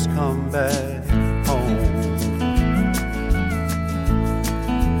always come back home.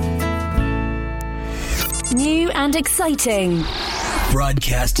 New and exciting.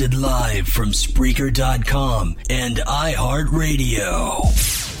 Broadcasted live from Spreaker.com and iHeartRadio.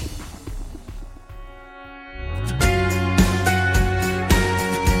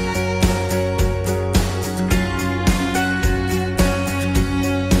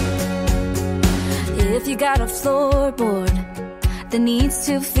 If you got a floorboard that needs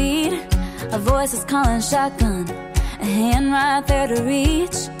 2 feet, a voice is calling shotgun, a hand right there to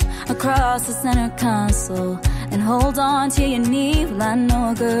reach across the center console and hold on till your knee. Well, I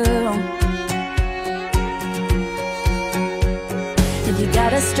know a girl. If you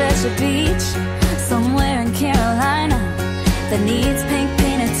got a stretch of beach somewhere in Carolina that needs pink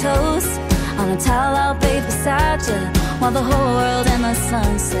painted toes on a towel I'll bathe beside you while the whole world in the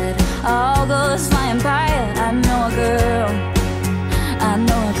sunset all goes flying by you. I know a girl. I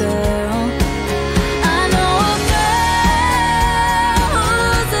know a girl. I know a girl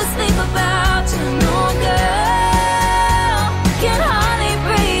who's asleep about you. I know a girl can hardly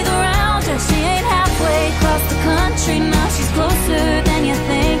breathe around you. She ain't halfway across the country. Now she's closer than you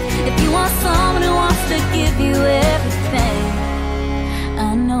think. If you want someone who wants to give you everything,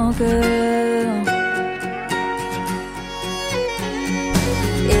 I know a girl.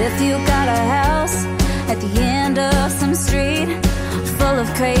 If you got a house at the end of some street full of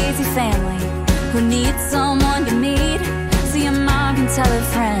crazy family who needs someone to meet, so your mom can tell her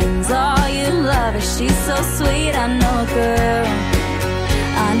friends, oh, you love her, she's so sweet. I know a girl.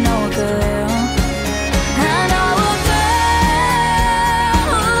 I know a girl. I know a girl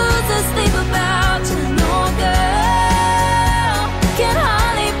who's asleep about you. I know a girl can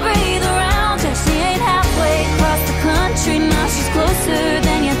hardly breathe around you. She ain't halfway across the country. Now she's closer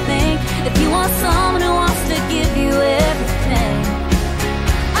than you think. If you want someone who wants to give you everything,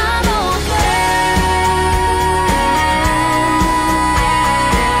 I know a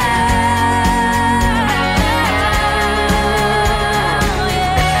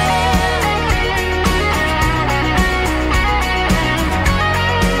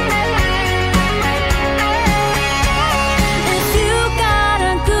If you got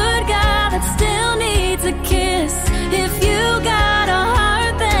a good guy that still needs a kiss, if you got a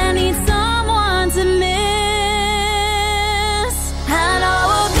heart that needs someone to miss, I know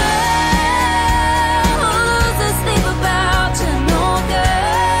a girl who's asleep about you. I know a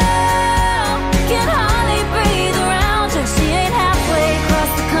girl can hardly breathe around you. She ain't halfway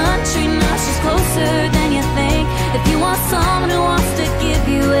across the country. Now she's closer than you think. If you want someone who wants to give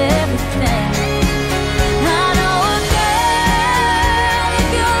you everything, I know a girl. If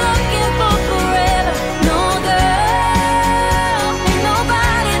you're looking for forever, no girl. Ain't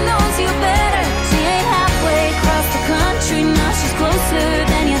nobody knows you better. She ain't halfway across the country. Now she's closer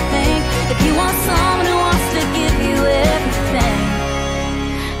than you think. If you want someone who wants to give you everything,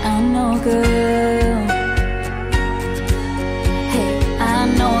 I know a girl. Hey, I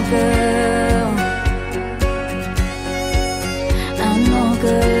know a girl. I know a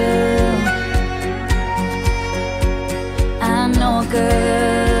girl. I know a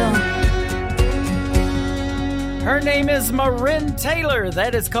girl. Her name is Marin Taylor.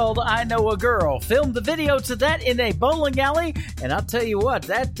 That is called I Know a Girl. Filmed the video to that in a bowling alley, and I'll tell you what,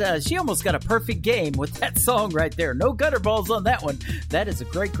 that she almost got a perfect game with that song right there. No gutter balls on that one. That is a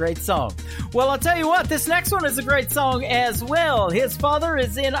great, great song. Well, I'll tell you what, this next one is a great song as well. His father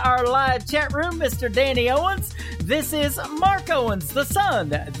is in our live chat room, Mr. Danny Owens. This is Mark Owens, the son.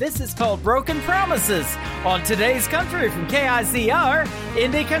 This is called Broken Promises on Today's Country from KICR,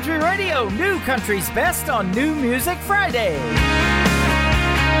 Indie Country Radio, New Country's Best on New Music Friday.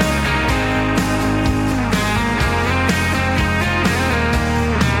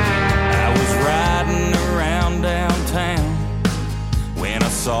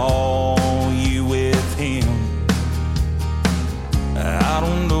 saw you with him. I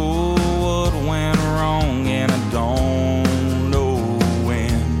don't know what went wrong, and I don't know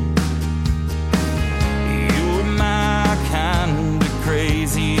when. You were my kind of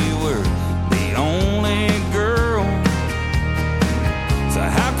crazy, you were the only girl. So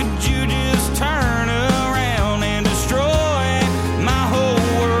how could you just turn around and destroy my whole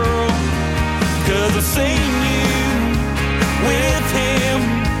world? 'Cause I seen you with him,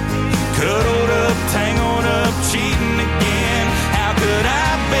 cuddled up, tangled up, cheating again. How could I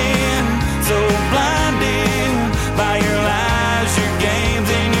have been so blinded by your lies, your games,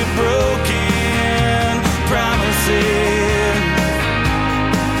 and your broken promises?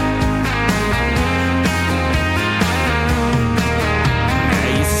 Now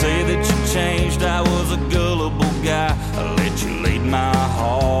you say that you changed, I was a gullible guy. I let you lead my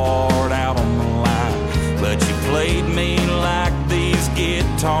heart out on the line, but you played me like these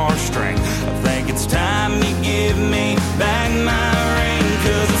guitar strings. I think it's time you give me back my ring.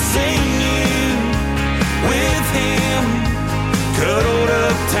 'Cause I seen you with him, cuddled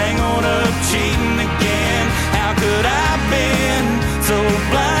up, tangled up, cheating again. How could I have been so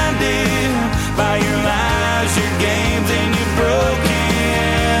blinded by your lies, your games, and your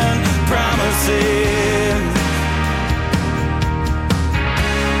broken promises?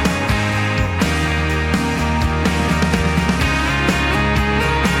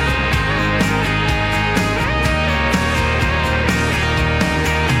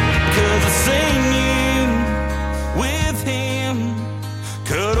 Seen you with him,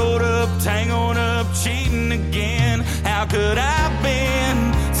 cuddled up, tangled up, cheating again. How could I have been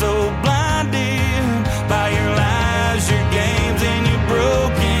so blinded by your lies, your games, and your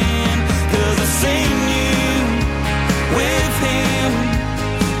broken? 'Cause I seen you with him,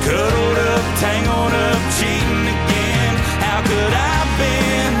 cuddled up, tangled up, cheating again. How could I have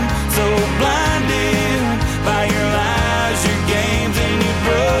been so blinded by your lies, your games, and your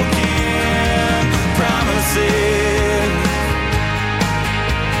broken promises?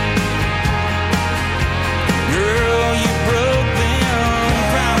 Girl, you broke them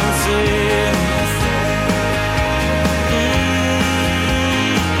promises.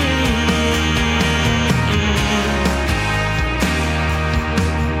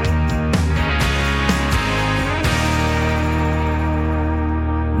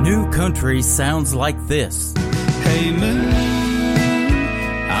 New country sounds like this. Hey moon,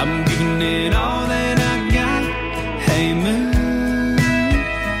 I'm giving it all that I got. Hey moon,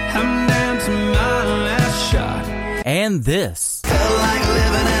 I'm down to my last shot. And this. Felt like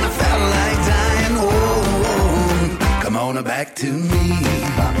living and I felt like dying. Oh, come on back to me.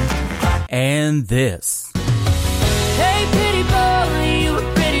 And this. Hey, pretty boy, you were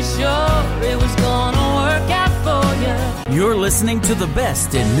pretty sure it was gonna work out for you. You're listening to the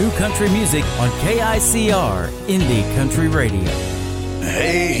best in new country music on KICR, Indie Country Radio.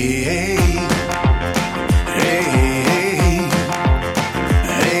 Hey, hey, hey,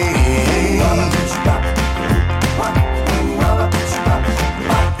 hey, hey,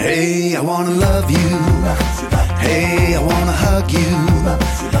 hey, I wanna love you. Hey, I wanna hug you.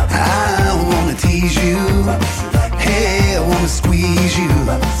 I wanna tease you. Hey, I wanna squeeze you.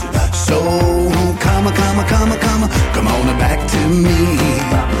 So come on back to me.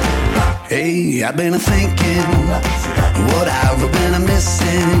 Hey, I've been thinking what I've been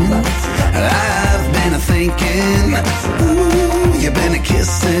missing. I've been thinking, ooh, you've been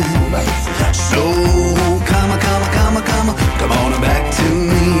kissing. So come on back to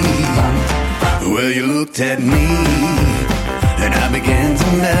me. Well, you looked at me and I began to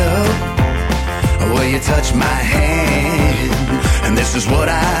melt. Well, you touched my hand and this is what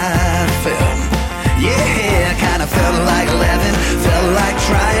I felt. Yeah, I kinda felt like living, felt like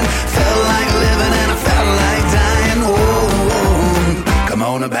trying, felt like living and I felt like dying. Oh, come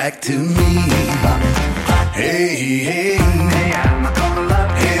on back to me. Hey, hey, hey, I'm gonna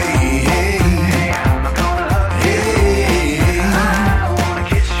love you. Hey, hey, hey, I'm gonna love you. Hey, hey, I wanna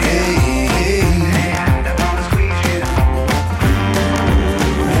kiss you. Hey, hey, hey, and I wanna squeeze you.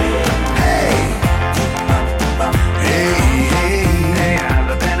 Hey, hey, hey, hey, I've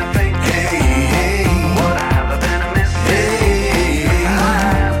been thinking. Hey, hey, what I've been missing. Hey,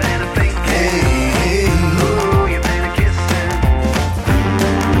 I've been thinking. Hey, ooh, you've been kissing.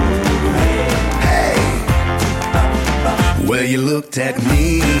 Hey, well, you looked at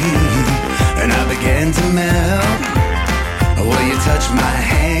me and I began to melt. Well, you touched my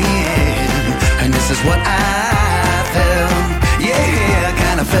hand and this is what I felt. Yeah, I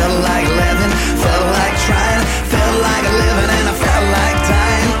kinda felt like living, felt like trying, felt like living and I felt like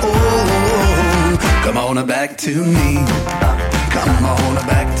dying. Oh, come on back to me. come on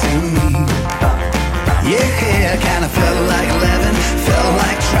back to me. Yeah, kinda felt like living, felt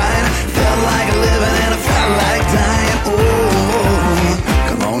like trying, felt like living, and I felt like dying. Oh,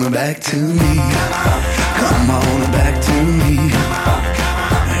 come on back to me. Come on back to me.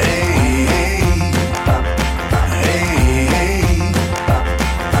 Hey, hey, hey, hey,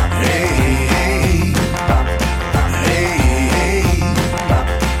 hey, hey.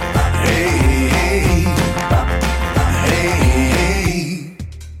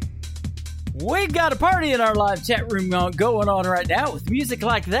 We got a party in our live chat room going on right now with music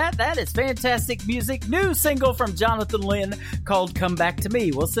like that. That is fantastic music. New single from Jonathan Lynn called Come Back to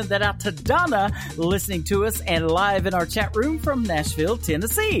Me. We'll send that out to Donna listening to us and live in our chat room from Nashville,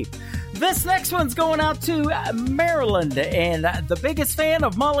 Tennessee. This next one's going out to Maryland, and the biggest fan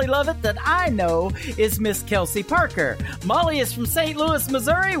of Molly Lovett that I know is Miss Kelsey Parker. Molly is from St. Louis,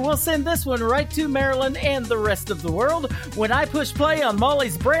 Missouri. We'll send this one right to Maryland and the rest of the world. When I push play on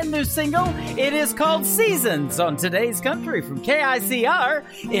Molly's brand new single, it is called Seasons on Today's Country from KICR,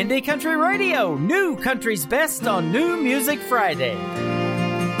 Indie Country Radio. New country's best on New Music Friday.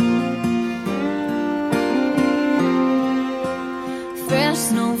 Fresh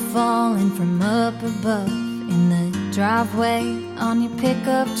snow falling from up above in the driveway on your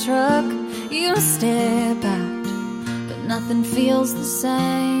pickup truck. You step out, but nothing feels the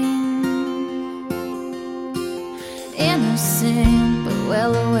same. Innocent, but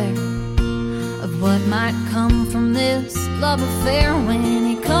well aware of what might come from this love affair. When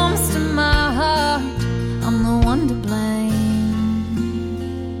it comes to my heart, I'm the one to blame.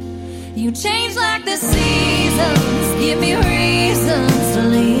 You change like the seasons, give me reasons to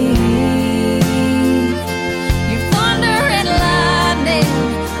leave. Your thunder and lightning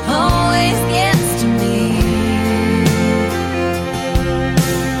always gets to me.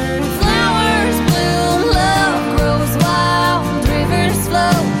 Flowers bloom, love grows wild, rivers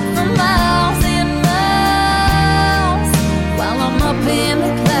flow for miles and miles. While I'm up in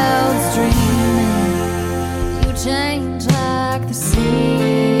the clouds dreaming, you change like the sea.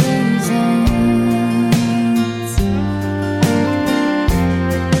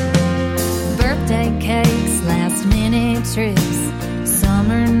 Trips,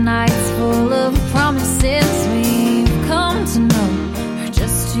 summer nights full of promises we've come to know are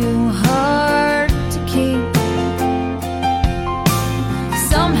just too hard to keep.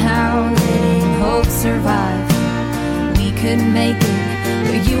 Somehow letting hope survive, we could make it,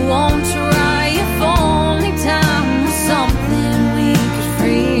 but you won't try. If only time was something we could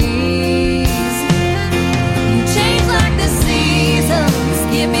freeze. You change like the seasons,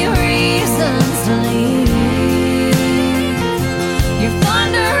 give me reasons to leave. Your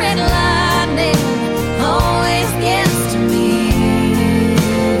thunder and lightning always gets to me.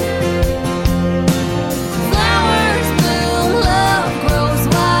 Flowers bloom, love grows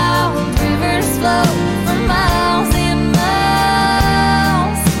wild, rivers flow for miles and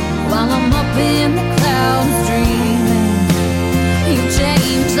miles. While I'm up in the clouds dreaming, you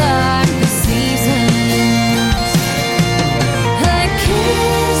change like the seasons. I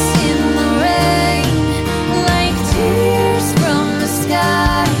kiss in the rain, like tears from the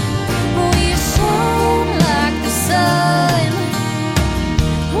sky. We shone like the sun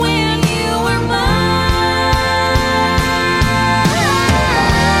when you were mine.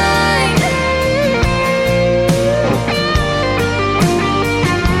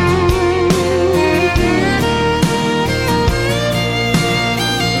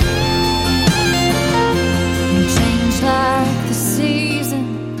 You change like the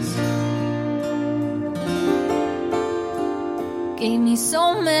seasons, gave me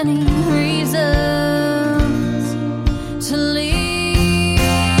so many reasons to leave.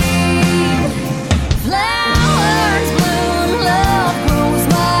 Flowers bloom, love grows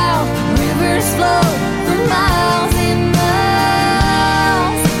wild, rivers flow for miles and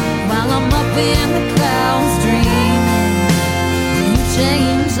miles. While I'm up in the clouds dreaming, you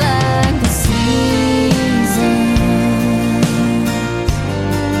change like the seasons.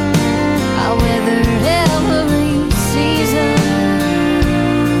 I weathered every season.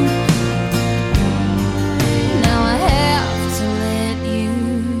 Now I have to let you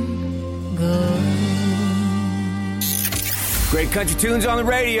go. Great country tunes on the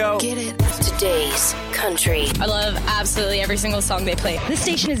radio. Get it. Today's Country. I love absolutely every single song they play. This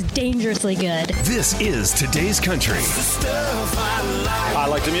station is dangerously good. This is Today's Country. I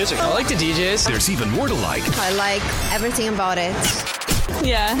like the music. I like the DJs. There's even more to like. I like everything about it.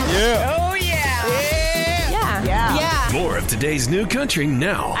 Yeah. Yeah. Oh, yeah. Yeah. Yeah. More of today's new country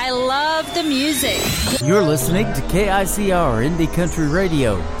now. I love the music. You're listening to KICR Indie Country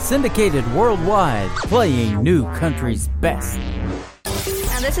Radio, syndicated worldwide, playing new country's best.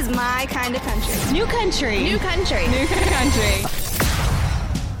 Now this is my kind of country. New country. New country. New country.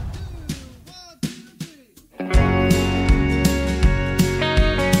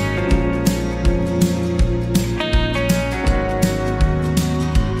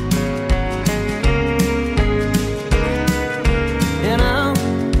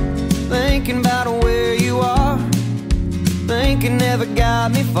 Never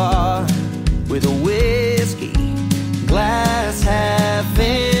got me far with a whiskey glass half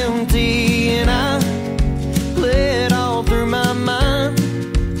empty, and I play it all through my mind,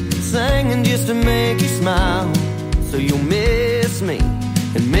 singing just to make you smile, so you'll miss me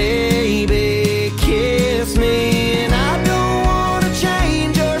and maybe kiss me. And I don't want to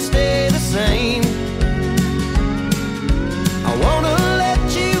change or stay the same. I want to let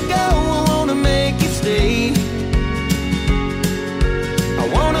you go, I want to make you stay.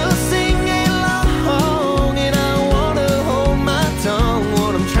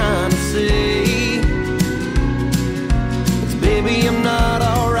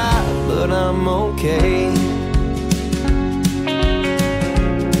 I'm okay.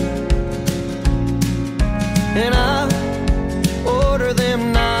 And I order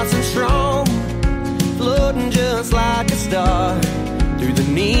them nice and strong, floating just like a star through the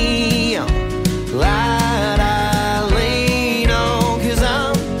neon light I lean on, 'cause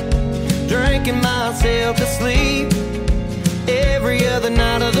I'm drinking myself to sleep every other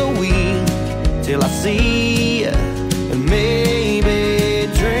night of the week till I see you and maybe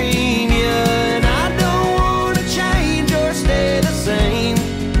dream you. And I don't want to change or stay the same.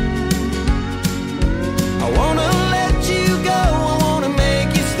 I want to let you go, I want to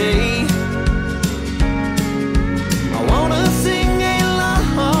make you stay. I want to sing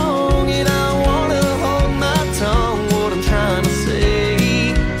along and I want to hold my tongue, what I'm trying to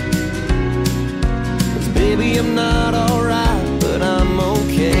say. 'Cause baby, I'm not alright, but I'm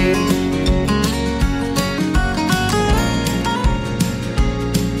okay.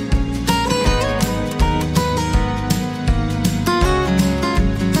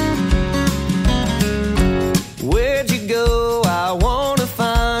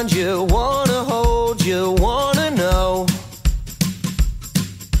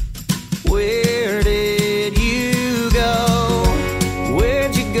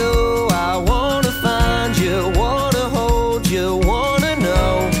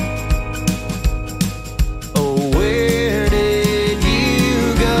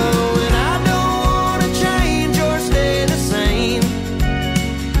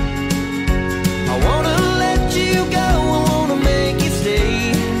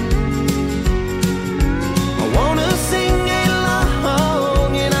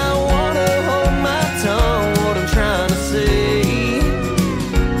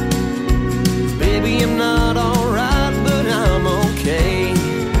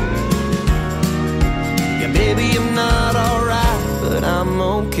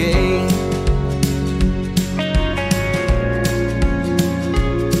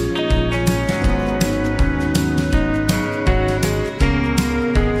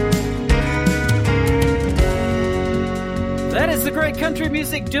 Country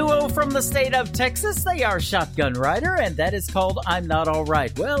music duo from the state of Texas. They are Shotgun Rider, and that is called I'm Not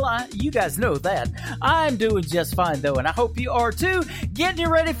Alright. Well, you guys know that. I'm doing just fine, though, and I hope you are, too. Getting you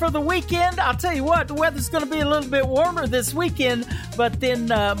ready for the weekend. I'll tell you what, the weather's going to be a little bit warmer this weekend, but then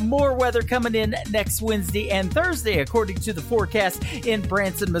more weather coming in next Wednesday and Thursday, according to the forecast in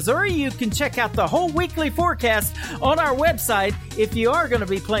Branson, Missouri. You can check out the whole weekly forecast on our website if you are going to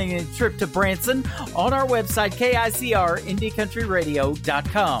be planning a trip to Branson on our website, KICR,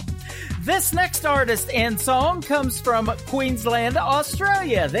 IndieCountryRadio.com. This next artist and song comes from Queensland,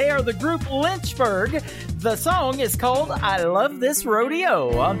 Australia. They are the group Lynchburg. The song is called I Love This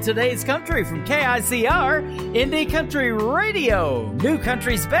Rodeo on today's country from KICR, Indie Country Radio. New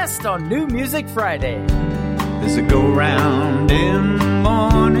country's best on New Music Friday. There's a go-round in the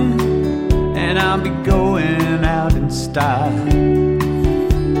morning, and I'll be going out in style.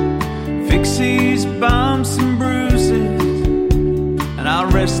 Fix these bumps and bruises, and I'll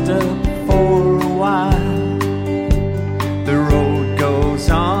rest up for a while. The road goes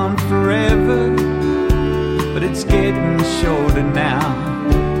on forever, but it's getting shorter now.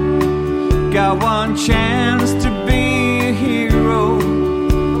 Got one chance to be a hero,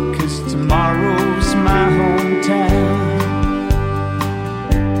 'cause tomorrow's my hometown.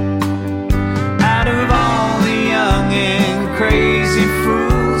 Out of all the young and crazy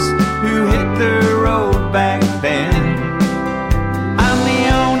fools who hit the road back then,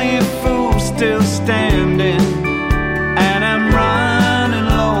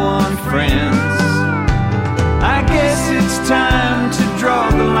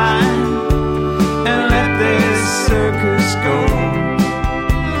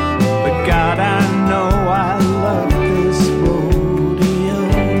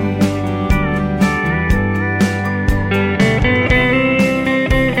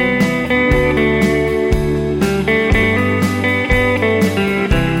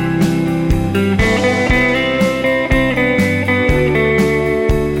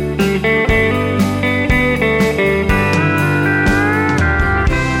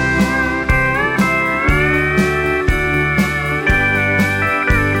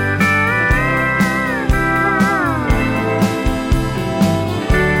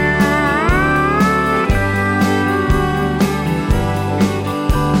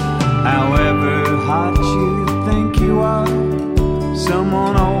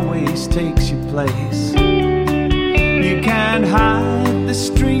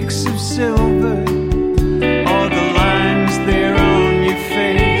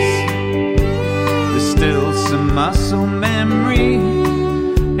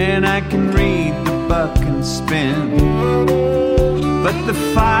 buck and spin. But the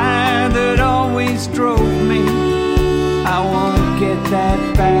fire that always drove me, I won't get that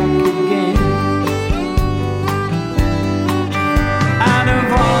back again. Out of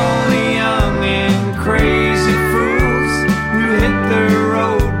all the young and crazy fools who hit the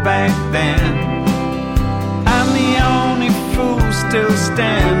road back then, I'm the only fool still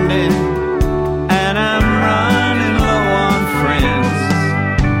standing, and I'm running low on friends.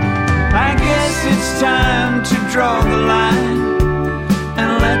 I guess it's time to draw the line and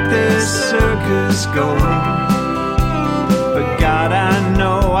let this circus go. But God, I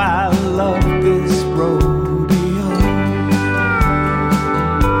know I love this rodeo.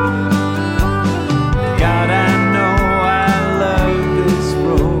 God, I know I love this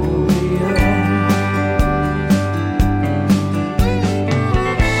rodeo.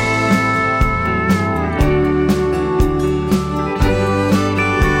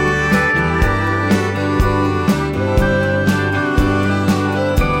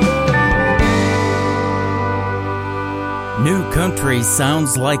 New country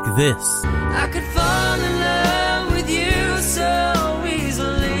sounds like this. I could fall in love with you so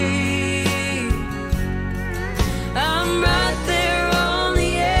easily. I'm right there on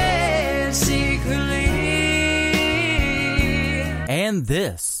the edge secretly. And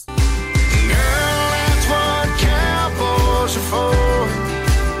this. Girl, that's what cowboys are for.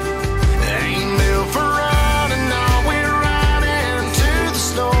 They ain't built for riding, no, we're riding to the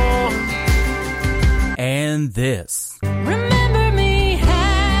storm. And this. Remember me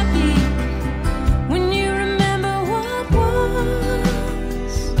happy when you remember what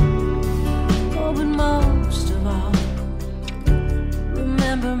was. Oh, but most of all,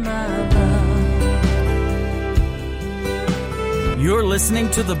 remember my love. You're listening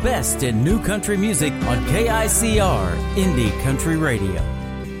to the best in new country music on KICR, Indie Country Radio.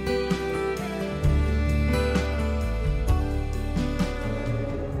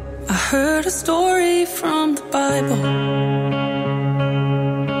 I heard a story from the Bible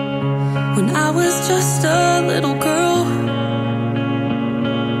when I was just a little girl,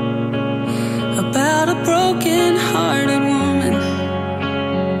 about a broken-hearted woman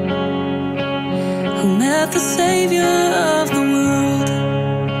who met the Savior of the world.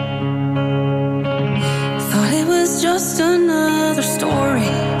 Thought it was just another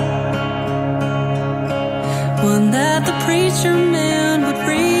story, one that the preacher man would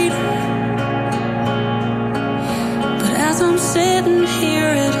read. But as I'm sitting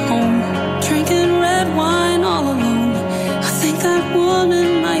here at home, drinking red wine all alone, I think that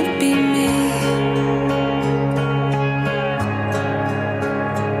woman might be me.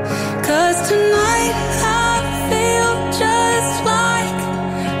 'Cause tonight I feel just like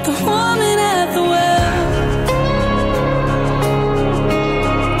the woman at the well,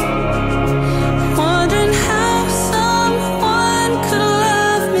 wondering how someone could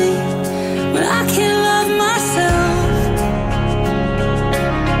love me when I can't love myself.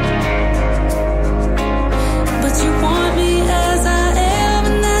 But you want me as I am,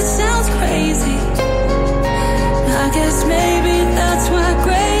 and that sounds crazy. I guess maybe that's why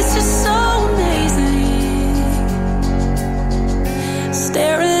grace is so amazing.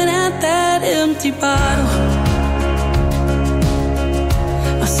 Staring at that empty bottle,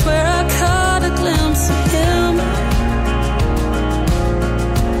 I swear I caught a glimpse of him.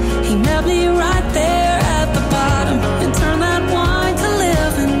 He met me right there at the bottom and turned that wine to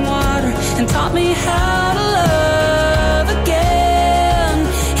living water and taught me how to love again.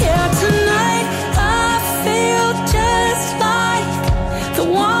 Yeah, tonight I feel just like the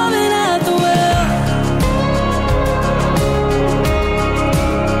woman at the well,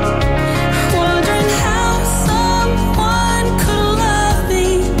 wondering how someone could love me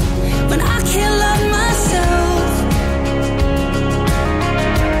when I can't love myself.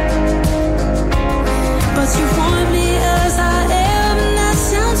 But you want me as I am, and that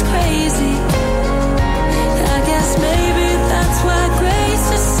sounds crazy. I guess maybe that's why grace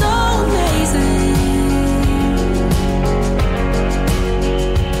is so amazing.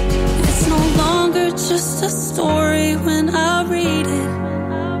 It's no longer just a story when I read it,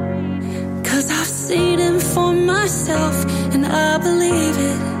 'cause I've seen him for myself and I believe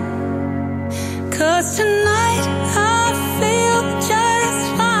it. 'Cause tonight I feel just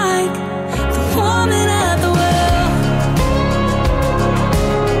like the woman at the well,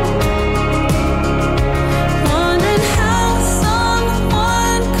 wondering how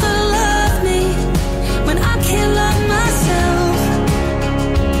someone could love me when I can't love myself.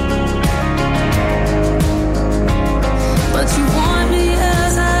 But you want me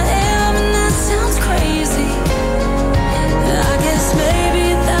as I am, and that sounds crazy. I guess maybe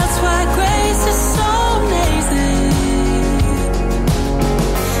that's why grace is so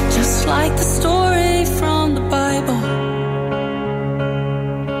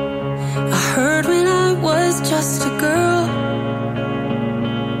just a girl.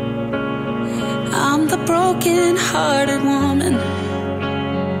 I'm the broken-hearted woman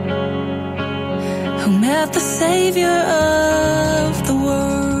who met the savior of the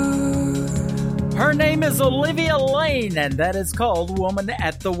world. Her name is Olivia Lane, and that is called Woman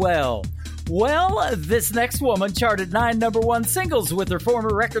at the Well. Well, this next woman charted 9 #1 singles with her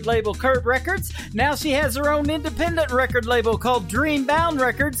former record label Curb Records. Now she has her own independent record label called Dreambound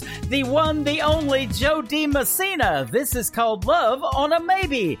Records. The one, the only Jo Dee Messina. This is called Love on a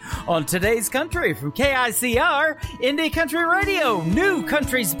Maybe on Today's Country from KICR, Indie Country Radio. New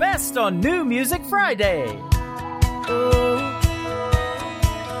Country's Best on New Music Friday.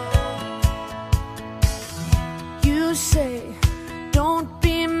 You say, don't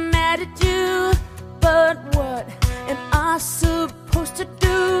be mad at you, but what am I supposed to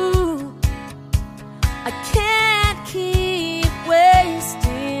do? I can't keep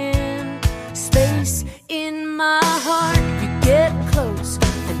wasting space in my heart. You get close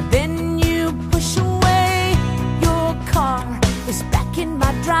and then you push away. Your car is back in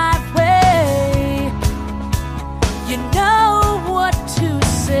my driveway. You know what to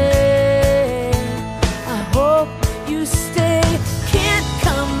say. I hope you stay. Can't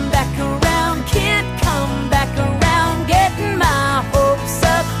come back around, can't come back around. Getting my hopes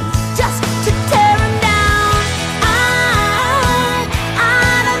up just to tear them down.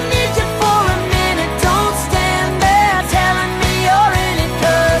 I don't need you for a minute. Don't stand there telling me you're in it,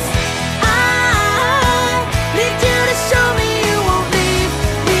 'cause I need you to show me you won't leave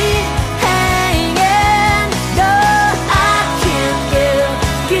me hanging. No, I can't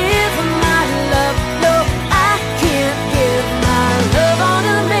give my love. No, I can't give my love on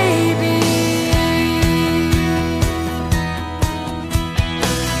a maybe.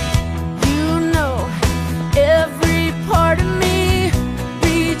 You know every part of me,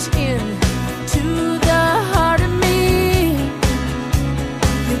 reach in to the heart of me.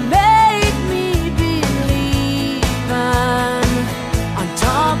 You make me believe I'm on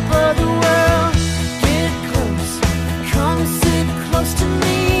top of the world. Get close, come sit close to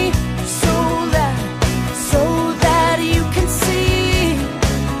me, so that you can see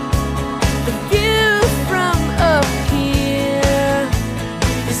the view from up here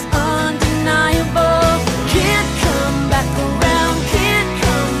is undeniable. Can't come back around, can't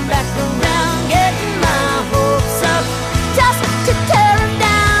come back around. Getting my hopes up just to tear them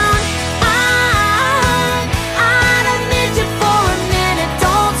down. I don't need you for a minute.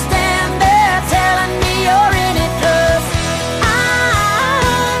 Don't stand there telling me you're in it, 'cause I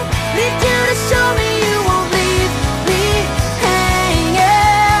need you to show me you won't leave me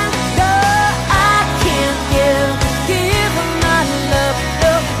hanging. No, I can't give my love.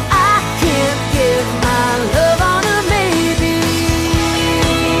 No, I can't give my love on a maybe.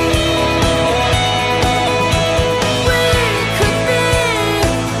 We could be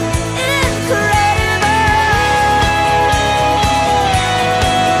incredible.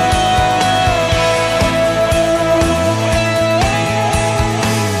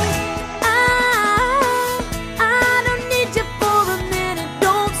 I don't need you for a minute.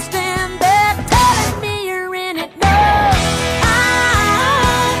 Don't stand there telling me you're in it. No, I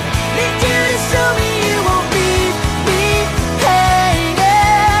need you to show me you won't leave me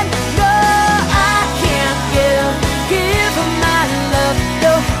hanging. No, I can't give my love.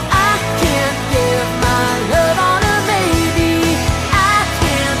 No, I can't give my love on a maybe. I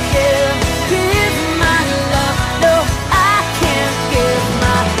can't give my love. No, I can't give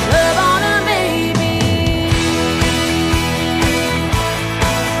my love on a maybe.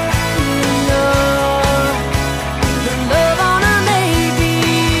 No, the love on a maybe.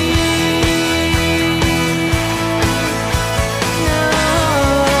 No.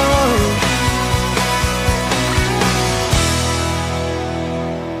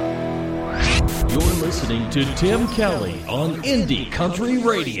 You're listening to Tim Kelly on Indie Country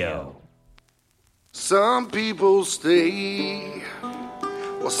Radio. Some people stay,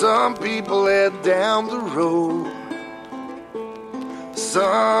 while some people head down the road.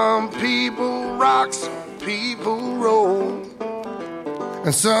 Some people rock, some people roll,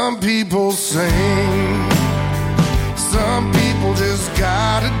 and some people sing. Some people just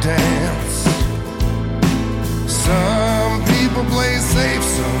gotta dance. Some people play safe,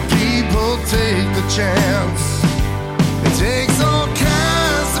 some people take the chance. It takes all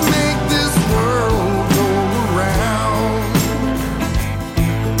kinds to make this world go around.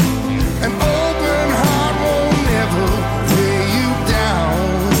 An open heart won't never weigh you down.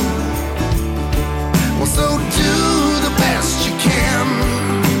 Well, so do the best you can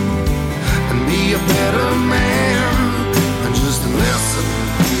and be a better man. And just listen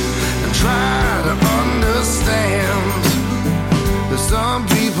and try to understand.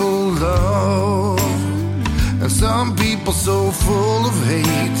 people full of hate.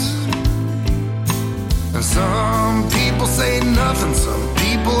 And some people say nothing, some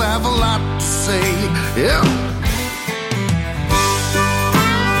people have a lot to say. Yeah.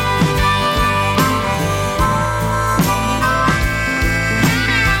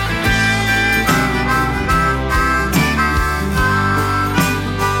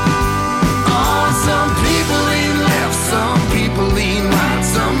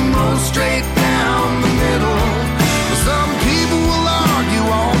 Straight down the middle. Some people will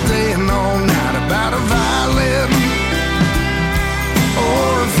argue all day and all night about a violin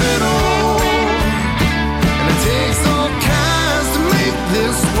or a fiddle. And it takes all kinds to make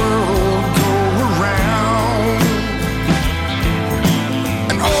this world go around.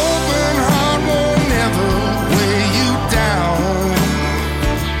 An open heart won't never weigh you down.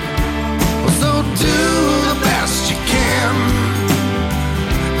 So do the best you can.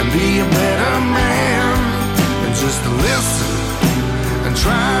 Be a better man and just listen and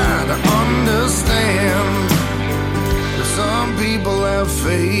try to understand. Some people have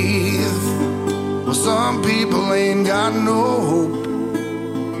faith, well, some people ain't got no hope.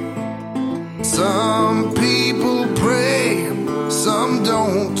 Some people pray, some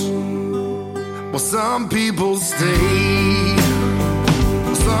don't. Well, some people stay,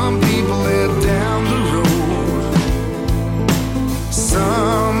 some people head down the road.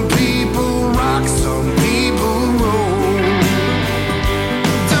 Some people rock, some people roll.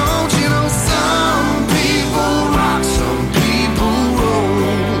 Don't you know some people rock, some people roll.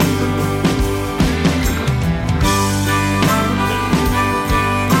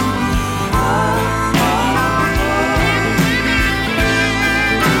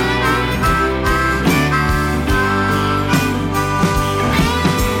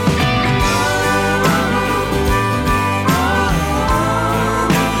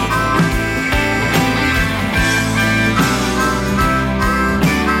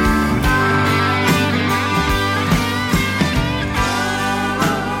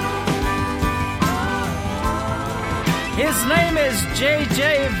 His name is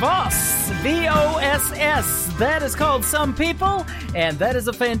J.J. Voss, V-O-S-S. That is called Some People, and that is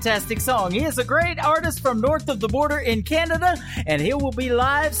a fantastic song. He is a great artist from north of the border in Canada, and he will be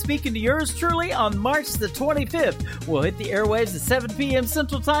live speaking to yours truly on March the 25th. We'll hit the airwaves at 7 p.m.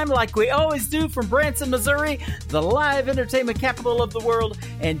 Central Time like we always do from Branson, Missouri, the live entertainment capital of the world,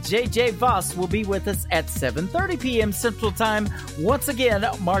 and J.J. Voss will be with us at 7:30 p.m. Central Time, once again,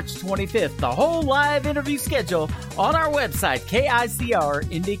 March 25th. The whole live interview schedule on our website,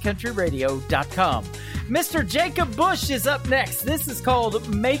 KICR-IndieCountryRadio.com. Mr. Jacob Bush is up next. This is called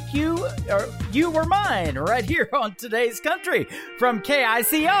Make You, or You Were Mine, right here on Today's Country from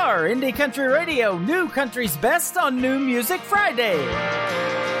KICR, Indie Country Radio, New Country's Best on New Music Friday.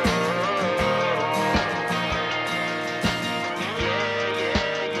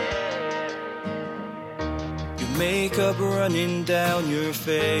 Your makeup running down your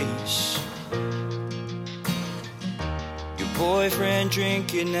face, your boyfriend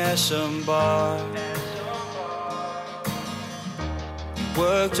drinking at some bar.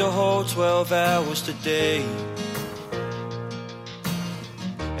 Worked a whole 12 hours today,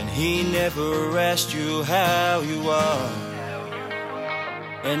 and he never asked you how you are.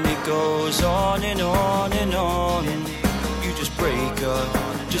 And it goes on and on and on, and you just break up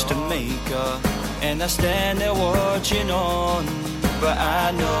just to make up. And I stand there watching on, but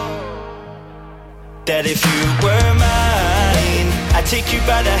I know that if you were mine, I'd take you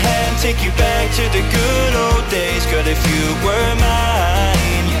by the hand, take you back to the good old days. Girl, if you were mine,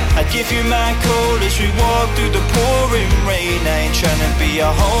 I'd give you my coat as we walk through the pouring rain. I ain't trying to be a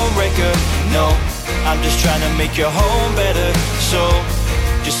home wrecker, no, I'm just trying to make your home better. So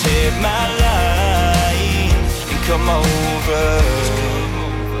just hit my line and come over,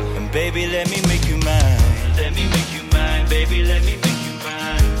 and baby, let me make you mine. Let me make you mine, baby, let me make you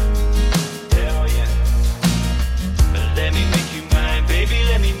mine. Hell yeah. Let me make you mine, baby,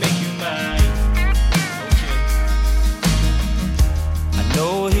 let me make you mine. Okay. I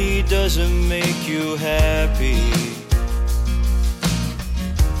know he doesn't make you happy.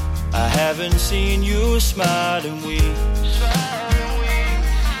 I haven't seen you smile in weeks.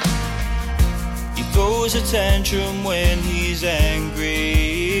 He throws a tantrum when he's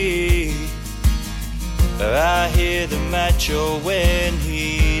angry. I hear the macho when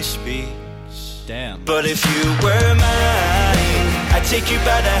he speaks. Damn. But if you were mine, I'd take you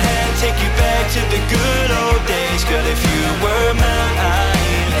by the hand, take you back to the good old days. Girl, if you were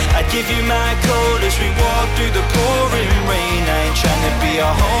mine, I'd give you my coat as we walk through the pouring rain. I ain't trying to be a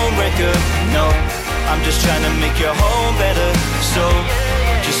home wrecker, no, I'm just trying to make your home better. So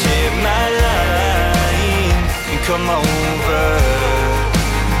just hit my line and come over.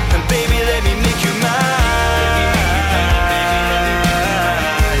 And baby, let me make you mine.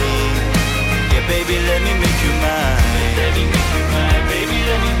 Yeah, baby, let me make you mine. Let me make you mine, baby,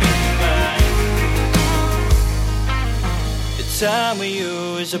 let me make you mine. The time with you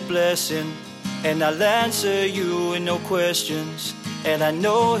is a blessing, and I'll answer you with no questions. And I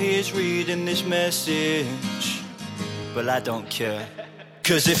know he's reading this message, but I don't care.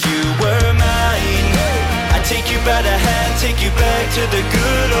 'Cause if you were mine, I'd take you by the hand, take you back to the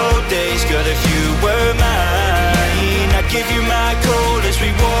good old days. Girl, if you were mine, I'd give you my coat as we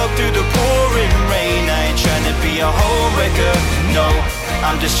walk through the pouring rain. I ain't trying to be a home wrecker, no,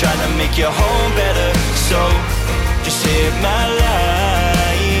 I'm just trying to make your home better. So just hit my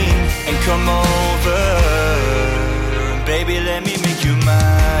line and come over. Baby, let me make you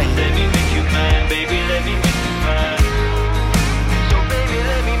mine. Let me make you mine, baby, let me make you mine. So baby,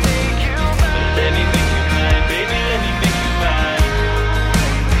 let me make you mine. Let me make you mine, baby, let me make you mine.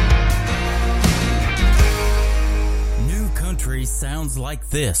 New country sounds like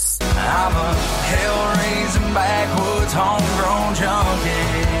this. I'm a hell-raising backwoods homegrown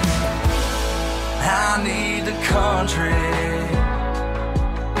junkie. I need the country.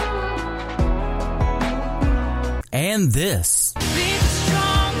 And this. Be the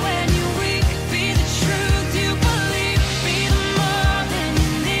strong when you're weak. Be the truth you believe. Be the more than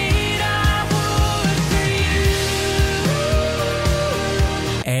you need. I would for you.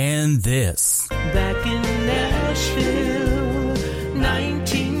 And this. Back in Nashville,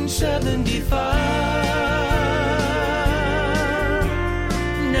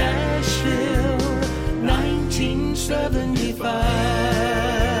 1975. Nashville,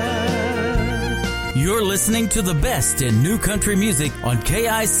 1975. You're listening to the best in new country music on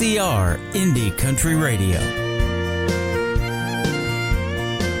KICR Indie Country Radio.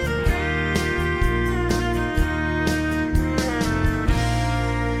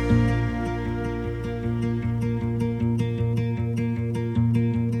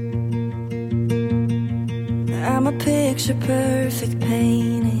 I'm a picture-perfect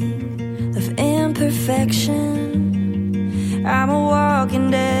painting of imperfection. I'm a walking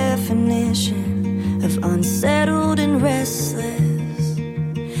definition of unsettled and restless.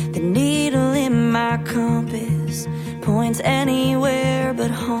 The needle in my compass points anywhere but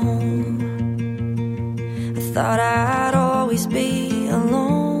home. I thought I'd always be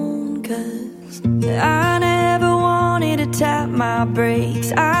alone, 'cause I never wanted to tap my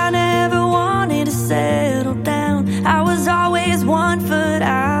brakes. I never wanted to settle down. I was always one foot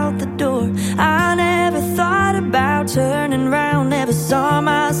out the door. I never thought about turning round. Never saw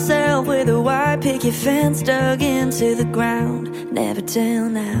myself with a white picket fence dug into the ground. Never till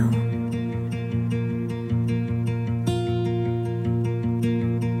now.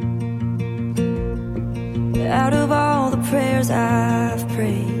 Out of all the prayers I've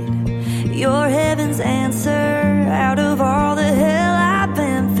prayed, your heaven's answer. Out of all the hell I've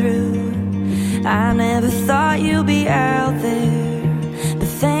been through, I never thought you'd be out there, but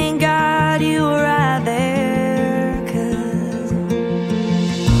thank God you were right there. 'Cause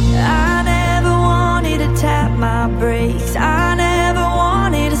I never wanted to tap my brakes. I never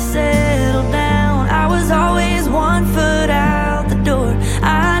wanted to settle down. I was always one foot out the door.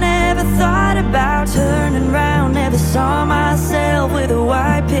 I never thought about turning round. Never saw myself with a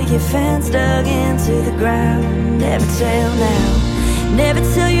white picket fence dug into the ground. Never till now. Never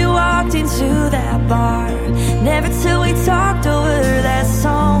till you walked into that bar. Never till we talked over that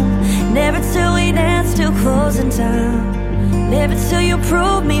song. Never till we danced till closing time. Never till you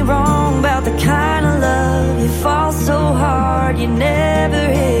proved me wrong about the kind of love you fall so hard you never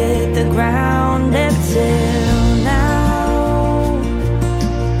hit the ground. Never till now.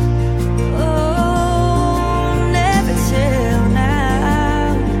 Oh, never till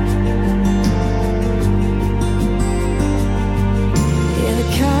now. Yeah, the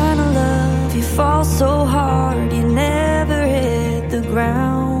kind of love you fall so hard you never hit the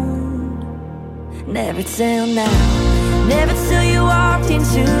ground. Never till now. Never till you walked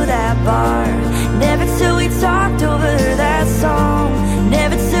into that bar. Never till we talked over that song.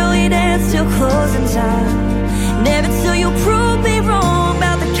 Never till we danced till closing time. Never till you proved me wrong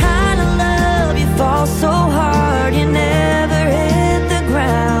about the kind of love you fall so hard you never hit the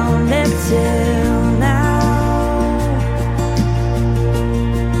ground. Never till now.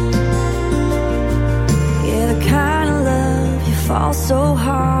 Yeah, the kind of love you fall so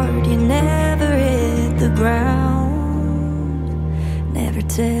hard you never hit the ground. Never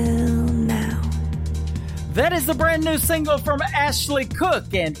till now. That is the brand new single from Ashley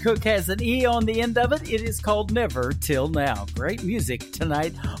Cook, and Cook has an E on the end of it. It is called Never Till Now. Great music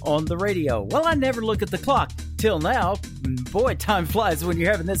tonight on the radio. Well, I never look at the clock. till now. Boy, time flies when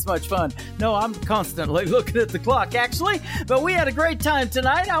you're having this much fun. No, I'm constantly looking at the clock, actually. But we had a great time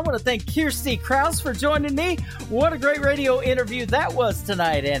tonight. I want to thank Kirsty Krause for joining me. What a great radio interview that was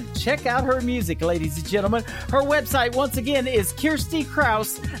tonight. And check out her music, ladies and gentlemen. Her website, once again, is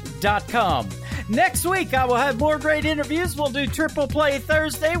KirstyKrause.com. Next week, I will have more great interviews. We'll do Triple Play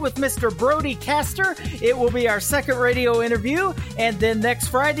Thursday with Mr. Brody Castor. It will be our second radio interview. And then next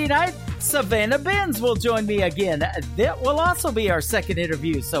Friday night, Savannah Benz will join me again. That will also be our second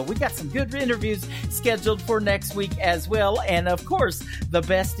interview. So we got some good interviews scheduled for next week as well. And of course, the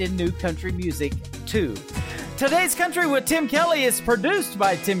best in new country music too. Today's Country with Tim Kelly is produced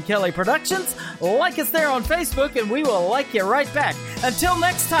by Tim Kelly Productions. Like us there on Facebook and we will like you right back. Until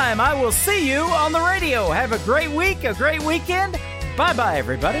next time, I will see you on the radio. Have a great week, a great weekend. Bye-bye,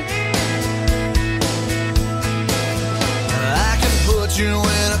 everybody. I can put you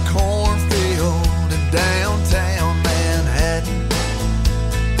in a cornfield in downtown Manhattan.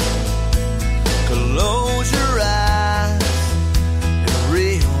 Close your eyes and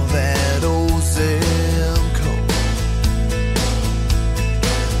reel that old zip code.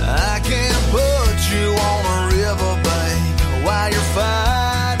 I can put you on a riverbank while you're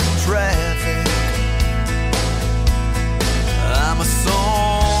fighting traffic. I'm a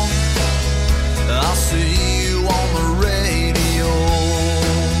song, I'll see you on the radio.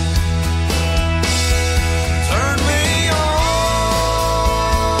 Turn me on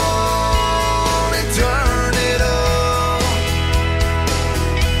and turn it up.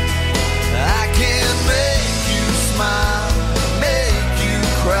 I can make you smile, make you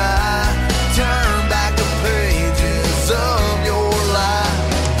cry, turn back the pages of your life.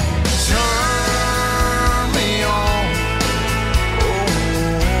 Turn me on,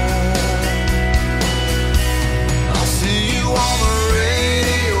 I'll see you on the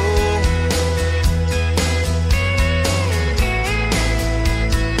radio.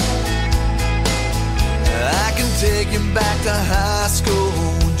 I can take you back to high school,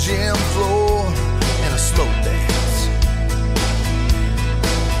 gym floor, and a slow dance.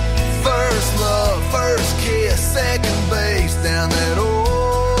 First love, first kiss, second base down that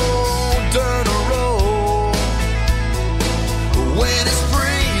old dirt road. When it's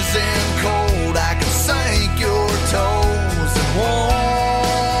freezing cold, I can sink your toes in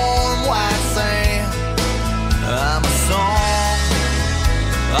warm white sand. I'm a song,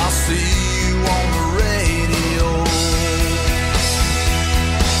 I'll see you on the radio.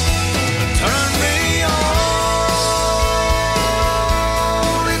 Turn me on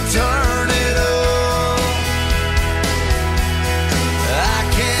and turn it up. I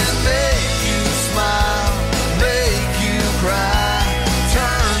can make you smile, make you cry,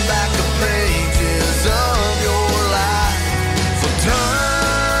 turn back the pages of your life. So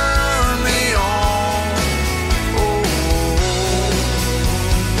turn me on,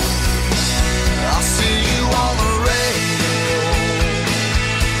 I'll see you on the radio.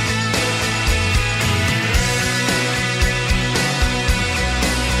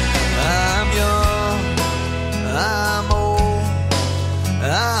 I'm young, I'm old,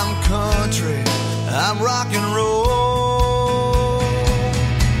 I'm country, I'm rock and roll.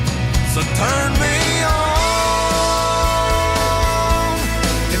 So turn